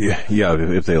 Well, yeah,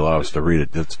 if they allow us to read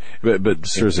it, but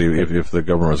seriously, if the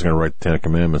government was going to write the Ten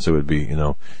Commandments, it would be,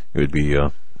 probably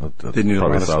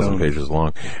 1,000 pages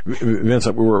long. Vince,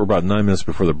 we're about 9 minutes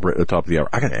before the top of the hour.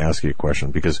 I got to ask you a question,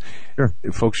 because,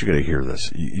 folks, you got to hear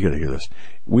this. You got to hear this.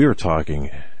 We were talking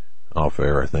off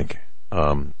air, I think,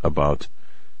 about.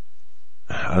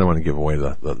 I don't want to give away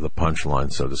the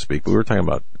punchline, so to speak, but we were talking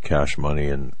about cash money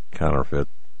and counterfeit.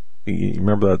 You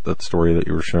remember that story that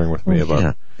you were sharing with me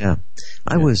about? Yeah.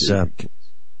 I was,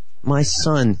 my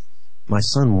son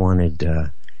wanted,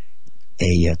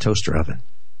 a toaster oven.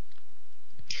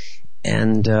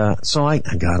 And, so I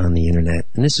got on the internet,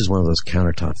 and this is one of those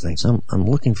countertop things. I'm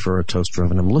looking for a toaster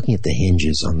oven. I'm looking at the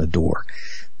hinges on the door.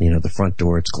 The front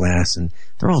door, it's glass, and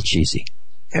they're all cheesy.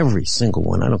 Every single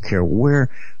one. I don't care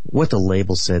what the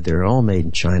label said. They're all made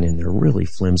in China, and they're really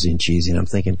flimsy and cheesy. And I'm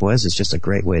thinking, boy, this is just a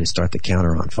great way to start the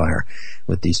counter on fire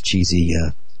with these cheesy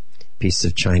pieces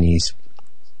of Chinese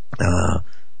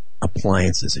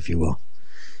appliances, if you will.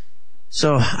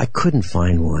 So I couldn't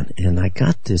find one, and I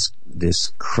got this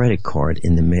credit card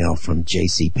in the mail from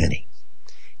JCPenney,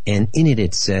 and in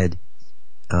it said,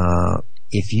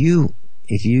 if you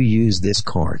use this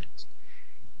card,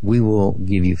 we will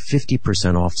give you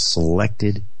 50% off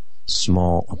selected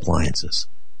small appliances.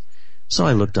 So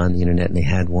I looked on the internet, and they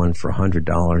had one for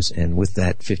 $100, and with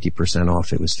that 50%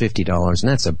 off, it was $50,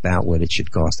 and that's about what it should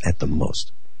cost at the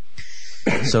most.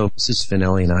 So Mrs.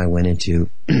 Finelli and I went into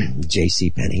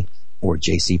JCPenney, or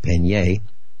JCPenney,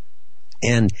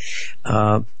 and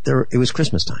it was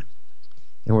Christmas time.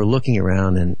 And we're looking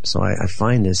around, and so I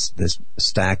find this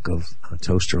stack of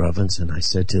toaster ovens, and I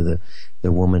said to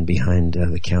the woman behind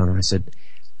the counter, I said,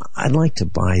 I'd like to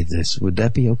buy this. Would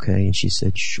that be okay? And she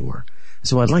said, sure.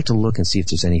 So I'd like to look and see if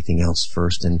there's anything else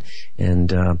first,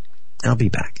 and I'll be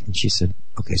back. And she said,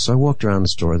 okay. So I walked around the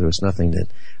store. There was nothing that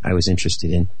I was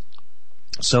interested in.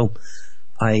 So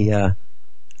I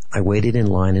waited in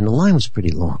line, and the line was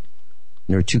pretty long.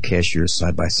 There were two cashiers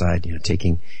side by side,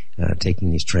 taking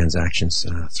these transactions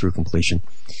through completion.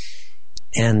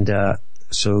 And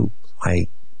so I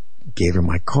gave her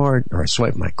my card, or I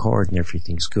swiped my card, and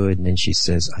everything's good. And then she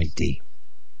says ID. I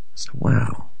said,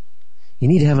 wow, you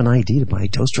need to have an ID to buy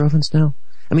toaster ovens now?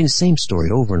 I mean, the same story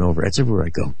over and over. It's everywhere I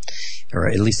go, or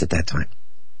at least at that time.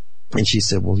 And she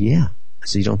said, well, yeah. I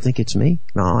said, you don't think it's me?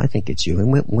 No, I think it's you.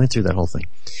 And went through that whole thing.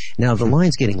 Now, the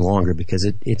line's getting longer because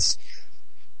it's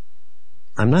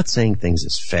I'm not saying things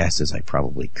as fast as I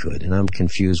probably could, and I'm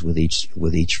confused with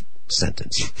each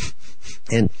sentence.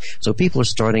 And so people are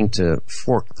starting to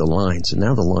fork the lines, and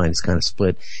now the line is kind of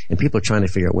split, and people are trying to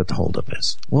figure out what the holdup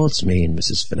is. Well, it's me and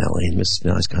Mrs. Finelli, and Mrs.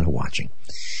 Finelli's kind of watching.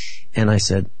 And I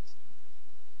said,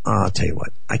 I'll tell you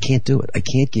what, I can't do it. I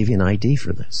can't give you an ID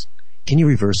for this. Can you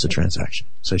reverse the transaction?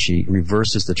 So she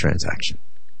reverses the transaction.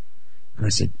 And I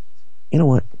said, you know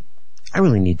what? I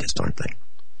really need this darn thing.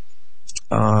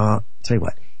 Tell you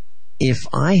what, if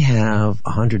I have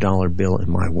 $100 bill in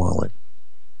my wallet,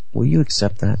 will you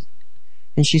accept that?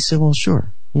 And she said, well,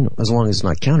 sure, as long as it's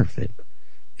not counterfeit.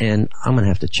 And I'm going to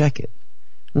have to check it.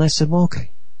 And I said, well,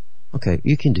 okay,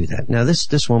 you can do that. Now,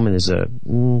 this woman is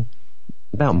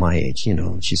about my age,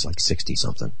 she's like 60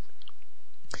 something.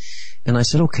 And I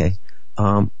said, okay,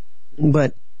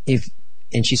 but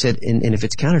and she said, and if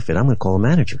it's counterfeit, I'm going to call a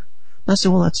manager. And I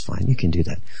said, well, that's fine. You can do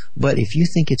that. But if you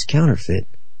think it's counterfeit,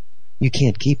 you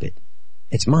can't keep it.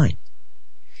 It's mine.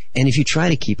 And if you try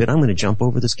to keep it, I'm going to jump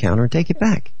over this counter and take it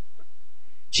back.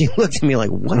 She looked at me like,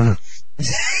 what?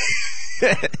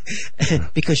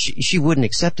 Because she wouldn't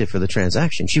accept it for the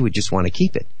transaction. She would just want to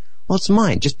keep it. Well, it's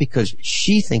mine. Just because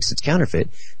she thinks it's counterfeit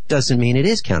doesn't mean it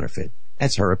is counterfeit.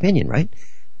 That's her opinion, right?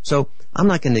 So I'm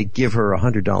not going to give her a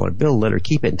 $100 bill, let her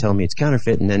keep it and tell me it's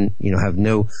counterfeit and then, have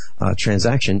no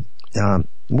transaction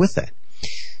with that.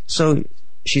 So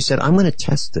she said, I'm going to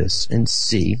test this and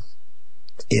see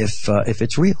if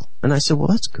it's real. And I said, well,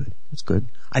 that's good. That's good.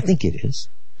 I think it is.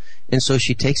 And so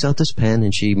she takes out this pen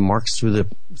and she marks through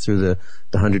the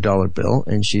 $100 bill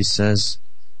and she says,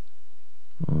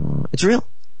 it's real.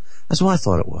 That's what I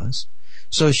thought it was.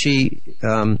 So she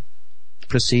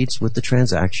proceeds with the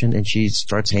transaction and she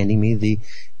starts handing me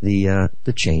the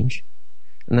change.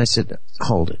 And I said,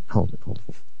 hold it.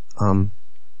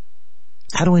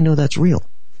 How do I know that's real?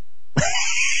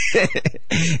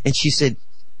 And she said,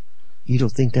 you don't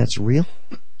think that's real?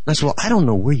 And I said, well, I don't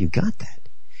know where you got that.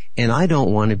 And I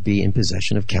don't want to be in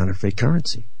possession of counterfeit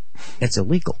currency. That's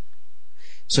illegal.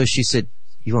 So she said,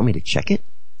 you want me to check it?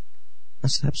 I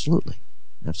said, absolutely.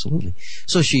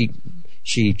 So she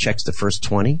checks the first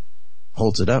 20,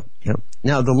 holds it up.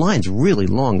 Now the line's really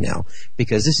long now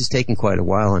because this is taking quite a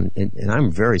while and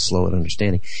I'm very slow at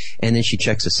understanding. And then she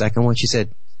checks the second one. She said,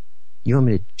 you want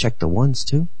me to check the ones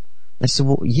too? I said,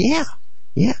 well, yeah,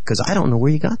 because I don't know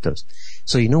where you got those.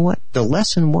 So you know what? The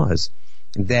lesson was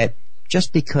that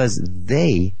just because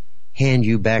they hand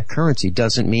you back currency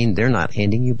doesn't mean they're not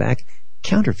handing you back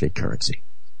counterfeit currency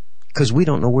because we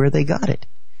don't know where they got it.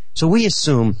 So we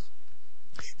assume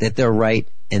that they're right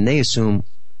and they assume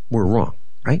we're wrong,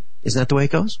 right? Isn't that the way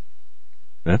it goes?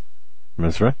 Yeah,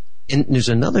 that's right. And there's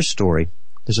another story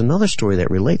that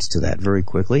relates to that very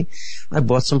quickly. I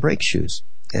bought some brake shoes.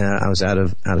 I was out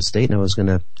of state and I was going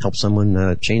to help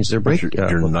someone change their brake. Your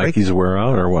Nikes wear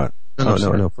out or what?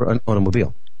 No, for an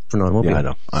automobile. Yeah, I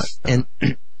know.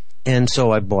 And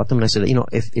so I bought them and I said,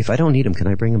 if I don't need them, can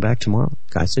I bring them back tomorrow?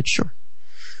 The guy said, sure.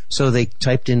 So they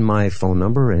typed in my phone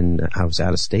number and I was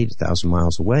out of state, 1,000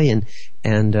 miles away,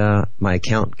 and my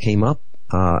account came up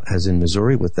as in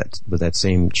Missouri with that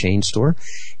same chain store,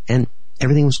 and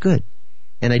everything was good.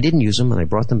 And I didn't use them, and I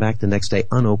brought them back the next day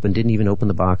unopened, didn't even open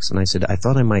the box, and I said, I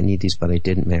thought I might need these, but I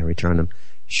didn't. May I return them?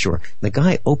 Sure. The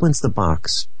guy opens the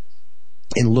box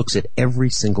and looks at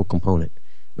every single component.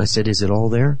 And I said, is it all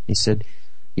there? He said,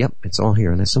 yep, it's all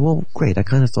here. And I said, well, great. I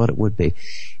kind of thought it would be.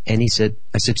 And I said,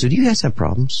 so do you guys have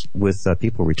problems with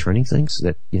people returning things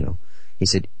that, He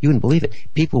said, you wouldn't believe it.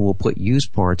 People will put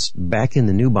used parts back in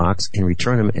the new box and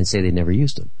return them and say they never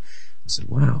used them. I said,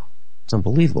 wow, it's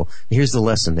unbelievable. Here's the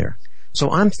lesson there. So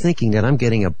I'm thinking that I'm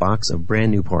getting a box of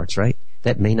brand new parts, right?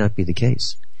 That may not be the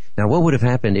case. Now, what would have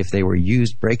happened if they were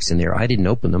used brakes in there? I didn't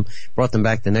open them, brought them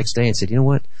back the next day and said, you know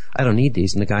what? I don't need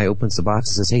these. And the guy opens the box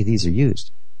and says, hey, these are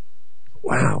used.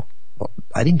 Wow. Well,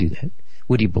 I didn't do that.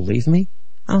 Would he believe me?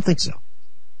 I don't think so.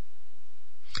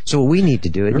 So what we need to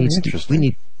do,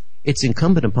 it's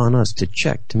incumbent upon us to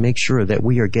check to make sure that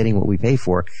we are getting what we pay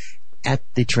for at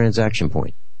the transaction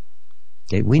point.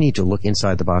 Okay, we need to look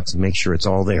inside the box and make sure it's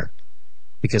all there.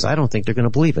 Because I don't think they're going to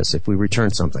believe us if we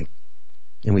return something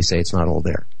and we say it's not all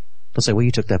there. They'll say, well, you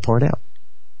took that part out.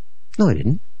 No, I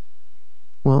didn't.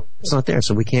 Well, it's not there,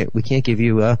 so we can't give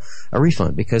you a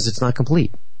refund because it's not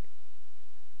complete.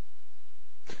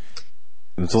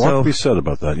 There's a lot to be said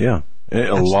about that, yeah.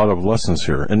 A lot of lessons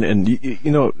here. And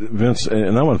Vince,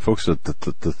 and I want folks to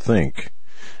think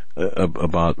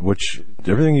about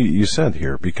everything you said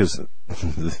here, because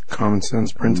common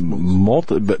sense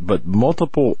principles. But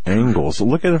multiple angles.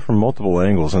 Look at it from multiple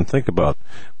angles and think about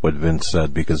what Vince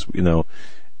said, because,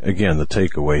 again, the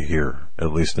takeaway here,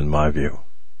 at least in my view,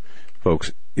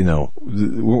 folks,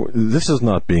 this is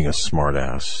not being a smart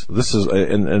ass. This is,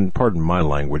 and pardon my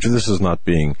language, this is not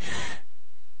being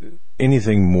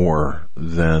anything more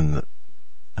than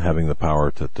having the power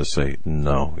to say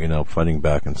no, fighting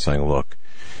back and saying, look,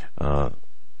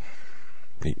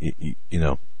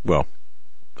 well,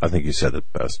 I think you said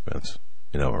it best, Vince,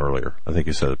 earlier. I think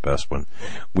you said it best when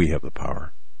we have the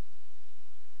power.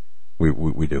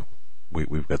 We do.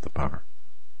 We've got the power.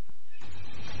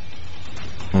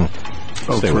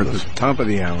 Folks, we're at the top of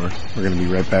the hour. We're going to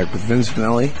be right back with Vince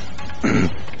Finelli,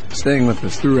 staying with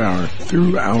us through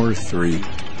hour 3.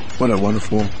 What a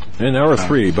wonderful... In hour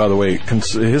 3, by the way,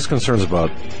 his concerns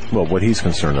about, what he's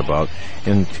concerned about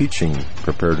in teaching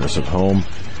preparedness at home,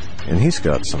 and he's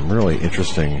got some really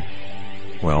interesting,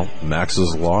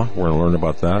 Max's Law. We're going to learn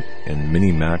about that, and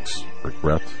Mini Max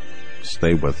Regret.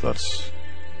 Stay with us.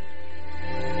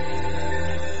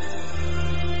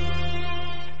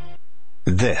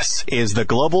 This is the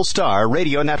Global Star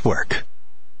Radio Network.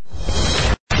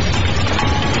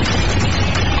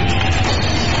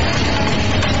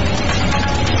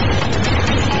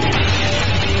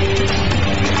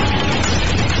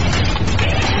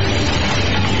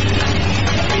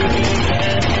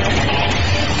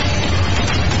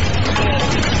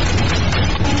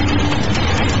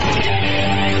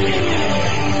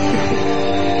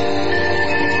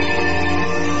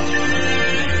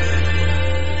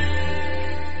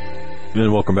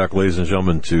 And welcome back, ladies and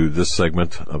gentlemen, to this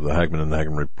segment of the Hagmann and the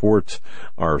Hagmann Report.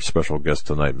 Our special guest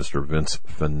tonight, Mr. Vince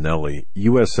Finelli,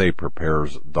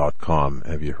 usaprepares.com.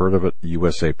 Have you heard of it?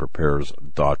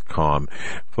 usaprepares.com.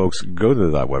 Folks, go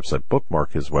to that website,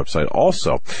 bookmark his website.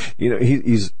 Also,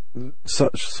 he's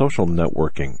social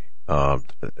networking. Go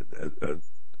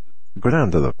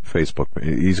down to the Facebook.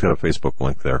 He's got a Facebook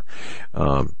link there.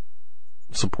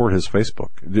 Support his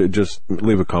Facebook. Just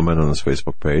leave a comment on his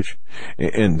Facebook page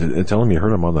and tell him you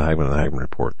heard him on the Hagmann and the Hagmann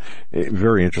Report.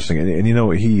 Very interesting. And he,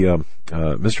 Mr.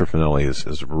 Finelli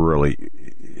is really,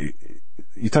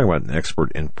 you talk about an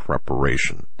expert in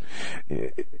preparation.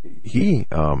 I'm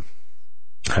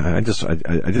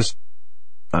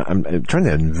trying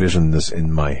to envision this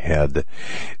in my head.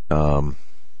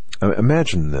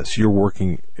 Imagine this.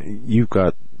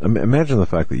 Imagine the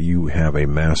fact that you have a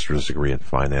master's degree in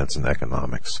finance and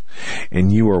economics,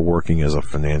 and you are working as a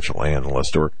financial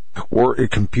analyst or a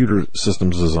computer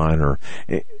systems designer,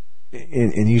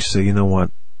 and you say, you know what,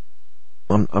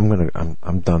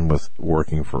 I'm done with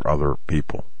working for other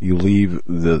people. You leave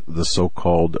the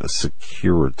so-called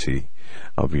security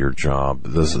of your job.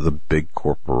 This is the big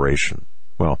corporation.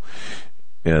 Well,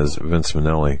 as Vince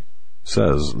Finelli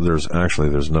says, there's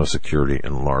no security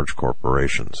in large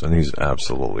corporations, and he's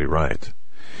absolutely right.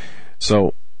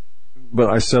 So, but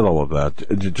I said all of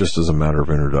that just as a matter of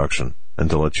introduction, and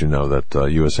to let you know that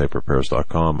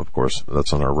usaprepares.com, of course,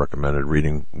 that's on our recommended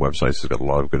reading websites. He's got a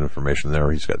lot of good information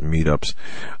there. He's got meetups.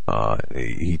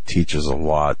 He teaches a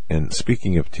lot. And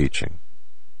speaking of teaching,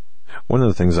 one of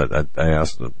the things that I'm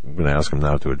going to ask him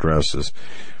now to address is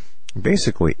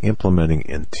basically implementing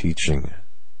and teaching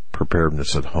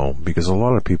preparedness at home, because a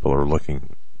lot of people are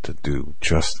looking to do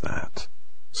just that.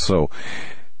 So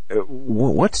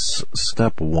what's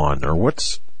step 1, or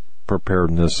what's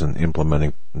preparedness and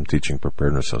implementing and teaching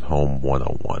preparedness at home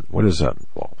 101? What does that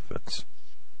involve, Vince?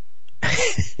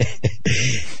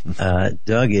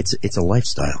 Doug, it's a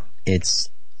lifestyle. It's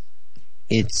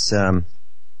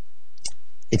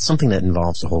something that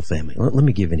involves the whole family. Let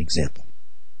me give an example.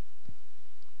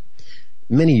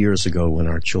 Many years ago, when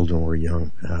our children were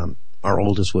young, our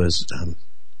oldest was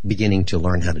beginning to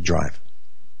learn how to drive,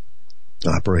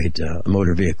 operate a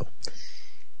motor vehicle.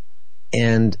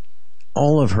 And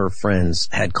all of her friends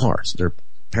had cars. Their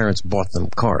parents bought them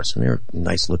cars, and they're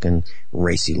nice-looking,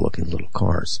 racy-looking little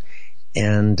cars.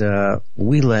 And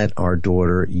we let our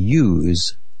daughter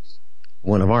use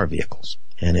one of our vehicles,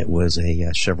 and it was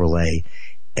a Chevrolet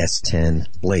S10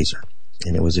 Blazer,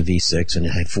 and it was a V6, and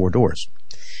it had 4 doors.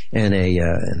 And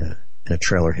a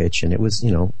trailer hitch, and it was,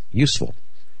 useful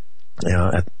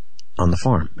on the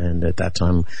farm. And at that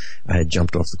time, I had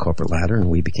jumped off the corporate ladder, and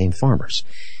we became farmers,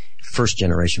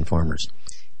 first-generation farmers.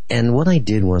 And what I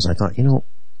did was I thought,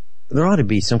 there ought to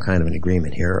be some kind of an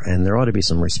agreement here, and there ought to be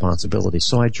some responsibility.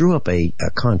 So I drew up a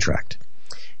contract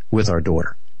with our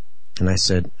daughter, and I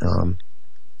said,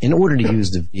 in order to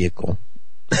use the vehicle,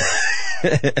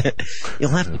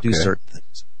 you'll have to do certain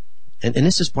things. And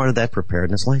this is part of that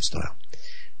preparedness lifestyle.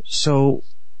 So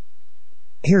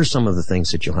here are some of the things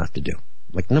that you'll have to do.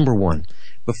 Like, number 1,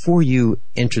 before you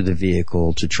enter the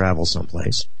vehicle to travel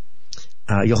someplace,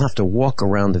 you'll have to walk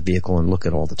around the vehicle and look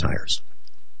at all the tires.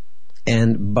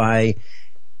 And by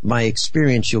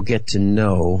experience, you'll get to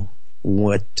know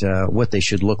what they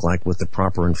should look like with the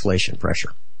proper inflation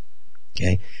pressure.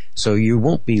 Okay? So you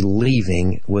won't be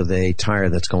leaving with a tire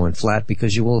that's going flat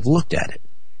because you will have looked at it.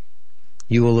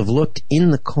 You will have looked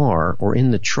in the car or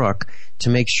in the truck to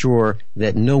make sure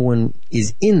that no one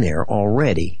is in there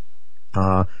already,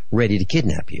 ready to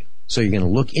kidnap you. So you're going to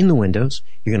look in the windows,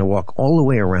 you're going to walk all the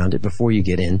way around it before you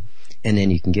get in, and then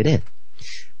you can get in.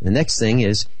 The next thing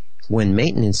is, when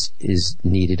maintenance is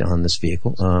needed on this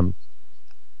vehicle,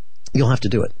 you'll have to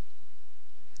do it.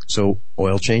 So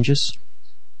oil changes,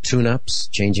 tune-ups,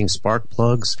 changing spark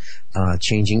plugs,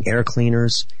 changing air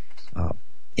cleaners,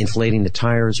 inflating the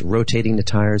tires, rotating the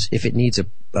tires. If it needs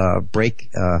a brake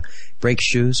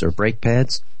shoes or brake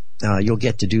pads, you'll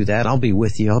get to do that. I'll be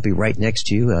with you. I'll be right next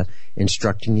to you,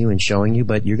 instructing you and showing you,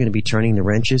 but you're going to be turning the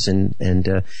wrenches and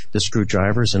the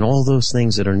screwdrivers and all those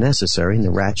things that are necessary, and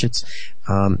the ratchets,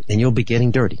 and you'll be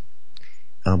getting dirty.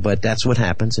 But that's what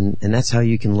happens, and that's how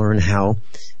you can learn how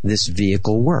this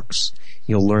vehicle works.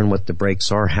 You'll learn what the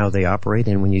brakes are, how they operate,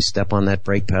 and when you step on that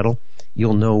brake pedal,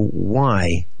 you'll know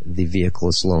why the vehicle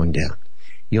is slowing down.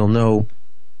 You'll know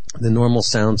the normal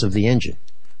sounds of the engine.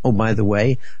 Oh, by the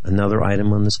way, another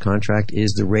item on this contract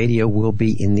is the radio will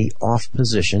be in the off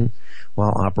position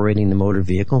while operating the motor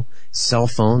vehicle. Cell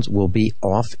phones will be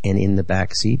off and in the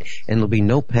back seat, and there'll be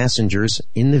no passengers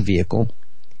in the vehicle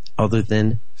other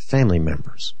than family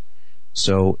members.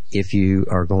 So if you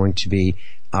are going to be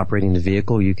operating the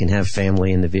vehicle, you can have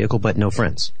family in the vehicle, but no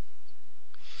friends.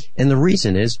 And the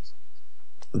reason is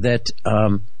that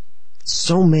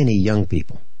so many young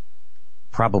people,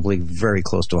 probably very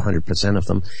close to 100% of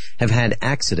them, have had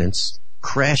accidents,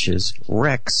 crashes,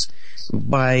 wrecks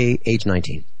by age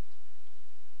 19.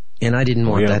 And I didn't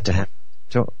want that to happen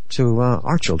to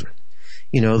our children.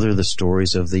 You know, they're the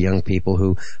stories of the young people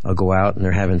who go out and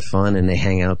they're having fun and they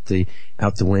hang out the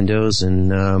windows.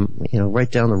 And,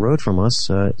 right down the road from us,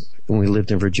 when we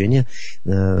lived in Virginia,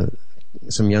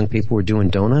 some young people were doing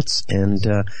donuts, and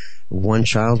one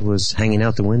child was hanging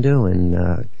out the window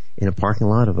and in a parking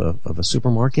lot of a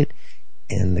supermarket,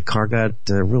 and the car got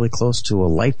really close to a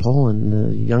light pole, and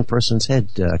the young person's head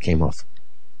came off.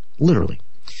 Literally.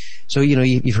 So,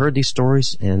 you've heard these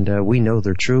stories, and we know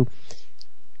they're true.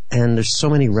 And there's so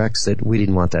many wrecks that we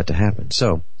didn't want that to happen.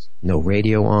 So, no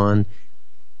radio on,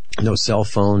 no cell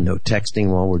phone, no texting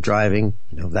while we're driving,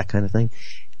 that kind of thing.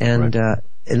 And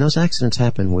and those accidents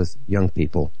happen with young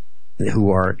people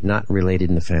who are not related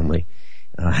in the family,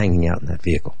 hanging out in that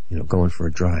vehicle, going for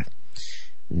a drive.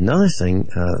 Another thing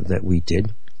that we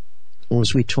did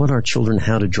was we taught our children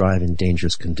how to drive in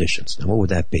dangerous conditions. Now, what would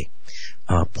that be?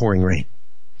 Pouring rain,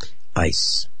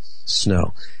 ice,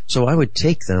 snow. So I would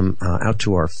take them out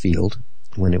to our field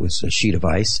when it was a sheet of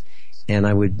ice, and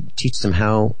I would teach them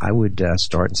how I would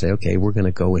start and say, okay, we're going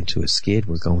to go into a skid.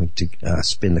 We're going to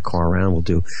spin the car around. We'll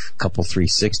do a couple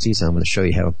 360s. I'm going to show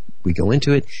you how we go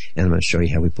into it, and I'm going to show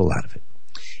you how we pull out of it.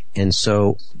 And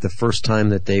so the first time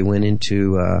that they went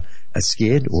into a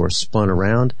skid or spun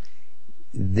around,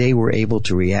 they were able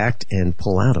to react and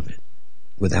pull out of it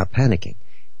without panicking.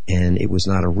 And it was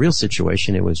not a real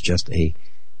situation. It was just a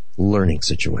learning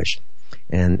situation.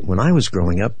 And when I was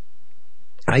growing up,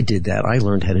 I did that. I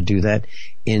learned how to do that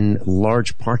in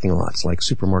large parking lots, like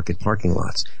supermarket parking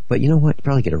lots. But you know what? You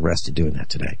probably get arrested doing that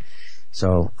today.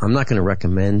 So I'm not going to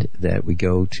recommend that we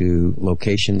go to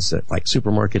locations that, like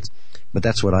supermarkets, but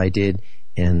that's what I did.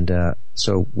 And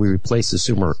so we replaced the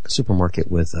supermarket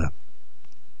with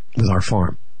our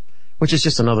farm, which is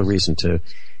just another reason to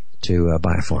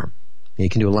buy a farm. You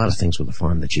can do a lot of things with a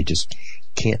farm that you just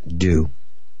can't do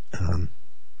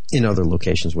in other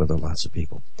locations where there are lots of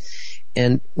people.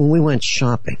 And when we went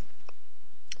shopping,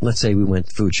 let's say we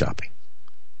went food shopping,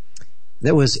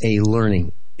 that was a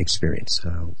learning experience.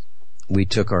 We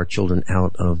took our children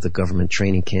out of the government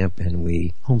training camp and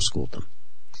we homeschooled them.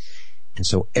 And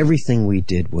so everything we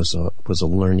did was a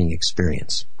learning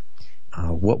experience.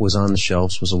 What was on the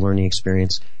shelves was a learning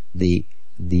experience. The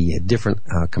different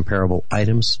comparable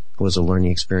items was a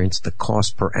learning experience. The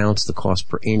cost per ounce, the cost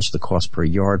per inch, the cost per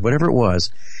yard, whatever it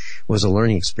was a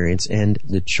learning experience. And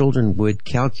the children would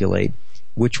calculate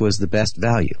which was the best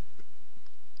value,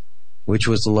 which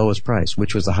was the lowest price,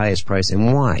 which was the highest price,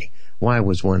 and why. Why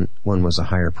was one was a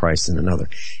higher price than another.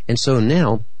 And so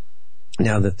now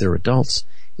that they're adults,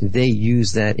 they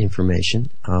use that information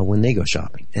when they go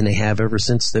shopping, and they have ever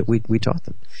since that we taught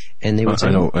them. And they would say,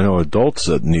 I know adults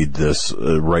that need this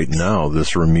right now,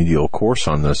 this remedial course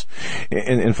on this.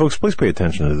 And folks, please pay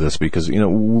attention to this, because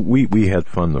we had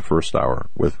fun the first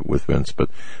hour with Vince, but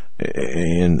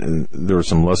and there are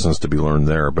some lessons to be learned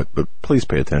there. But please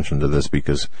pay attention to this,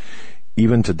 because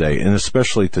even today, and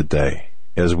especially today,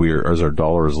 as our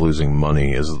dollar is losing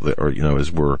money, as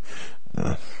we're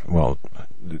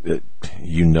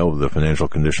the financial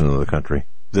condition of the country.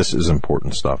 This is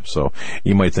important stuff. So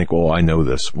you might think, I know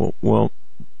this. Well,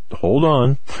 hold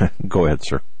on. Go ahead,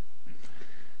 sir.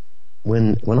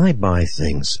 When I buy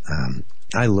things,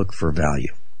 I look for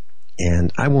value,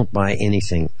 and I won't buy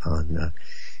anything on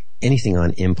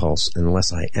impulse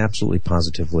unless I absolutely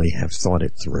positively have thought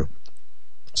it through.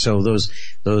 So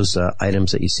those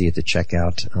items that you see at the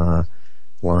checkout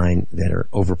line that are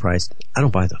overpriced, I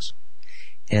don't buy those.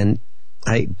 And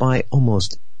I buy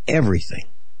almost everything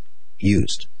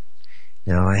used.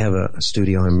 Now, I have a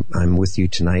studio. I'm with you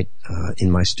tonight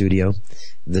in my studio.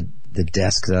 The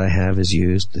desk that I have is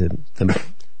used. The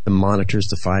monitors,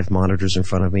 the 5 monitors in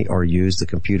front of me, are used. The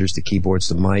computers, the keyboards,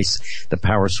 the mice, the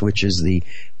power switches, the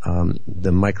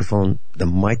microphone,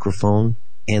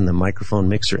 and the microphone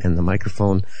mixer, and the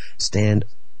microphone stand,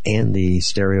 and the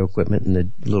stereo equipment, and the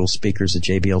little speakers, the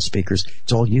JBL speakers.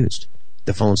 It's all used.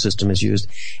 The phone system is used.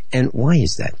 And why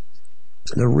is that?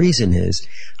 The reason is,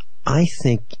 I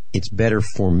think it's better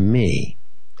for me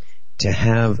to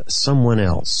have someone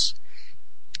else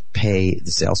pay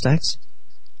the sales tax,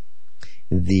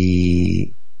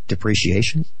 the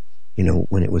depreciation,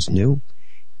 when it was new,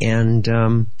 and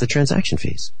the transaction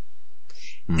fees.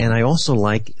 And I also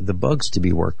like the bugs to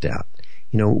be worked out.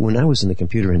 When I was in the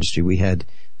computer industry,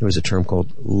 there was a term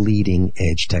called leading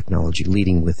edge technology,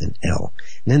 leading with an L.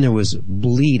 And then there was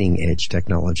bleeding edge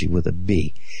technology with a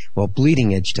B. Well,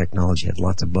 bleeding edge technology had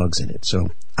lots of bugs in it. So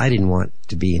I didn't want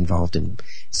to be involved in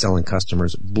selling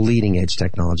customers bleeding edge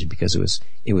technology because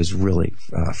it was really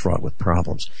fraught with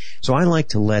problems. So I like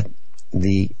to let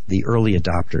the early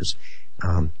adopters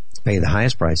pay the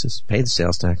highest prices, pay the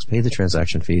sales tax, pay the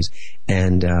transaction fees,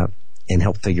 and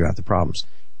help figure out the problems.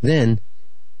 Then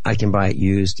I can buy it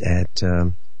used at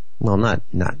not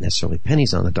necessarily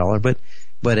pennies on the dollar,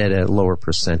 but at a lower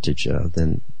percentage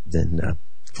than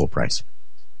full price.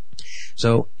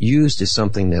 So used is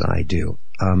something that I do.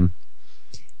 And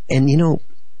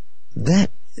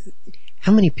that,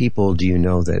 how many people do you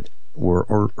know that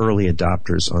were early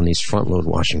adopters on these front load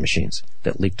washing machines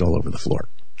that leaked all over the floor?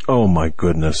 Oh my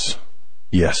goodness.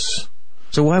 Yes.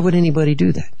 So why would anybody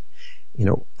do that?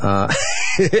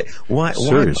 Why?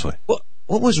 Seriously.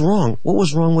 What was wrong? What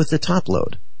was wrong with the top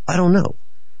load? I don't know.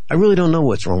 I really don't know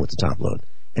what's wrong with the top load.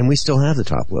 And we still have the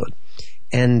top load.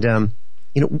 And, and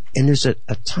there's a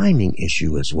timing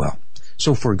issue as well.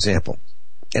 So, for example,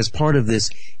 as part of this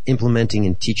implementing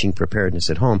and teaching preparedness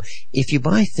at home, if you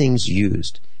buy things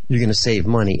used, you're going to save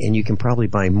money, and you can probably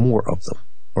buy more of them,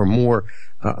 or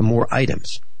more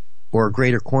items, or a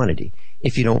greater quantity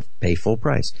if you don't pay full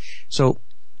price. So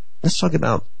let's talk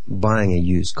about buying a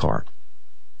used car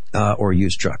or a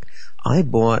used truck. I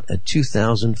bought a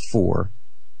 2004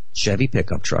 Chevy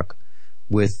pickup truck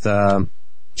with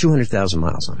 200,000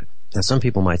 miles on it. Now, some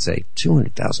people might say,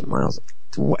 200,000 miles,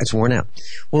 it's worn out.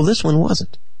 Well, this one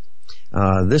wasn't.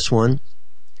 This one,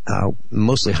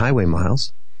 mostly highway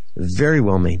miles, very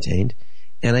well maintained,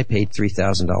 and I paid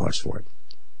 $3,000 for it.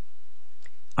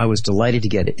 I was delighted to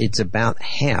get it. It's about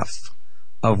half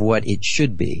of what it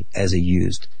should be as a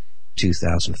used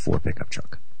 2004 pickup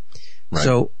truck. Right.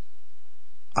 So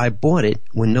I bought it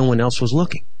when no one else was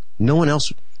looking. No one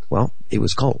else, it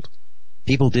was cold.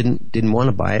 People didn't want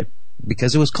to buy it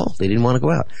because it was cold. They didn't want to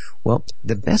go out. Well,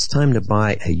 the best time to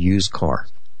buy a used car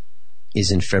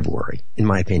is in February, in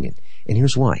my opinion. And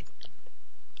here's why.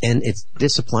 And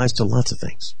this applies to lots of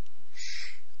things.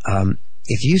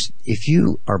 If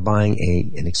you are buying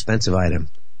an expensive item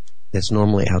that's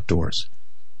normally outdoors,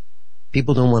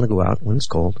 people don't want to go out when it's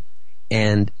cold.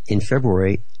 And in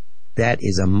February, that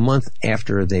is a month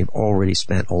after they've already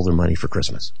spent all their money for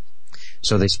Christmas.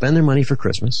 So they spend their money for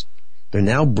Christmas. They're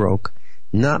now broke.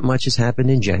 Not much has happened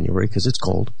in January because it's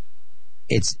cold.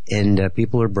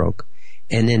 People are broke.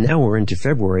 And then now we're into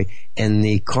February, and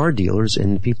the car dealers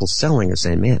and the people selling are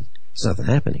saying, man, there's nothing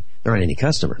happening. There aren't any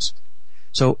customers.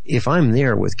 So if I'm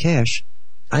there with cash,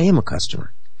 I am a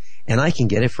customer. And I can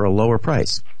get it for a lower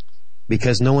price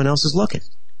because no one else is looking.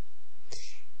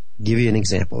 Give you an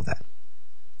example of that.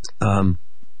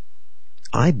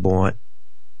 I bought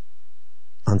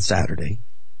on Saturday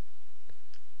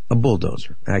a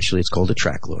bulldozer. Actually, it's called a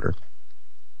track loader.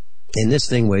 And this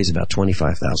thing weighs about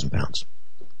 25,000 pounds.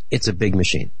 It's a big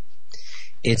machine.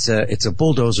 It's a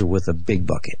bulldozer with a big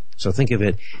bucket. So think of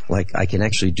it like I can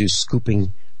actually do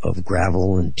scooping of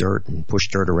gravel and dirt and push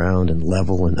dirt around and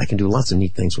level, and I can do lots of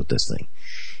neat things with this thing.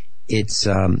 It's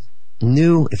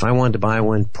new. If I wanted to buy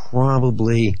one,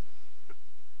 probably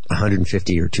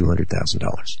 $150,000 or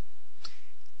 $200,000.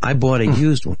 I bought a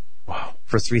used one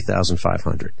for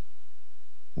 $3,500.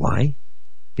 Why?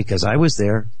 Because I was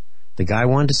there. The guy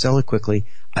wanted to sell it quickly.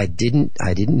 I didn't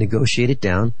negotiate it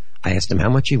down. I asked him how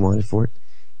much he wanted for it,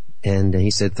 and he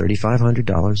said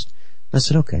 $3,500. I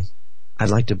said, okay. I'd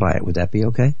like to buy it. Would that be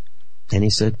okay? And he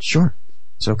said, sure,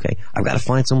 it's okay. I've got to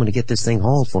find someone to get this thing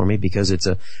hauled for me because it's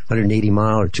a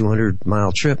 180-mile or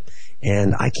 200-mile trip,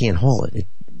 and I can't haul it.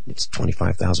 It's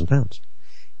 25,000 pounds.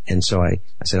 And so I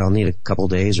said, I'll need a couple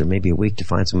days or maybe a week to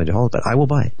find somebody to haul it, but I will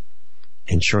buy it.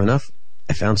 And sure enough,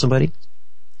 I found somebody.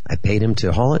 I paid him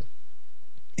to haul it,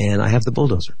 and I have the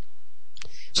bulldozer.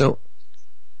 So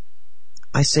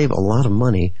I save a lot of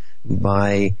money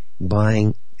by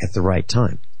buying at the right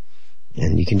time.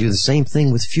 And you can do the same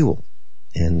thing with fuel.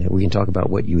 And we can talk about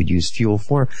what you would use fuel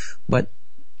for. But,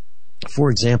 for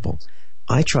example,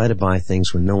 I try to buy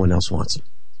things when no one else wants them.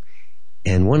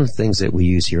 And one of the things that we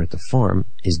use here at the farm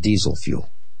is diesel fuel.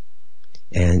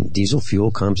 And diesel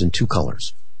fuel comes in two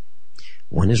colors.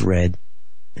 One is red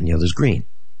and the other is green.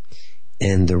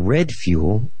 And the red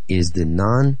fuel is the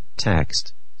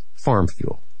non-taxed farm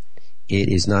fuel. It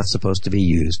is not supposed to be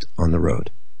used on the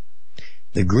road.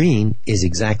 The green is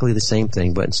exactly the same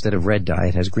thing, but instead of red dye,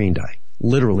 it has green dye.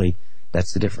 Literally,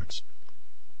 that's the difference.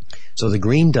 So the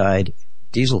green dyed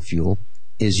diesel fuel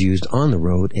is used on the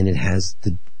road, and it has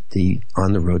the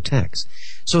on-the-road tax.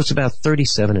 So it's about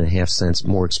 37.5 cents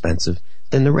more expensive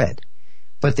than the red.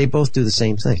 But they both do the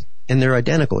same thing. And they're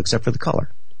identical except for the color.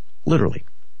 Literally.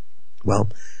 Well,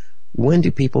 when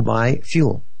do people buy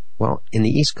fuel? Well, in the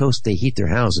East Coast, they heat their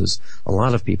houses. A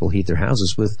lot of people heat their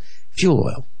houses with fuel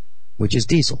oil, which is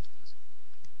diesel.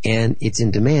 And it's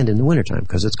in demand in the wintertime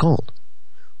because it's cold.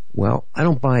 Well, I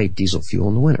don't buy diesel fuel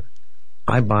in the winter.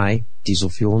 I buy diesel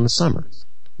fuel in the summer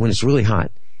when it's really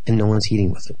hot and no one's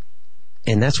heating with it.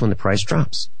 And that's when the price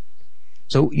drops.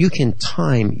 So you can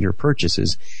time your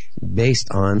purchases based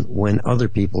on when other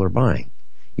people are buying.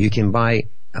 You can buy,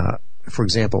 for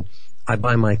example, I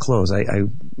buy my clothes. I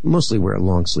mostly wear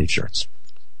long sleeve shirts.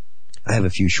 I have a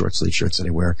few short sleeve shirts that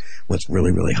I wear when it's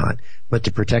really, really hot. But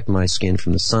to protect my skin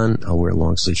from the sun, I'll wear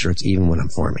long sleeve shirts even when I'm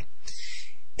farming.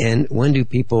 And when do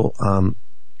people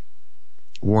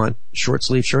want short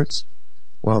sleeve shirts?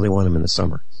 Well, they want them in the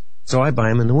summer. So I buy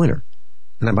them in the winter.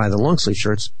 And I buy the long sleeve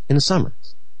shirts in the summer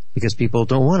because people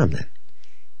don't want them then.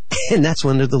 And that's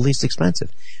when they're the least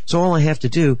expensive. So all I have to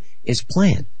do is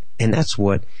plan. And that's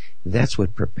what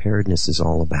preparedness is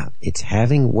all about. It's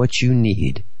having what you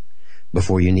need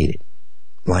before you need it.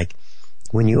 Like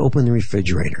when you open the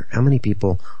refrigerator, how many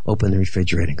people open the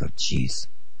refrigerator and go, geez,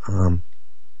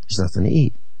 there's nothing to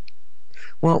eat?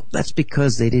 Well, that's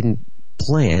because they didn't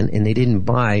plan and they didn't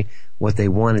buy what they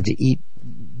wanted to eat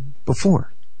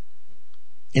before.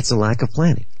 It's a lack of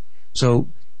planning. So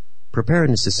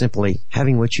preparedness is simply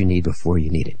having what you need before you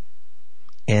need it.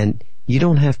 And you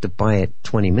don't have to buy it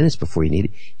 20 minutes before you need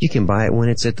it. You can buy it when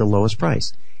it's at the lowest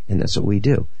price. And that's what we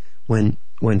do. When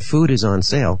food is on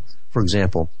sale, for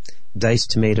example, diced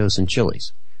tomatoes and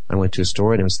chilies. I went to a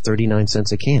store and it was 39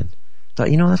 cents a can. Thought,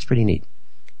 that's pretty neat.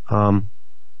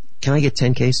 Can I get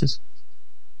 10 cases?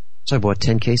 So I bought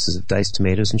 10 cases of diced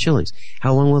tomatoes and chilies.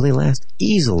 How long will they last?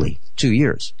 Easily 2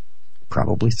 years.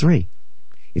 Probably 3.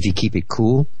 If you keep it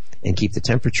cool and keep the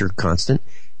temperature constant,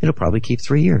 it'll probably keep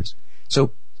 3 years.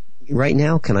 So right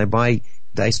now, can I buy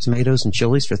diced tomatoes and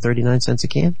chilies for 39 cents a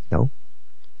can? No.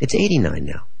 It's 89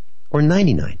 now. Or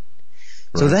 99. Right.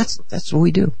 So that's what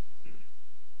we do.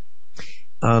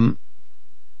 The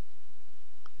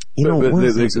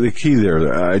key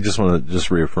there, I just want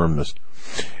to reaffirm this.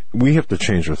 We have to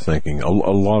change our thinking. A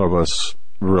lot of us,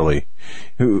 really,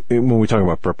 when we talk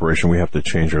about preparation, we have to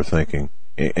change our thinking.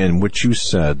 And what you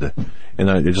said, and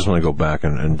I just want to go back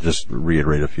and just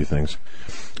reiterate a few things.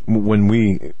 When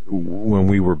we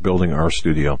were building our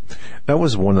studio, that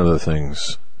was one of the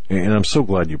things. And I'm so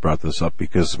glad you brought this up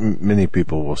because many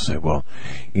people will say, well,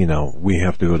 we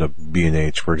have to go to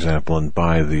B&H, for example, and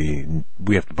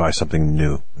we have to buy something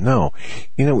new. No.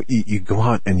 You go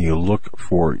out and you look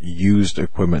for used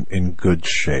equipment in good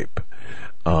shape.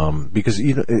 Because,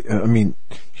 you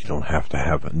don't have to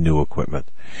have new equipment.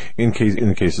 In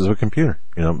cases of a computer,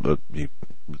 the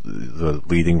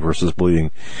leading versus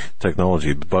bleeding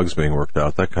technology, the bugs being worked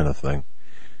out, that kind of thing.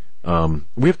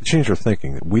 We have to change our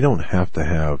thinking. We don't have to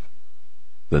have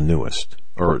the newest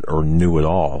or new at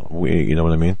all. You know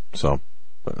what I mean? So,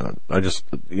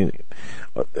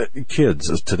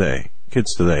 kids today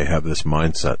have this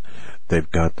mindset.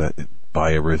 They've got to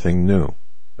buy everything new.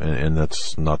 And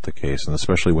that's not the case. And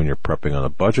especially when you're prepping on a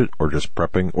budget or just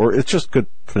prepping, or it's just good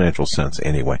financial sense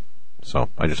anyway. So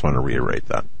I just want to reiterate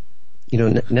that.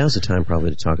 Now's the time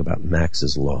probably to talk about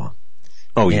Max's Law.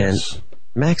 Oh, yes. And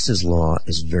Max's Law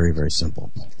is very, very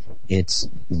simple. It's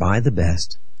buy the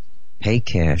best, pay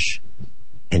cash,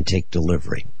 and take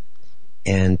delivery.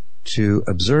 And to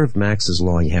observe Max's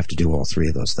Law, you have to do all three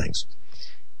of those things.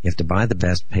 You have to buy the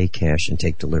best, pay cash, and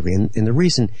take delivery. And the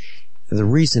reason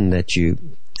that you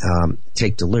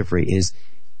take delivery is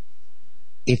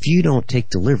if you don't take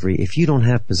delivery, if you don't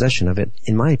have possession of it,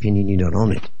 in my opinion, you don't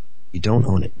own it. You don't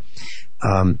own it.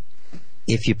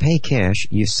 If you pay cash,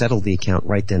 you settle the account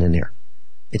right then and there.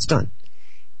 It's done.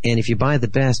 And if you buy the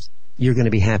best, you're going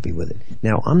to be happy with it.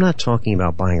 Now, I'm not talking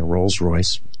about buying a Rolls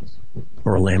Royce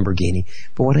or a Lamborghini,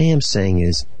 but what I am saying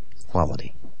is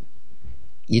quality.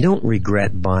 You don't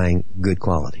regret buying good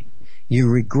quality. You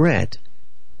regret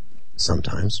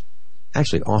sometimes,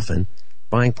 actually often,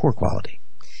 buying poor quality.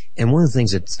 And one of the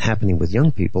things that's happening with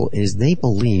young people is they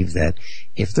believe that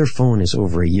if their phone is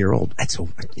over a year old, it's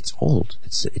old.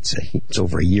 It's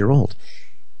over a year old.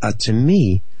 To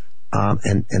me,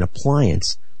 an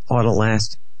appliance ought to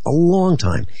last a long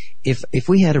time. If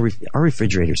we had our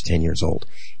refrigerator's 10 years old,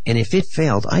 and if it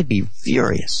failed, I'd be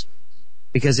furious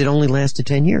because it only lasted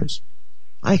 10 years.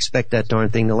 I expect that darn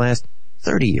thing to last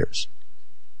 30 years.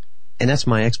 And that's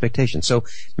my expectation. So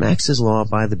Max's law,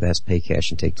 buy the best, pay cash,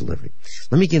 and take delivery.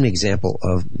 Let me give an example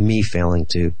of me failing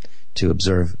to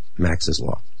observe Max's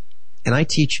law. And I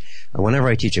teach, whenever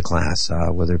I teach a class,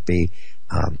 whether it be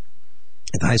at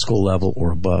the high school level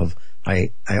or above, I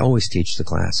always teach the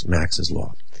class Max's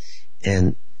law.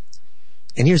 And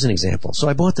here's an example. So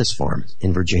I bought this farm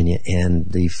in Virginia, and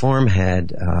the farm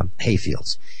had hay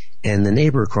fields. And the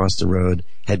neighbor across the road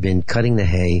had been cutting the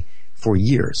hay for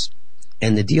years.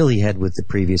 And the deal he had with the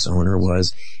previous owner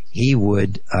was he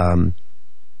would cut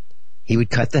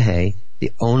the hay.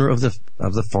 The owner of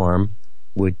the farm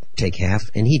would take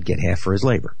half, and he'd get half for his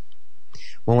labor.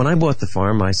 Well, when I bought the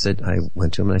farm, I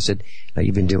went to him and I said,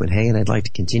 "You've been doing hay, and I'd like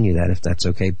to continue that if that's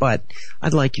okay. But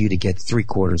I'd like you to get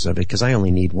 3/4 of it because I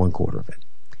only need 1/4 of it."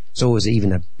 So it was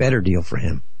even a better deal for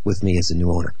him with me as a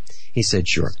new owner. He said,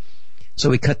 "Sure." So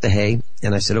we cut the hay,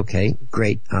 and I said, "Okay,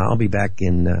 great. I'll be back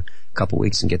in a couple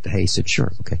weeks and get the hay." He said,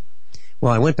 "Sure, okay."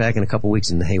 Well, I went back in a couple weeks,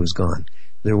 and the hay was gone.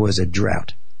 There was a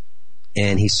drought,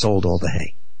 and he sold all the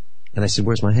hay. And I said,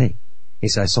 "Where's my hay?" He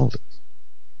said, "I sold it,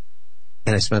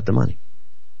 and I spent the money."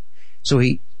 So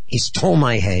he stole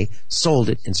my hay, sold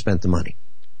it, and spent the money.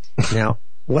 Now,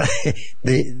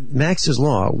 the Max's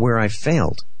law, where I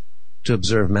failed to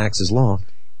observe Max's law,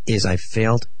 is I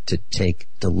failed to take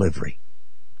delivery.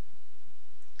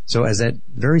 So as that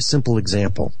very simple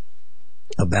example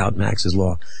about Max's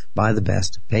law, buy the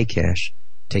best, pay cash,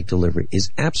 take delivery,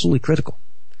 is absolutely critical.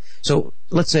 So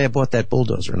let's say I bought that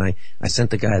bulldozer, and I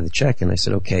sent the guy the check, and I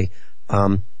said, "Okay,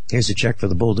 here's a check for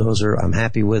the bulldozer. I'm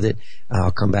happy with it.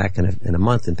 I'll come back in a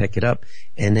month and pick it up."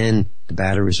 And then the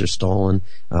batteries are stolen.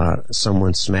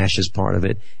 Someone smashes part of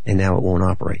it, and now it won't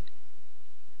operate.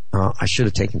 I should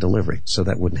have taken delivery so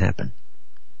that wouldn't happen.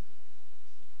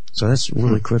 So that's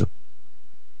really critical.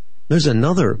 There's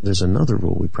another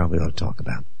rule we probably ought to talk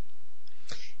about.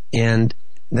 And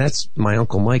that's my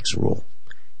Uncle Mike's rule.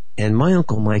 And my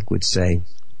Uncle Mike would say,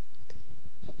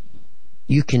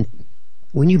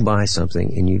 when you buy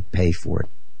something and you pay for it,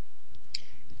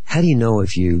 how do you know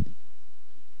if you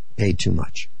paid too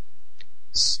much?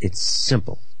 It's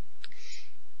simple.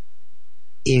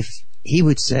 He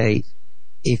would say,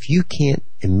 if you can't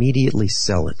immediately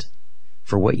sell it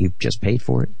for what you just paid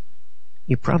for it,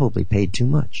 you probably paid too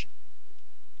much.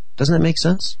 Doesn't that make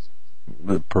sense?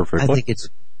 Perfectly. I think it's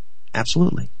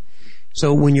absolutely.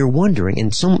 So when you're wondering,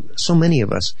 and so many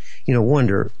of us,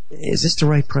 wonder, is this the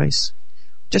right price?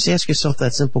 Just ask yourself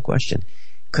that simple question.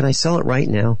 Could I sell it right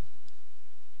now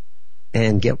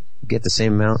and get the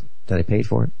same amount that I paid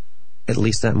for it? At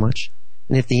least that much?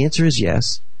 And if the answer is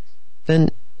yes, then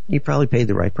you probably paid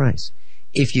the right price.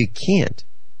 If you can't,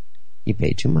 you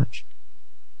paid too much.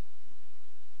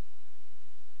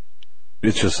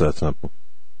 It's just that simple.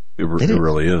 It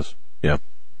really is. Yeah.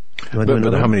 But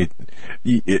how many?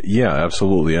 Yeah,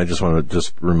 absolutely. I just want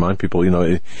to remind people,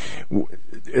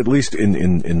 at least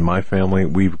in my family,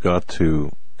 we've got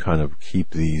to kind of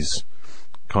keep these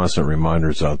constant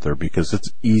reminders out there because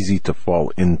it's easy to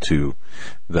fall into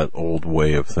that old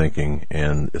way of thinking,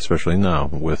 and especially now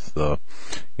with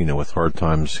with hard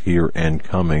times here and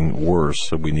coming worse,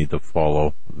 so we need to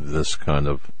follow this kind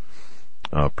of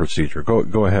procedure.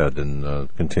 Go ahead and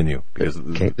continue.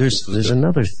 Okay. There's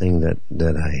another thing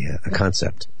a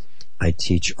concept I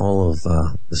teach all of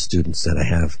the students that I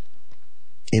have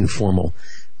in formal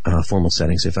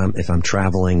settings. If I'm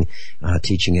traveling,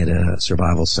 teaching at a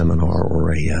survival seminar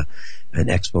or an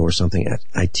expo or something,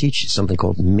 I teach something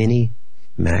called Mini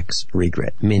Max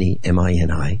Regret. Mini,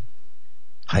 MINI,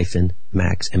 hyphen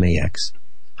Max, MAX,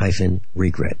 hyphen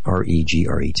Regret,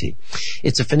 REGRET.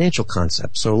 It's a financial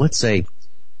concept. So let's say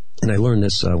And I learned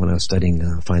this when I was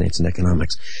studying finance and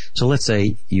economics. So let's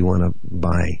say you want to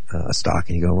buy a stock,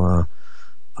 and you go,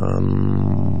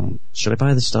 should I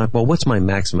buy the stock? Well, what's my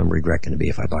maximum regret going to be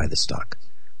if I buy the stock?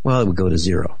 Well, it would go to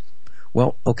 0.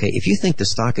 Well, okay, if you think the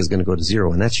stock is going to go to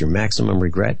 0 and that's your maximum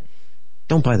regret,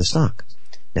 don't buy the stock.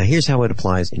 Now, here's how it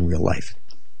applies in real life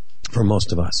for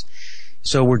most of us.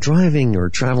 So we're driving or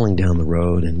traveling down the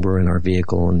road, and we're in our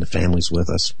vehicle, and the family's with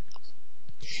us.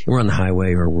 We're on the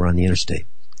highway or we're on the interstate.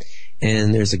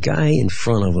 And there's a guy in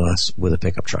front of us with a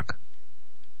pickup truck.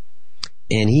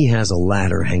 And he has a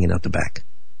ladder hanging out the back.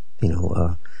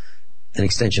 An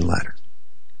extension ladder.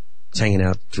 It's hanging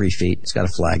out 3 feet. It's got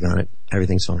a flag on it.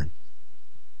 Everything's fine.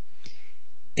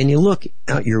 And you look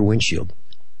out your windshield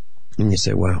and you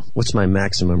say, wow, what's my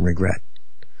maximum regret?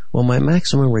 Well, my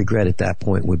maximum regret at that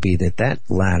point would be that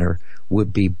ladder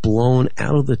would be blown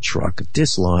out of the truck,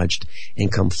 dislodged,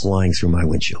 and come flying through my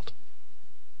windshield.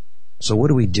 So what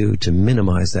do we do to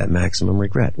minimize that maximum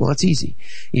regret? Well, it's easy.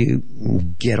 You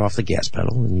get off the gas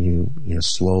pedal and you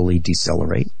slowly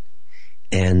decelerate.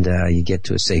 And you get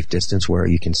to a safe distance where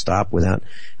you can stop without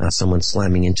someone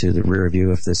slamming into the rear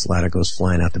view if this ladder goes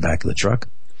flying out the back of the truck.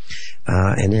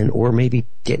 Or maybe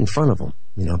get in front of them,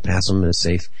 pass them at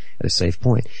a safe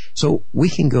point. So we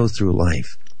can go through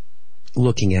life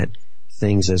looking at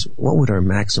things as, what would our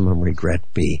maximum regret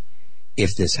be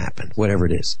if this happened, whatever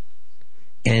it is,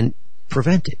 and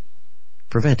prevent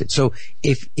it. So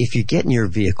if you get in your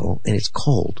vehicle and it's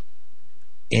cold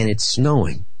and it's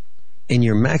snowing, and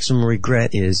your maximum regret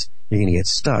is you're going to get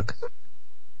stuck,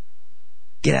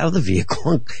 get out of the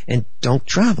vehicle and don't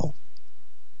travel.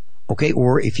 Okay?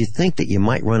 Or if you think that you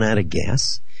might run out of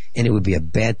gas, and it would be a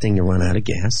bad thing to run out of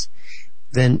gas,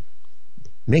 then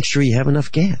make sure you have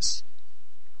enough gas.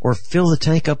 Or fill the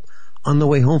tank up on the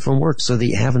way home from work so that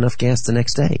you have enough gas the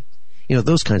next day.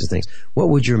 Those kinds of things. What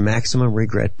would your maximum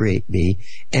regret be,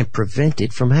 and prevent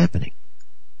it from happening?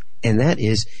 And that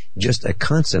is just a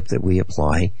concept that we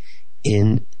apply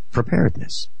in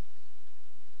preparedness.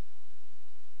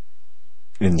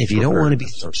 If you don't want to be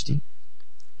thirsty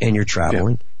and you're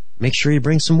traveling, make sure you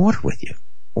bring some water with you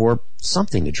or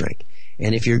something to drink.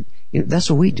 And if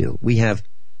that's what we do. We have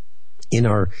in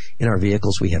our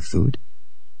vehicles, we have food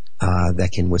that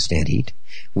can withstand heat.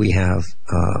 We have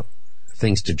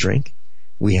things to drink.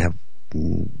 We have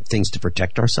things to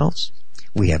protect ourselves.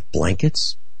 We have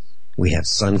blankets. We have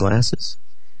sunglasses.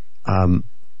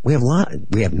 We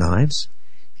have knives.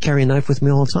 Carry a knife with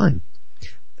me all the time.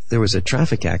 There was a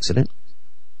traffic accident,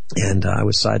 and I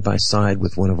was side by side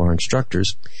with one of our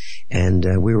instructors, and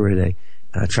we were at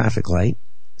a traffic light,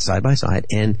 side by side,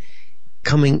 and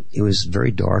it was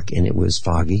very dark and it was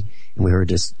foggy, and we heard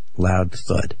this loud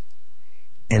thud.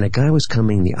 And a guy was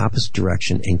coming the opposite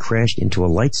direction and crashed into a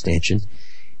light stanchion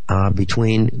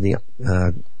between the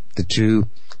two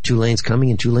lanes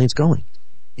coming and 2 lanes going.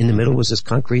 In the middle was this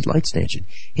concrete light stanchion.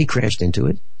 He crashed into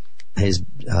it. His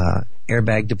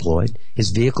airbag deployed.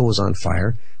 His vehicle was on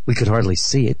fire. We could hardly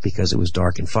see it because it was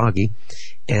dark and foggy.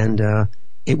 And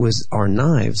it was our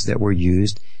knives that were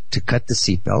used to cut the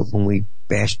seatbelt when we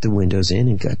bashed the windows in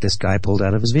and got this guy pulled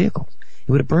out of his vehicle.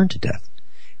 He would have burned to death.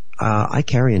 I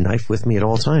carry a knife with me at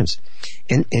all times.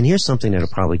 And here's something that'll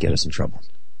probably get us in trouble.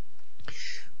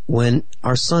 When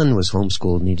our son was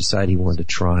homeschooled and he decided he wanted to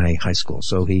try high school,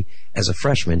 so as a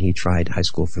freshman, he tried high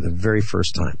school for the very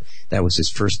first time. That was his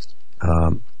first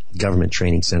government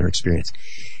training center experience.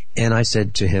 And I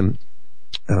said to him,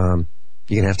 you're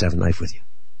going to have a knife with you.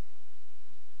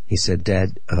 He said,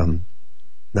 Dad,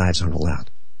 knives aren't allowed.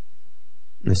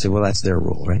 And I said, well, that's their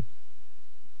rule, right?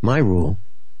 My rule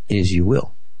is you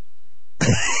will.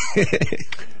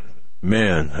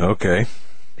 Man, okay.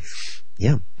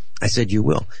 Yeah. I said you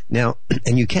will. Now,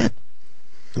 and you can.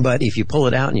 But if you pull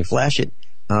it out and you flash it,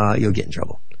 you'll get in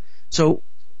trouble. So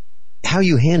how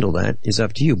you handle that is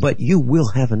up to you. But you will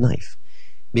have a knife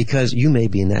because you may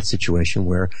be in that situation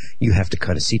where you have to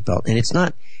cut a seatbelt. And it's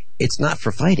not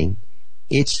for fighting.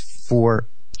 It's for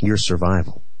your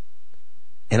survival.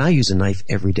 And I use a knife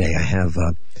every day. I have,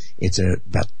 it's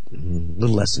about a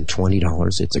little less than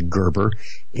 $20. It's a Gerber.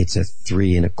 It's a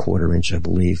 3 1/4 inch, I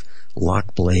believe,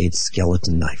 lock blade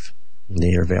skeleton knife.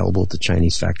 They are available at the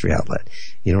Chinese factory outlet.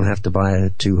 You don't have to buy a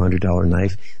 $200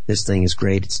 knife. This thing is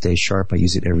great. It stays sharp. I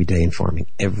use it every day in farming.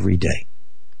 Every day.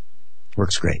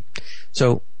 Works great.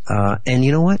 So, and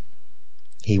you know what?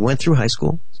 He went through high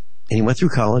school, and he went through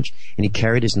college, and he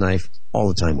carried his knife all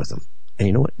the time with him. And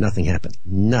you know what? Nothing happened.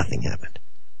 Nothing happened.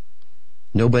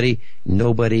 Nobody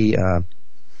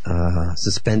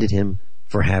suspended him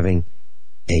for having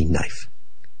a knife.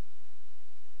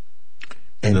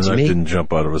 And the knife didn't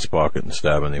jump out of his pocket and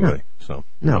stab anybody.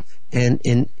 No.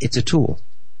 And it's a tool.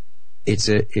 It's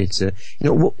a,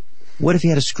 what if he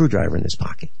had a screwdriver in his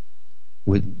pocket?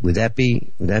 Would that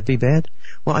be bad?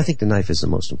 Well, I think the knife is the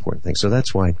most important thing. So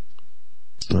that's why,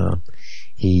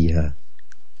 he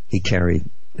carried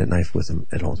that knife with him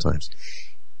at all times.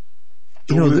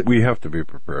 We have to be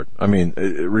prepared. I mean,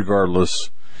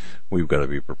 regardless, we've got to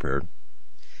be prepared.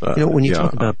 When you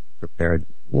talk about prepared,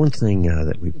 one thing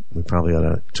that we probably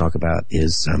ought to talk about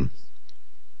is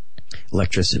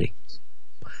electricity.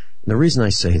 And the reason I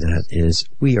say that is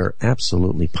we are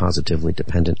absolutely positively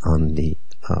dependent on the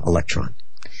electron.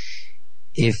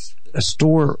 If a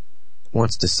store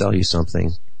wants to sell you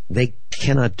something, they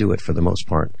cannot do it for the most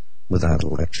part without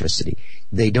electricity.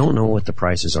 They don't know what the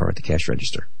prices are at the cash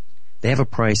register. They have a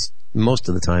price most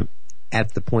of the time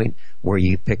at the point where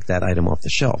you pick that item off the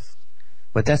shelf.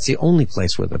 But that's the only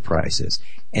place where the price is.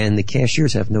 And the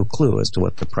cashiers have no clue as to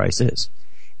what the price is.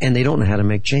 And they don't know how to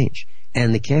make change.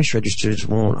 And the cash registers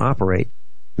won't operate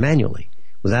manually.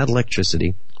 Without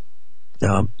electricity,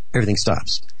 everything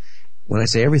stops. When I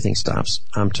say everything stops,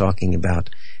 I'm talking about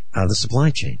the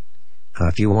supply chain.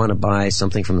 If you want to buy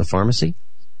something from the pharmacy,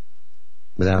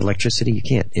 without electricity, you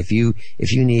can't. If you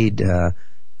need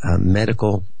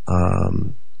medical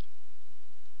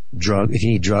if you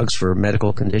need drugs for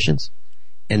medical conditions,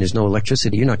 and there's no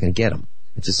electricity, you're not going to get them.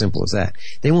 It's as simple as that.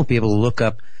 They won't be able to look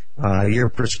up your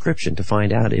prescription to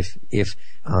find out if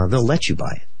they'll let you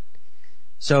buy it.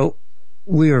 So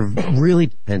we are really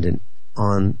dependent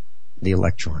on the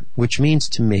electron, which means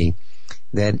to me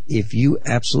that if you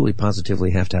absolutely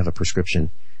positively have to have a prescription,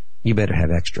 you better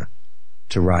have extra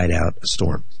to ride out a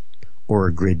storm or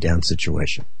a grid down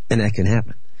situation. And that can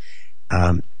happen.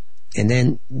 And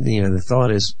then, the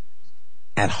thought is,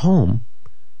 at home,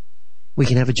 we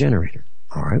can have a generator.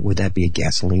 All right. Would that be a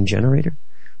gasoline generator?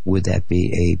 Would that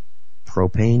be a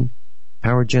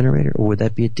propane-powered generator? Or would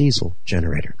that be a diesel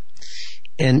generator?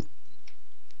 And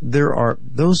there are,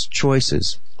 those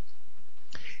choices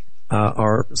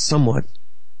are somewhat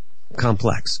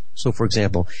complex. So, for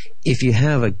example, if you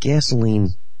have a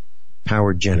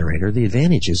gasoline-powered generator, the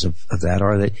advantages of that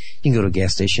are that you can go to a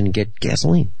gas station and get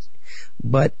gasoline.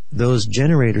 But those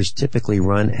generators typically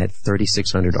run at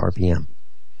 3,600 RPM.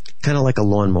 Kind of like a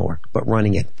lawnmower, but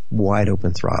running at wide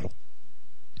open throttle.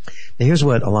 Now here's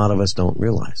what a lot of us don't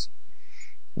realize.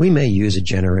 We may use a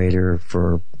generator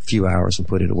for a few hours and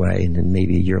put it away, and then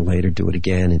maybe a year later do it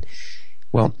again. And,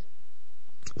 well,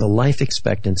 the life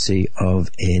expectancy of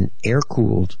an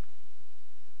air-cooled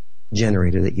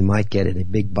generator that you might get at a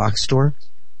big box store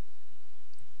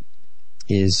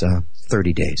is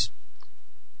 30 days.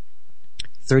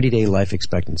 30-day life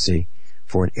expectancy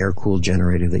for an air-cooled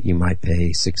generator that you might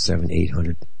pay $600,000,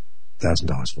 $700,000,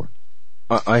 $800,000 for.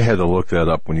 I had to look that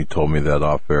up when you told me that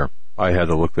off air. I had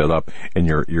to look that up, and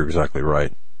you're exactly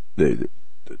right.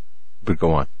 But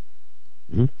go on.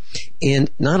 Mm-hmm.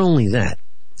 And not only that,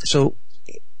 so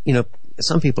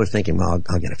some people are thinking, well,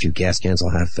 I'll get a few gas cans. I'll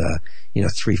have 3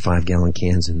 5-gallon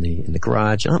cans in the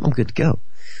garage. I'm good to go.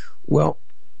 Well,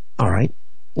 all right.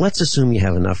 Let's assume you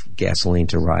have enough gasoline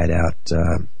to ride out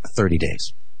 30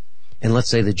 days. And let's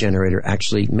say the generator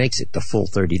actually makes it the full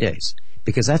 30 days,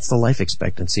 because that's the life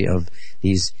expectancy of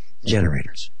these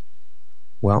generators.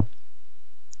 Well,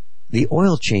 the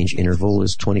oil change interval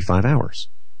is 25 hours.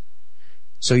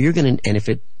 So you're going to, and if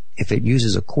it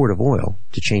uses a quart of oil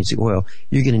to change the oil,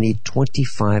 you're going to need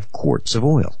 25 quarts of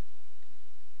oil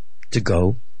to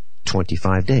go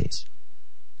 25 days.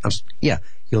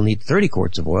 You'll need 30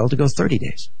 quarts of oil to go 30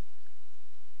 days.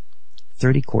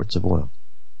 30 quarts of oil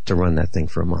to run that thing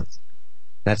for a month.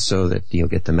 That's so that you'll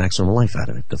get the maximum life out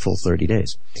of it, the full 30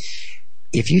 days.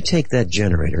 If you take that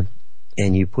generator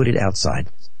and you put it outside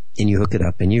and you hook it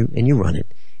up and you run it,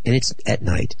 and it's at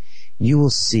night, you will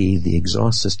see the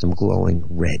exhaust system glowing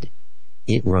red.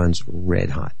 It runs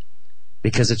red hot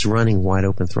because it's running wide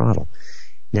open throttle.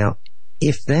 Now,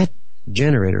 if that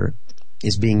generator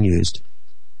is being used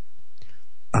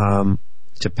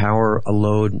to power a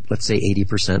load, let's say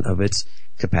 80% of its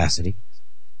capacity,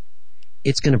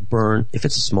 it's going to burn, if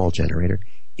it's a small generator,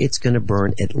 it's going to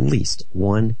burn at least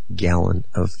 1 gallon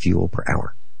of fuel per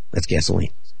hour. That's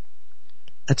gasoline.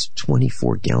 That's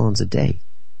 24 gallons a day.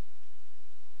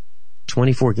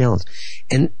 24 gallons.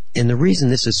 And the reason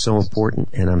this is so important,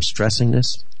 and I'm stressing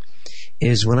this,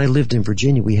 is when I lived in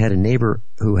Virginia, we had a neighbor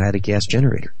who had a gas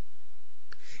generator.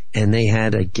 And they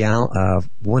had a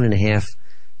 1.5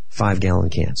 5-gallon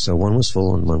cans. So one was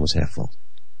full and one was half full.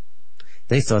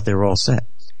 They thought they were all set.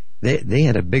 They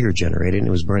had a bigger generator and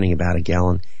it was burning about 1.5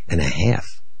 gallons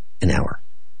an hour.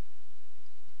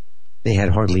 They had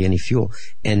hardly any fuel,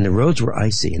 and the roads were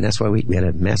icy, and that's why we had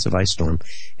a massive ice storm,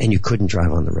 and you couldn't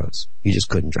drive on the roads. You just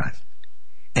couldn't drive.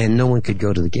 And no one could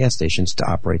go to the gas stations to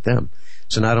operate them.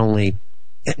 So not only,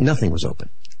 nothing was open.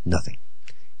 Nothing.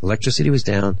 Electricity was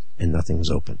down, and nothing was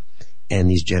open. And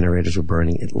these generators were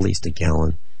burning at least a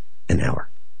gallon an hour.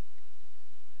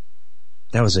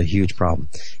 That was a huge problem.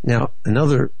 Now,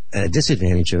 another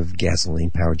disadvantage of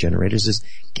gasoline-powered generators is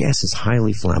gas is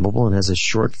highly flammable and has a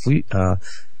short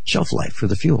shelf life for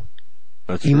the fuel.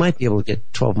 You might be able to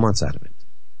get 12 months out of it.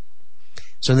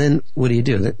 So then, what do you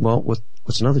do? Well,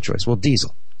 what's another choice? Well,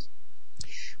 diesel.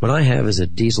 What I have is a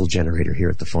diesel generator here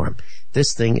at the farm.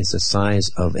 This thing is the size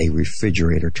of a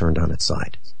refrigerator turned on its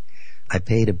side. I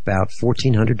paid about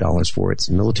 $1,400 for it. It's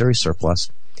military surplus.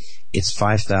 It's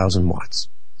 5,000 watts.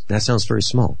 That sounds very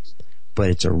small, but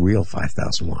it's a real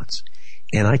 5,000 watts.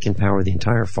 And I can power the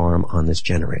entire farm on this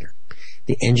generator.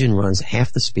 The engine runs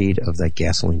half the speed of that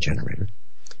gasoline generator.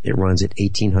 It runs at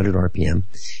 1,800 RPM,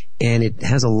 and it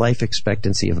has a life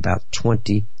expectancy of about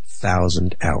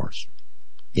 20,000 hours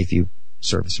if you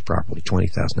service it properly,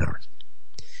 20,000 hours.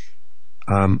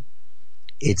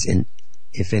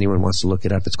 If anyone wants to look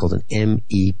it up, it's called an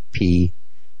MEP-002A.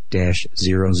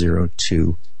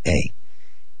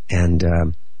 And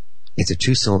it's a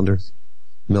 2-cylinder,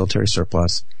 military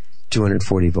surplus,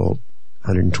 240 volt,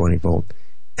 120 volt.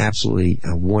 Absolutely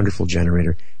a wonderful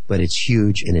generator, but it's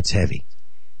huge and it's heavy.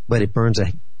 But it burns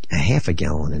a half a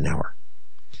gallon an hour.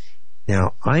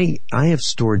 Now, I have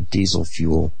stored diesel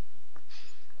fuel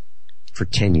for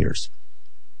 10 years.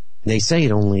 They say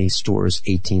it only stores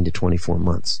 18 to 24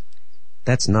 months.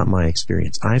 That's not my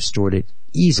experience. I've stored it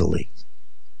easily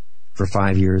for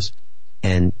 5 years,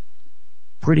 and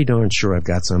pretty darn sure I've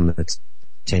got some that's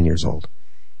 10 years old.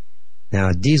 Now,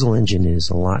 a diesel engine is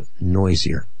a lot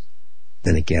noisier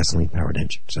than a gasoline-powered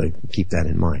engine, so keep that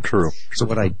in mind. True. So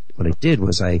what I did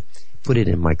was I put it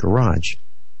in my garage.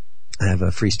 I have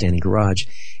a freestanding garage,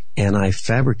 and I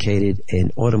fabricated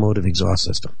an automotive exhaust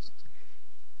system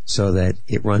so that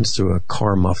it runs through a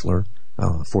car muffler,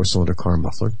 a 4-cylinder car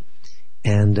muffler,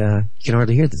 and you can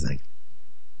hardly hear the thing.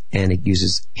 And it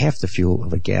uses half the fuel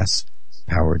of a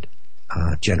gas-powered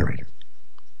generator.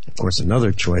 Of course,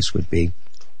 another choice would be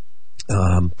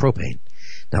propane.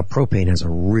 Now, propane has a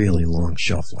really long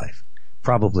shelf life,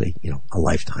 probably, a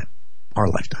lifetime, our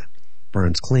lifetime.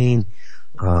 Burns clean.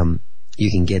 You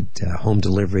can get home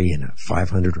delivery in a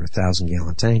 500 or 1,000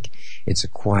 gallon tank. It's a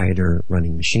quieter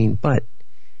running machine, but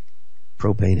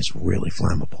propane is really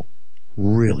flammable,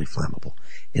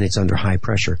 and it's under high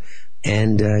pressure.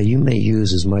 And you may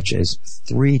use as much as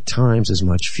 3 times as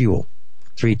much fuel,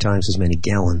 3 times as many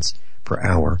gallons per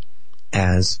hour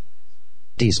as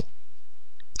diesel.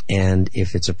 And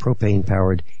if it's a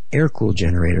propane-powered air-cooled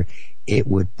generator, it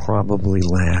would probably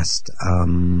last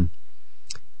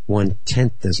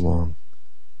 1/10 as long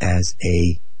as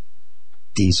a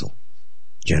diesel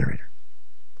generator.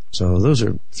 So those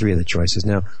are 3 of the choices.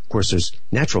 Now, of course, there's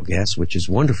natural gas, which is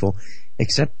wonderful,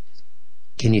 except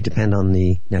can you depend on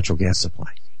the natural gas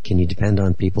supply? Can you depend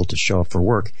on people to show up for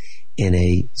work in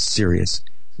a serious,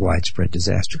 widespread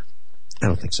disaster? I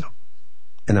don't think so.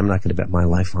 And I'm not going to bet my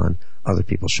life on other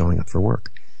people showing up for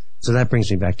work. So that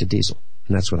brings me back to diesel,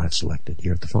 and that's what I've selected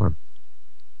here at the farm.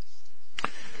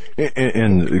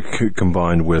 And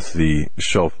combined with the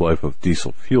shelf life of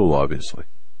diesel fuel, obviously.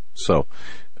 So,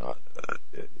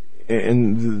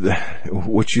 and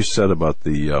what you said about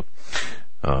the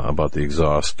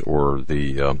exhaust or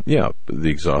the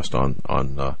exhaust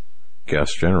on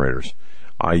gas generators.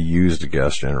 I used a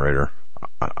gas generator.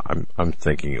 I'm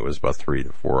thinking it was about 3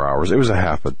 to 4 hours. It was a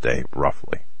half a day,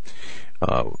 roughly.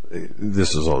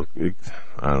 This is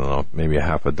maybe a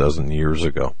half a dozen years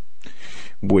ago.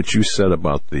 What you said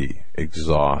about the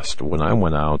exhaust, when I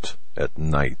went out at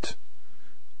night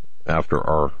after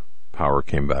our power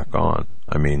came back on,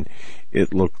 I mean,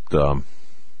 it looked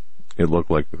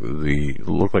like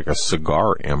a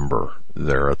cigar ember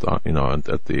there at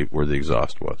the where the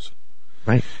exhaust was.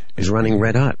 Right. It was running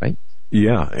red hot, right?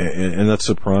 Yeah, and that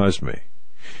surprised me.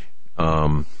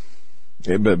 But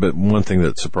one thing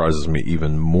that surprises me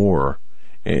even more,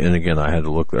 and again, I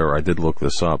did look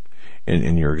this up,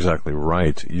 and you're exactly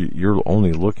right. You're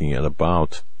only looking at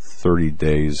about 30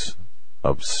 days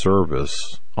of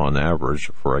service on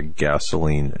average for a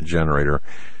gasoline generator,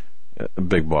 a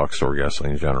big box store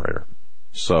gasoline generator.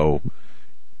 So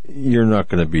you're not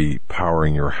going to be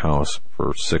powering your house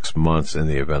for 6 months in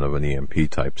the event of an EMP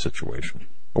type situation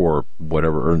or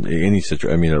whatever, or any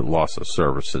situation. I mean, a loss of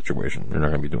service situation. You're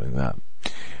not going to be doing that.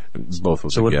 Both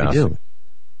with so the what gas. do we do?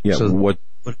 Yeah. So what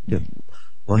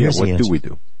do we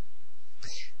do?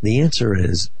 The answer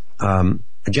is,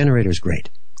 A generator is great.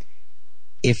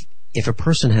 If a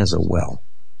person has a well,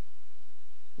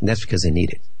 that's because they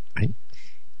need it, right?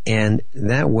 And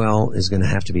that well is going to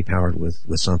have to be powered with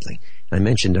something. I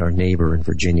mentioned our neighbor in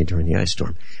Virginia during the ice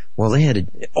storm. Well,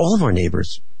 all of our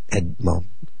neighbors had,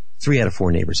 3 out of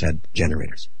 4 neighbors had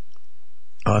generators.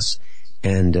 Us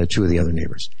and 2 of the other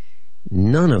neighbors.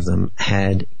 None of them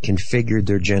had configured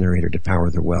their generator to power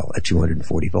their well at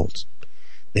 240 volts.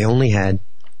 They only had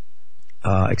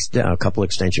a couple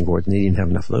extension cords, and they didn't have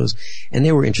enough of those, and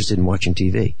they were interested in watching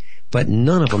TV. But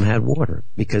none of them had water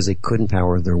because they couldn't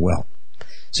power their well.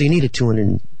 So you need a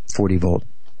 240 volt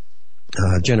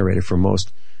generator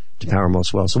to power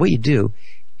most wells. So what you do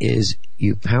is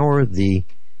you power the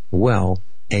well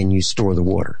and you store the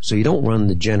water. So you don't run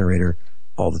the generator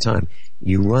all the time.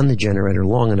 You run the generator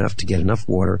long enough to get enough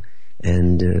water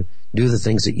and do the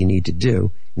things that you need to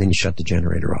do, and then you shut the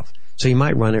generator off. So you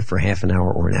might run it for half an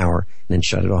hour or an hour and then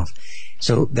shut it off.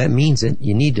 So that means that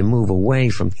you need to move away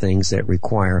from things that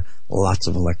require lots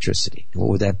of electricity. What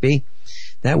would that be?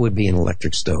 That would be an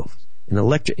electric stove.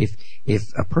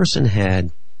 If a person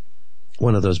had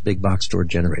one of those big box storage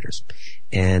generators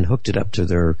and hooked it up to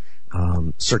their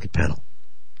circuit panel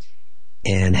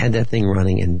and had that thing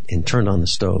running and turned on the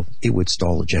stove, it would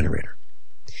stall the generator.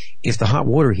 If the hot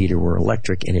water heater were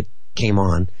electric and it came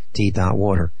on to heat the hot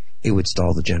water, it would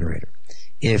stall the generator.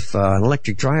 If an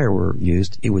electric dryer were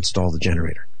used, it would stall the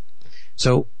generator.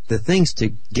 So the things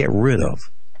to get rid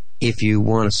of if you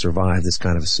want to survive this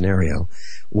kind of a scenario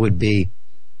would be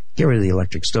get rid of the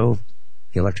electric stove,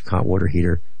 the electric hot water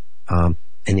heater, and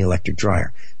the electric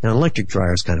dryer. Now, an electric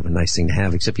dryer is kind of a nice thing to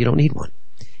have, except you don't need one.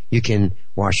 You can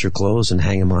wash your clothes and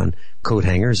hang them on coat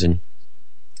hangers, and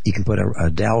you can put a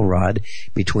dowel rod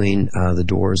between the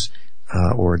doors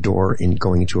or a door in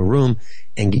going into a room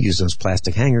and use those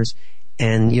plastic hangers,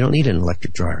 and you don't need an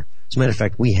electric dryer. As a matter of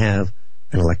fact, we have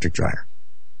an electric dryer.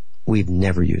 We've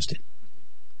never used it.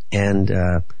 And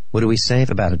what do we save?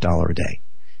 About $1 a day.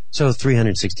 So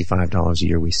 $365 a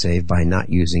year we save by not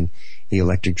using the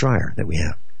electric dryer that we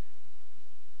have.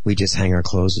 We just hang our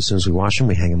clothes as soon as we wash them.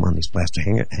 We hang them on these plastic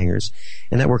hangers,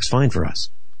 and that works fine for us.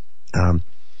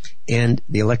 And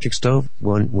the electric stove,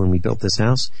 when we built this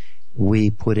house, we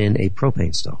put in a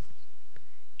propane stove.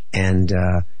 And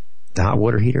the hot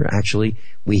water heater, actually,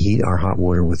 we heat our hot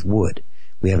water with wood.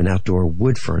 We have an outdoor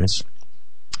wood furnace.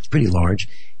 It's pretty large.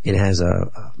 It has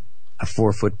a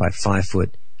 4-foot by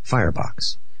 5-foot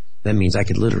firebox. That means I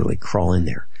could literally crawl in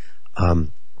there.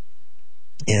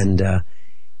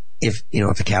 If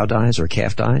a cow dies or a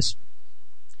calf dies,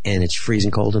 and it's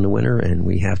freezing cold in the winter, and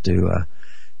we have to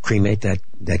cremate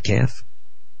that calf,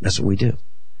 that's what we do.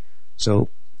 So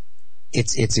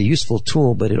it's a useful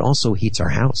tool, but it also heats our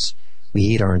house. We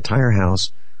heat our entire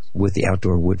house with the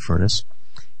outdoor wood furnace,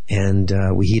 and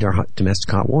we heat our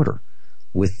domestic hot water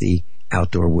with the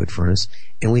outdoor wood furnace,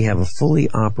 and we have a fully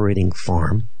operating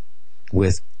farm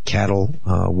with cattle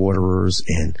waterers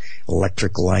and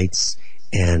electric lights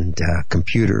and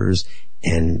computers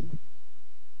and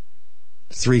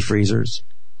 3 freezers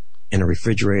and a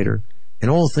refrigerator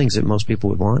and all the things that most people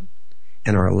would want,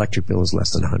 and our electric bill is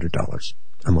less than $100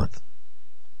 a month.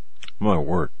 My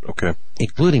word. Okay.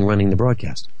 Including running the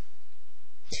broadcast.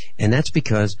 And that's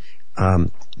because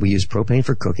we use propane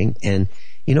for cooking, and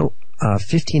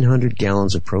 1,500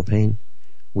 gallons of propane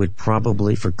would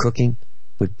probably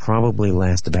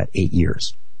last about 8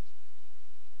 years.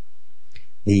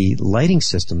 The lighting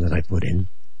system that I put in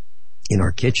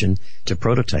our kitchen to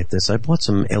prototype this, I bought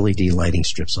some LED lighting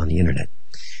strips on the internet.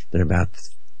 They're about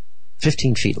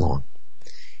 15 feet long,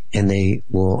 and they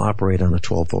will operate on a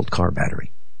 12-volt car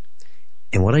battery.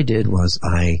 And what I did was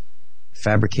I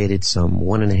fabricated some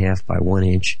 1.5 by 1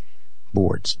 inch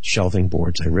boards, shelving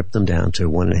boards. I ripped them down to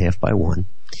 1.5 by 1,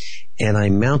 and I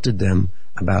mounted them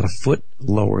about 1 foot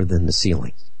lower than the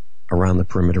ceiling around the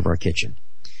perimeter of our kitchen.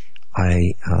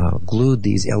 I glued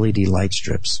these LED light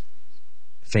strips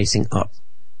facing up.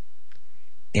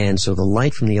 And so the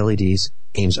light from the LEDs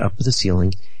aims up at the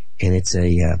ceiling, and it's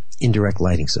a indirect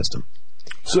lighting system.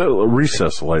 So a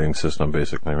recessed lighting system,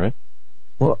 basically, right?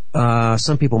 Well,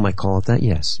 some people might call it that,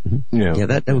 yes. Mm-hmm. Yeah,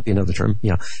 that would be another term.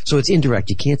 Yeah. So it's indirect.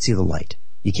 You can't see the light.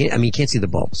 You can't see the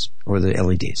bulbs or the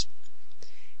LEDs.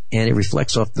 And it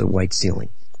reflects off the white ceiling.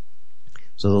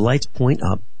 So the lights point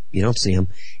up. You don't see them.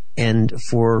 And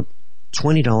for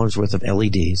 $20 worth of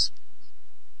LEDs,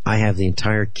 I have the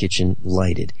entire kitchen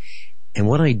lighted. And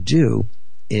what I do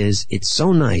is it's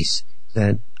so nice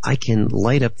that I can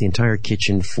light up the entire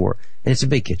kitchen and it's a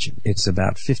big kitchen. It's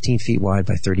about 15 feet wide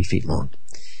by 30 feet long.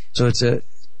 So it's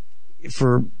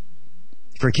for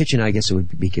a kitchen, I guess it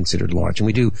would be considered large. And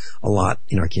we do a lot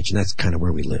in our kitchen. That's kind of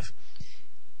where we live.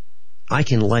 I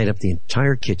can light up the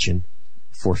entire kitchen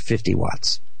for 50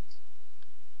 watts.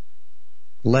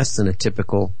 Less than a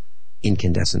typical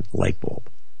incandescent light bulb.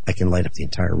 I can light up the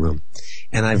entire room.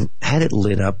 And I've had it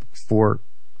lit up for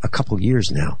a couple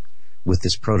years now with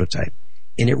this prototype.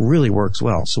 And it really works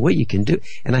well. So what you can do,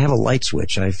 and I have a light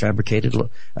switch. I fabricated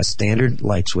a standard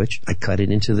light switch. I cut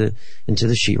it into the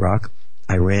sheetrock.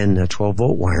 I ran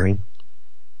 12-volt wiring.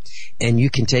 And you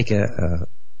can take a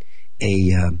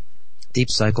deep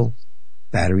cycle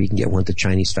battery. You can get one at the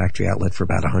Chinese factory outlet for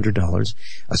about $100.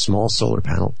 A small solar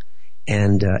panel.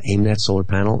 And aim that solar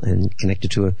panel and connect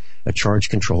it to a charge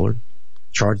controller,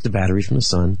 charge the battery from the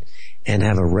sun, and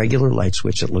have a regular light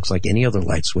switch that looks like any other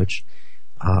light switch,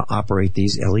 operate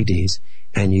these LEDs,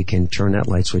 and you can turn that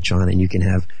light switch on and you can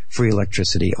have free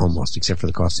electricity almost, except for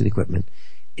the cost of the equipment,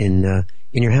 in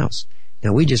your house.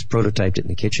 Now, we just prototyped it in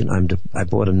the kitchen. I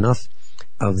bought enough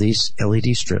of these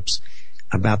LED strips,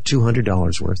 about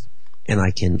 $200 worth, and I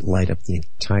can light up the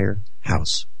entire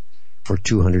house for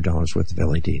 $200 worth of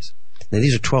LEDs. Now,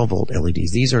 these are 12-volt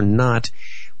LEDs. These are not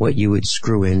what you would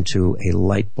screw into a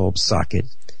light bulb socket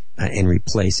and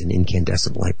replace an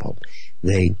incandescent light bulb.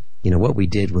 What we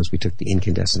did was we took the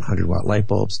incandescent 100-watt light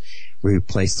bulbs, we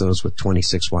replaced those with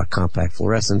 26-watt compact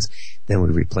fluorescents, then we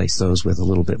replaced those with a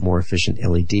little bit more efficient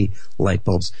LED light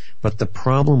bulbs. But the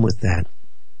problem with that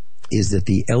is that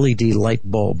the LED light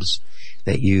bulbs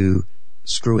that you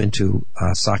screw into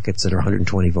sockets that are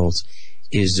 120 volts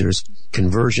is there's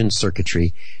conversion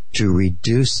circuitry to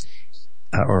reduce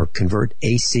or convert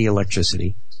AC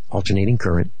electricity, alternating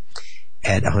current,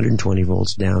 at 120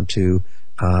 volts down to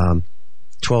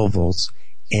 12 volts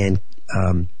and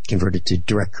convert it to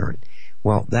direct current.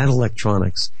 Well, that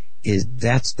electronics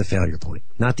that's the failure point.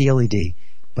 Not the LED,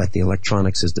 but the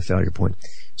electronics is the failure point.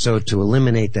 So to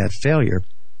eliminate that failure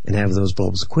and have those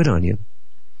bulbs quit on you,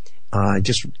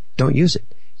 just don't use it.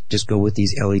 Just go with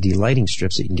these LED lighting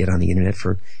strips that you can get on the internet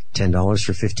for $10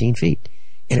 for 15 feet.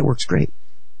 And it works great.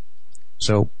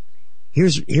 So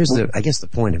here's the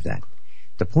point of that.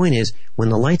 The point is, when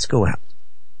the lights go out,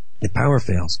 the power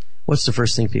fails, what's the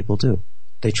first thing people do?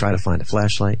 They try to find a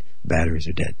flashlight, batteries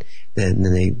are dead. Then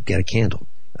they get a candle,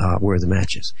 where are the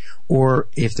matches? Or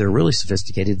if they're really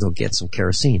sophisticated, they'll get some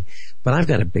kerosene. But I've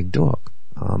got a big dog.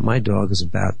 My dog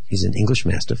he's an English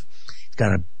Mastiff. He's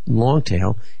got a long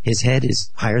tail. His head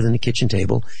is higher than the kitchen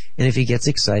table. And if he gets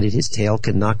excited, his tail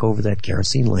can knock over that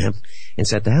kerosene lamp and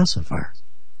set the house on fire.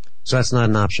 So that's not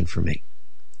an option for me.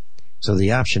 So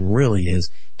the option really is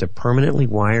to permanently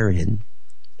wire in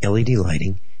LED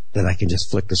lighting that I can just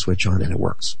flick the switch on and it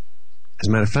works. As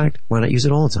a matter of fact, why not use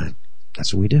it all the time?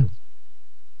 That's what we do.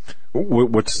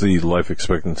 What's the life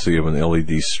expectancy of an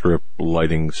LED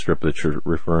lighting strip that you're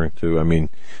referring to? I mean,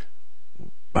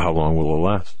 how long will it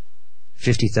last?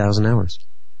 50,000 hours.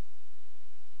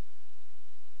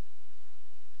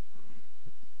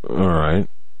 All right.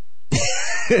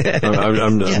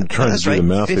 I'm trying to do the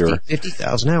math here.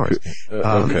 50,000 hours.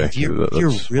 Okay. If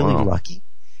you're really lucky,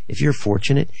 if you're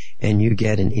fortunate and you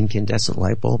get an incandescent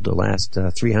light bulb to last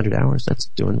 300 hours, that's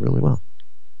doing really well.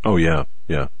 Oh, yeah.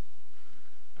 Yeah.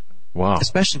 Wow.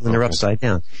 Especially when they're upside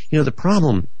down. You know, the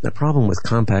problem with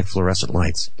compact fluorescent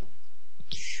lights,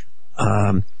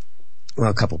 a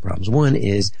couple problems. One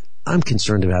is I'm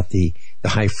concerned about the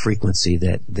high frequency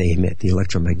that they emit, the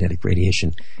electromagnetic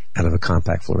radiation out of a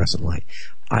compact fluorescent light.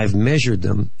 I've measured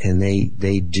them, and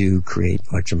they do create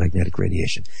electromagnetic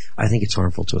radiation. I think it's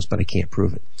harmful to us, but I can't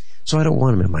prove it. So I don't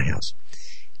want them in my house.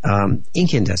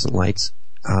 Incandescent lights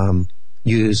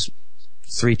use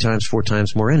 3 times, 4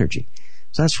 times more energy.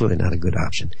 So that's really not a good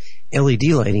option. LED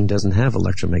lighting doesn't have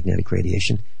electromagnetic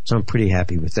radiation, so I'm pretty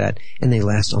happy with that, and they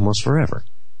last almost forever.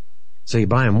 So you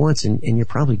buy them once, and you're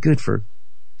probably good for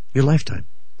your lifetime,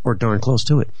 or darn close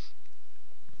to it.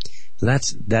 So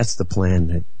that's the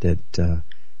plan that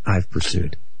I've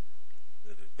pursued.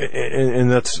 And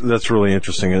that's really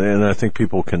interesting, and I think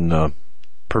people can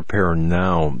prepare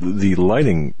now. The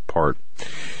lighting part,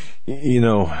 when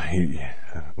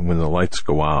the lights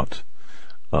go out,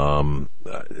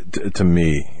 to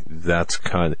me, that's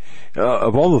kind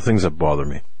of all the things that bother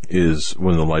me is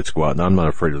when the lights go out. And I'm not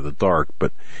afraid of the dark,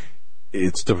 but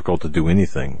it's difficult to do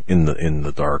anything in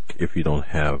the dark if you don't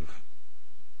have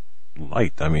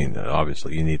light. I mean,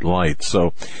 obviously you need light.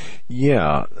 So,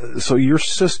 yeah. So your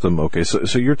system, okay.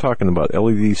 So you're talking about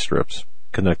LED strips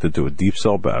connected to a deep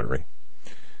cell battery,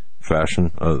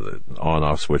 fashion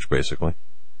on-off switch basically,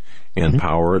 and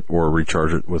power it or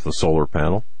recharge it with a solar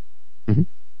panel. Mm-hmm.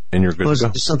 And you're good to go.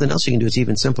 There's something else you can do. It's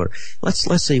even simpler. Let's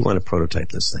say you want to prototype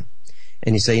this thing,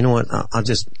 and you say, you know what? I'll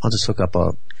just hook up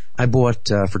I bought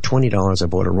for $20. I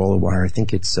bought a roll of wire. I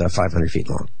think it's 500 feet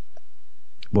long.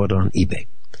 bought it on eBay.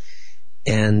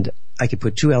 And I could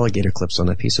put 2 alligator clips on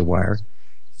that piece of wire,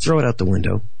 throw it out the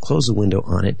window, close the window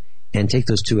on it, and take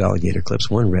those 2 alligator clips,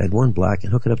 one red, one black,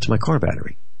 and hook it up to my car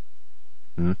battery.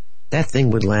 Mm. That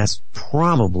thing would last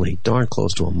probably darn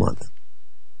close to a month,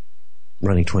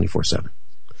 running 24/7.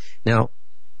 Now,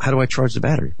 how do I charge the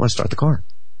battery? Well, I start the car.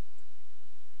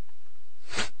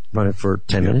 Run it for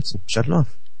 10 minutes and shut it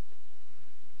off.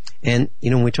 And,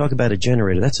 when we talk about a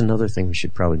generator, that's another thing we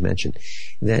should probably mention.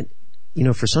 That,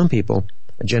 for some people,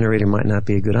 a generator might not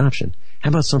be a good option. How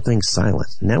about something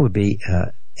silent? And that would be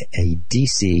a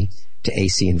DC to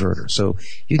AC inverter. So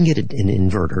you can get an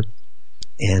inverter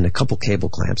and a couple cable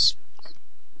clamps,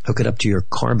 hook it up to your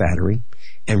car battery,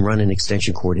 and run an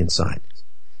extension cord inside.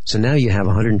 So now you have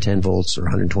 110 volts or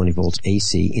 120 volts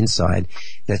AC inside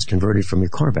that's converted from your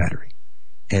car battery.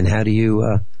 And how do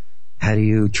you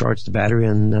charge the battery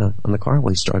on the car?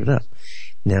 Well, you start it up.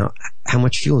 Now, how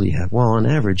much fuel do you have? Well, on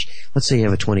average, let's say you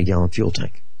have a 20-gallon fuel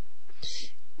tank.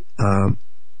 On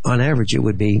average, it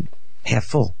would be half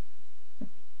full.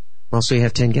 Well, so you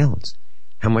have 10 gallons.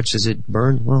 How much does it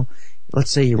burn? Well, let's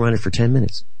say you run it for 10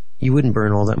 minutes. You wouldn't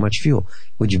burn all that much fuel.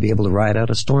 Would you be able to ride out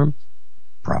a storm?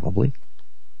 Probably.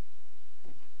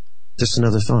 Just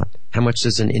another thought. How much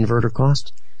does an inverter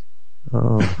cost?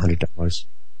 Oh, $100.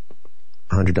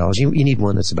 $100. You need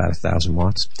one that's about 1,000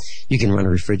 watts. You can run a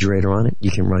refrigerator on it.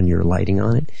 You can run your lighting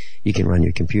on it. You can run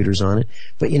your computers on it.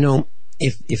 But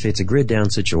if it's a grid down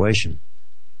situation,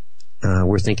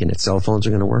 we're thinking that cell phones are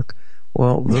going to work.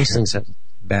 Well, those things have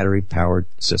battery powered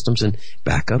systems and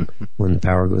backup. When the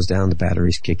power goes down, the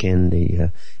batteries kick in,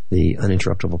 the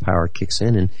uninterruptible power kicks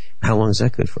in. And how long is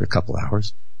that good for? A couple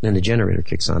hours. Then the generator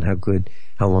kicks on.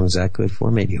 How long is that good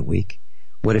for? Maybe a week.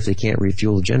 What if they can't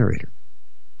refuel the generator?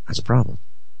 That's a problem.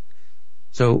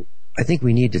 So I think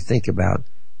we need to think about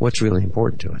what's really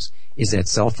important to us. Is that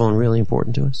cell phone really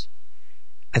important to us?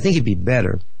 I think it'd be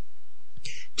better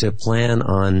to plan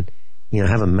on,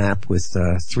 have a map with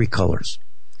 3 colors,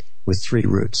 with 3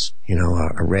 routes.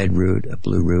 A red route, a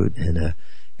blue route, and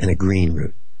a green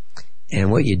route.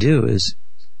 And what you do is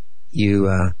you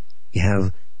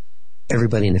have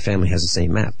everybody in the family has the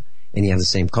same map, and you have the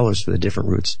same colors for the different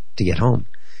routes to get home.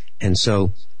 And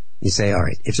so you say, all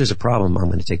right, if there's a problem, I'm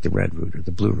going to take the red route or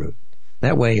the blue route.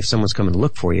 That way, if someone's coming to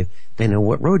look for you, they know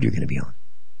what road you're going to be on.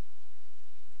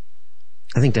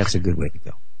 I think that's a good way to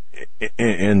go.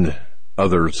 And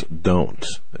others don't,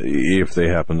 if they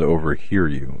happen to overhear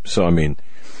you. So,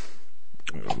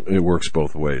 it works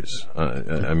both ways.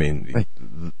 Right.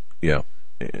 Yeah,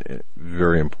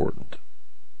 very important.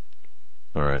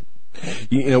 All right.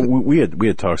 We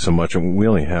had talked so much, and we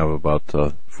only have about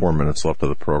 4 minutes left of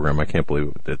the program. I can't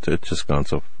believe it's just gone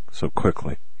so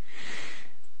quickly.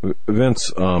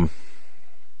 Vince,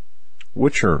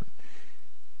 what's your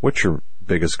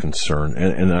biggest concern?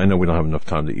 And I know we don't have enough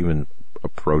time to even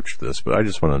approach this, but I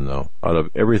just want to know, out of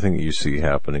everything that you see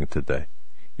happening today,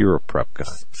 you're a prep guy.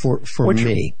 For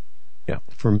me. Yeah.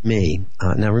 For me,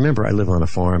 now remember, I live on a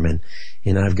farm, and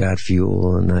I've got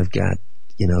fuel, and I've got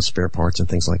spare parts and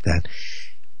things like that.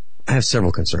 I have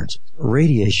several concerns.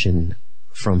 Radiation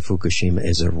from Fukushima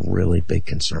is a really big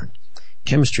concern.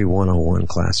 Chemistry 101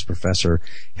 class professor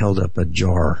held up a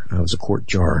jar. It was a quart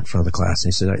jar in front of the class, and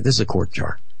he said, all right, this is a quart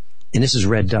jar, and this is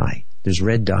red dye. There's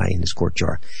red dye in this quart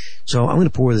jar. So I'm going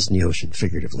to pour this in the ocean,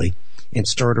 figuratively, and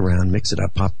stir it around, mix it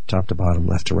up, pop top to bottom,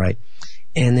 left to right.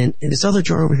 And then this other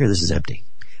jar over here, this is empty.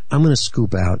 I'm going to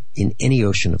scoop out in any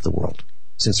ocean of the world,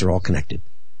 since they're all connected,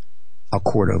 a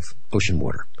quart of ocean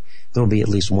water. There'll be at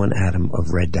least 1 atom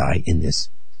of red dye in this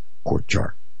quart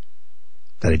jar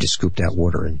that I just scooped out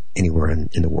water in anywhere in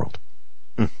the world,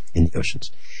 in the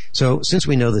oceans. So since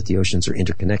we know that the oceans are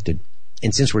interconnected,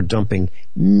 and since we're dumping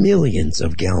millions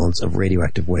of gallons of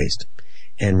radioactive waste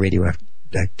and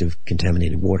radioactive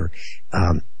contaminated water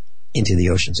into the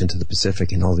oceans, into the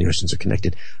Pacific, and all the oceans are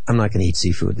connected, I'm not going to eat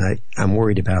seafood. And I'm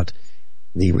worried about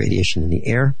the radiation in the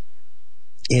air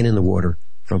and in the water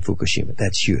from Fukushima.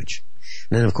 That's huge.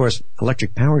 And then, of course,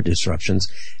 electric power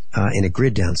disruptions in a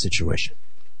grid down situation.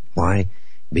 Why?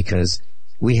 Because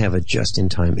we have a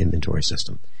just-in-time inventory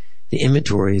system. The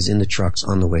inventory is in the trucks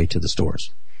on the way to the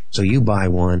stores. So you buy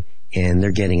one, and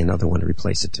they're getting another one to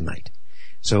replace it tonight.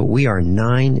 So we are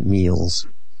 9 meals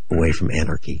away from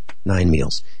anarchy. 9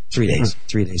 meals. 3 days.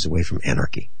 3 days away from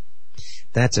anarchy.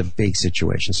 That's a big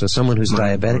situation. So someone who's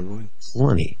diabetic,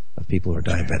 plenty of people are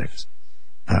diabetics.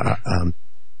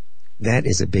 That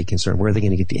is a big concern. Where are they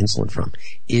going to get the insulin from?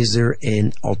 Is there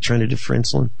an alternative for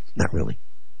insulin? Not really.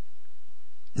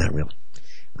 Not really.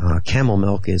 Camel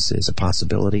milk is a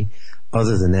possibility.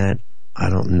 Other than that, I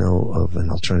don't know of an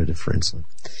alternative for insulin.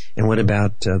 And what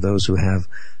about those who have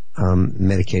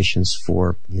medications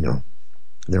for,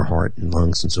 their heart and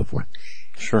lungs and so forth?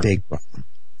 Sure. Big problem.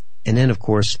 And then, of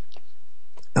course,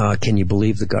 can you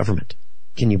believe the government?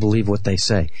 Can you believe what they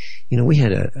say? We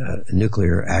had a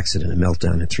nuclear accident, a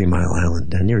meltdown at 3 Mile Island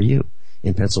down near you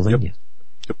in Pennsylvania.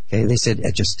 Yep. Okay, they said,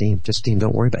 just steam,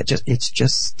 don't worry about it. It's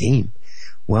just steam.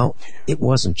 Well, it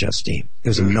wasn't just steam. It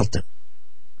was a meltdown.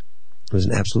 It was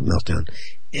an absolute meltdown.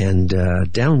 And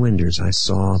downwinders, I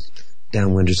saw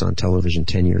downwinders on television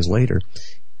 10 years later,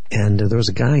 and there was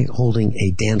a guy holding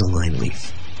a dandelion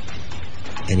leaf,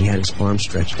 and he had his arm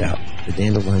stretched out. The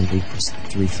dandelion leaf was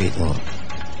 3 feet long.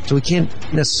 So we can't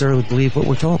necessarily believe what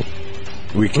we're told.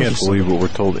 We can't believe what we're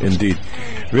told, indeed.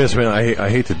 Vince, man, I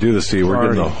hate to do this to you. We're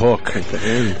getting the hook. At the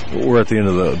end. We're at the end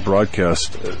of the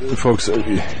broadcast. Folks,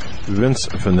 Vince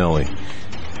Finelli,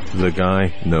 the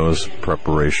guy knows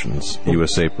preparations.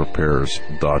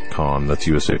 USAPrepares.com. That's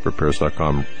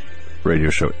USAPrepares.com. Radio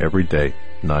show every day,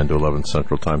 9 to 11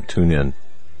 Central Time. Tune in.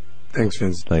 Thanks,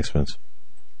 Vince. Thanks, Vince.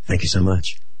 Thank you so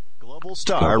much. Global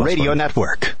Star Radio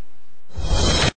Network.